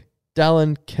Cook,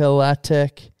 Dallin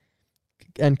Kalatek,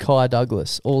 and Kai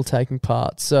Douglas, all taking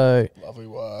part. So, lovely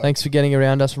work. Thanks for getting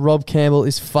around us. Rob Campbell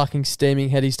is fucking steaming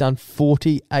head. He's done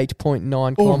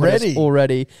 48.9 kilometres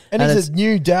already. And he's a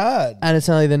new dad. And it's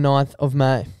only the 9th of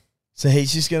May. So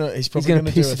he's probably going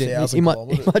to do piss it in. 1,000 He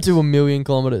kilometres. might do 1,000,000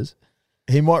 kilometres.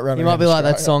 He might run. He might be around like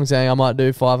that Australia. song saying, I might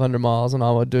do 500 miles and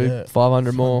I would do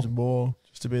 500 more.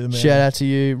 Just to be the man. Shout out to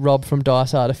you, Rob from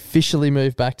Dysart. Officially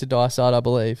moved back to Dysart, I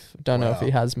believe. Don't know if Wow.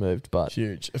 he has moved, but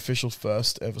Huge. Official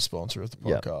first ever sponsor of the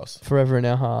Yep. podcast. Forever in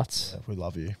our hearts. Yeah, we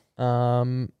love you.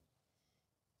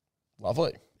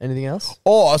 Lovely. Anything else?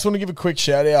 Oh, I just want to give a quick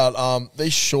shout out.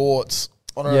 These shorts,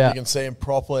 I don't know Yeah. if you can see them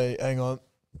properly. Hang on.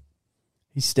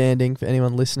 He's standing for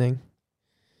anyone listening.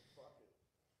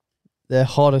 They're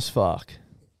hot as fuck.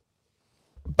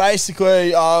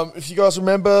 Basically, if you guys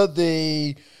remember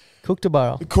the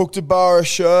Kookaburra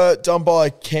shirt done by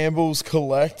Campbell's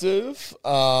Collective,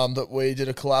 that we did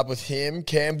a collab with him.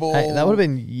 Campbell. Hey, that would have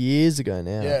been years ago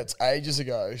now. Yeah, it's ages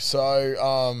ago.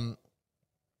 So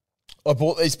I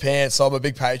bought these pants. I'm a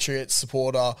big Patriots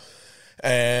supporter,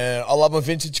 and I love my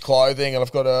vintage clothing. And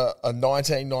I've got a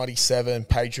 1997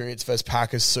 Patriots vs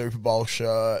Packers Super Bowl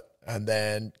shirt. And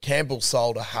then Campbell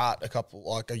sold a hat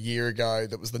a year ago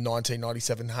that was the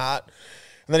 1997 hat.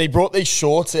 And then he brought these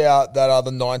shorts out that are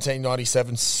the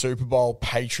 1997 Super Bowl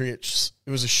Patriots. It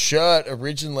was a shirt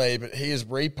originally, but he has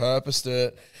repurposed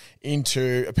it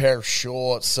into a pair of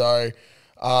shorts. So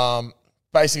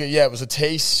basically, yeah, it was a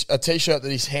t-shirt that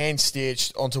he's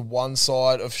hand-stitched onto one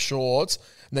side of shorts,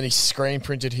 and then he screen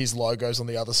printed his logos on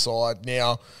the other side.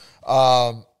 Now,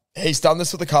 he's done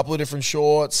this with a couple of different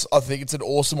shorts. I think it's an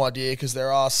awesome idea because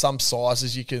there are some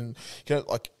sizes you can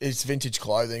like, it's vintage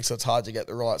clothing, so it's hard to get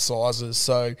the right sizes.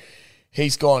 So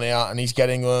he's gone out and he's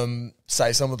getting them,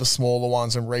 say, some of the smaller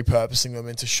ones and repurposing them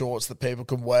into shorts that people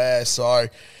can wear. So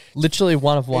literally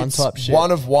one of one type shit.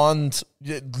 One of one.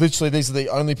 Literally, these are the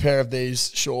only pair of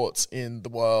these shorts in the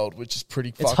world, which is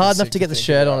pretty fucking It's hard enough sick to get the think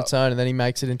shirt on about. its own, and then he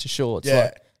makes it into shorts. Yeah.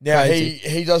 Like, Now, crazy.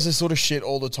 he does this sort of shit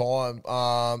all the time.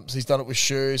 So he's done it with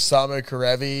shoes. Samu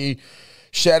Karevi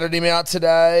shouted him out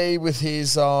today with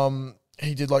his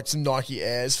he did like some Nike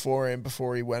Airs for him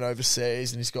before he went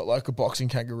overseas, and he's got like a boxing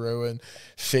kangaroo and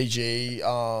Fiji,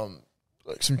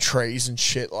 like some trees and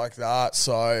shit like that.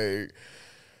 So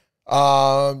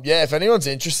yeah, if anyone's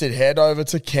interested, head over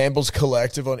to Campbell's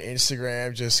Collective on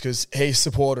Instagram just because he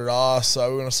supported us,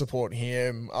 so we're going to support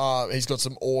him. He's got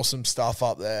some awesome stuff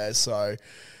up there. So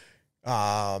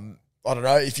I don't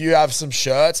know, if you have some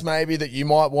shirts maybe that you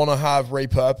might want to have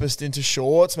repurposed into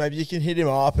shorts, maybe you can hit him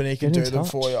up and he can do them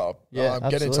for you. Yeah,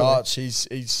 get in absolutely. touch.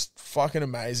 He's fucking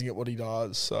amazing at what he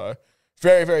does. So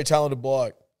very, very talented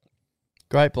bloke.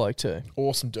 Great bloke too.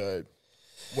 Awesome dude.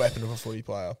 Weapon of a footy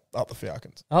player. Up the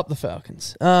Falcons. Up the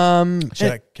Falcons.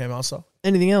 Shout out Cam Munster.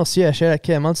 Anything else? Yeah, shout out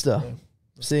Cam Munster.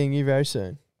 Seeing you very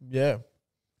soon. Yeah.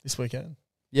 This weekend.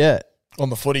 Yeah. On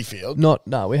the footy field.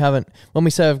 No, we haven't. When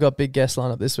we say we've got big guest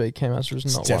lineup this week, Cam Munster is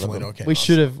It's not one definitely of them. not Cam We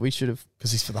should have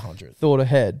because he's for the 100th. thought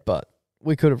ahead, but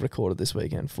we could have recorded this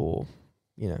weekend for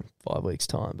 5 weeks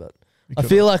time. But I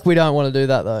feel like we don't want to do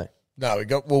that though. No,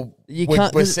 You we're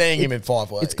can't- seeing him in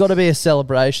 5 weeks. It's got to be a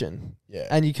celebration. Yeah.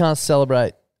 And you can't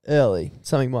celebrate early.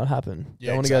 Something might happen. Yeah,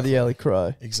 Don't want to go the early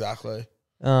crow. Exactly.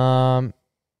 Um,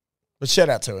 But shout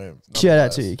out to him. shout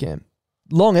out to you, Cam.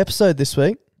 Long episode this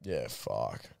week. Yeah,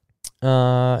 fuck.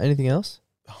 Anything else?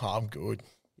 I'm good.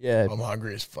 Yeah. I'm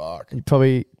hungry as fuck. You're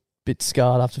probably a bit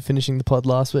scarred after finishing the pod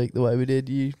last week the way we did.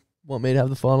 You want me to have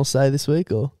the final say this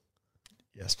week, or?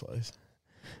 Yes, please.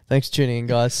 Thanks for tuning in,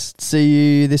 guys.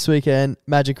 See you this weekend.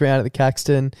 Magic round at the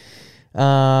Caxton.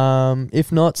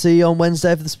 If not, see you on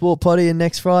Wednesday for the Sport Potty and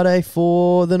next Friday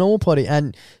for the normal potty.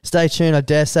 And stay tuned. I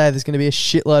dare say there's going to be a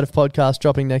shitload of podcasts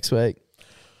dropping next week.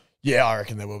 Yeah, I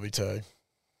reckon there will be too.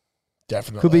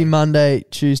 Definitely. Could be Monday,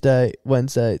 Tuesday,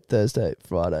 Wednesday, Thursday,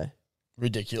 Friday.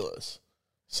 Ridiculous.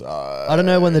 So I don't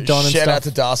know when the Don and shout stuff. out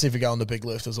to Darcy for going the big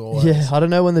lift as always. Yeah, I don't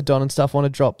know when the Don and stuff want to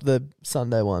drop the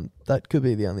Sunday one. That could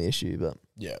be the only issue, but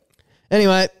yeah.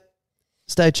 Anyway,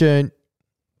 stay tuned.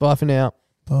 Bye for now.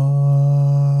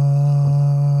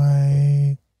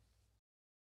 Bye.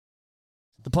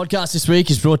 The podcast this week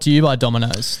is brought to you by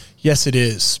Domino's. Yes, it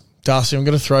is. Darcy, I'm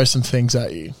going to throw some things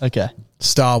at you. Okay.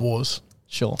 Star Wars.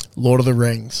 Sure. Lord of the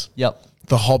Rings. Yep.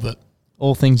 The Hobbit.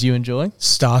 All things you enjoy.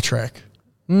 Star Trek.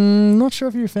 Not sure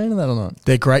if you're a fan of that or not.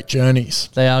 They're great journeys.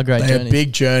 They are great They journeys. are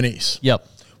big journeys. Yep.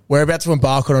 We're about to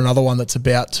embark on another one that's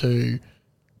about to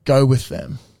go with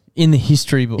them. In the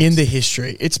history books. In the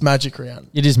history. It's Magic Round.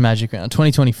 It is Magic Round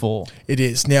 2024. It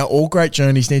is. Now, all great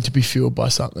journeys need to be fueled by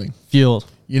something. Fueled.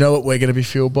 You know what we're going to be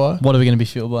fueled by? What are we going to be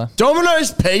fueled by?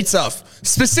 Domino's Pizza,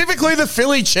 specifically the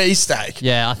Philly cheesesteak.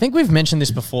 Yeah, I think we've mentioned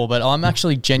this before, but I'm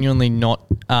actually genuinely not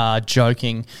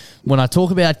joking. When I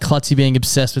talk about Klutzy being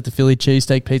obsessed with the Philly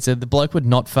cheesesteak pizza, the bloke would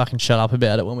not fucking shut up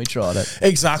about it when we tried it.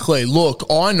 Exactly. Look,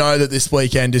 I know that this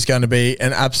weekend is going to be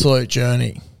an absolute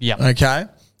journey. Yeah. Okay?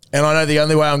 And I know the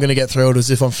only way I'm going to get through it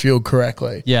is if I'm fueled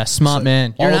correctly. Yeah, smart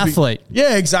man. You're an I'll be- athlete.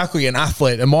 Yeah, exactly, an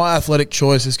athlete. And my athletic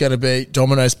choice is going to be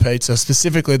Domino's Pizza,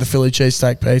 specifically the Philly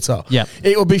cheesesteak pizza. Yeah.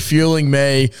 It will be fueling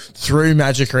me through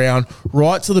Magic Round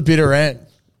right to the bitter end.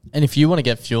 And if you want to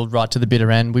get fueled right to the bitter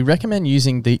end, we recommend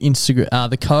using the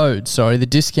the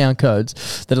discount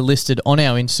codes that are listed on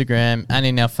our Instagram and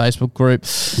in our Facebook group.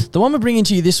 The one we're bringing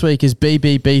to you this week is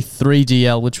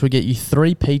BBB3DL, which will get you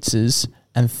 3 pizzas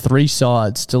and 3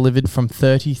 sides delivered from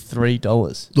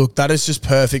 $33. Look, that is just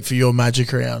perfect for your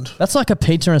Magic Round. That's like a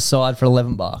pizza and a side for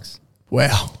 $11.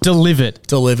 Wow. Delivered.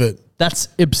 That's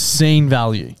obscene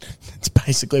value. It's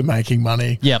basically making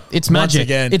money. Yep, it's Once magic.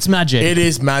 again, It's magic. It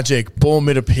is magic. Boom,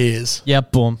 it appears.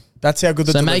 Yep, boom. That's how good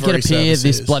the So delivery make it appear service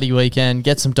this is. bloody weekend.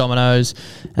 Get some Dominoes,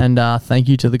 and thank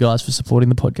you to the guys for supporting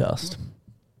the podcast.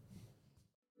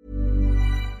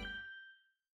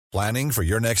 Planning for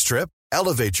your next trip?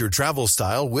 Elevate your travel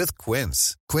style with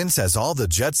Quince. Quince has all the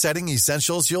jet-setting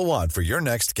essentials you'll want for your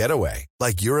next getaway,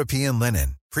 like European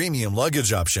linen, premium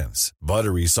luggage options,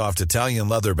 buttery soft Italian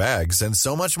leather bags, and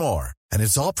so much more. And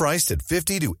it's all priced at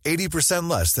 50 to 80%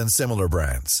 less than similar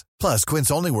brands. Plus,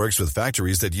 Quince only works with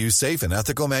factories that use safe and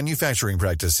ethical manufacturing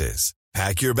practices.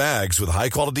 Pack your bags with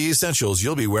high-quality essentials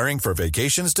you'll be wearing for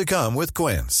vacations to come with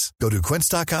Quince. Go to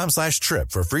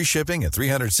quince.com/trip for free shipping and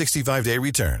 365-day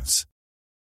returns.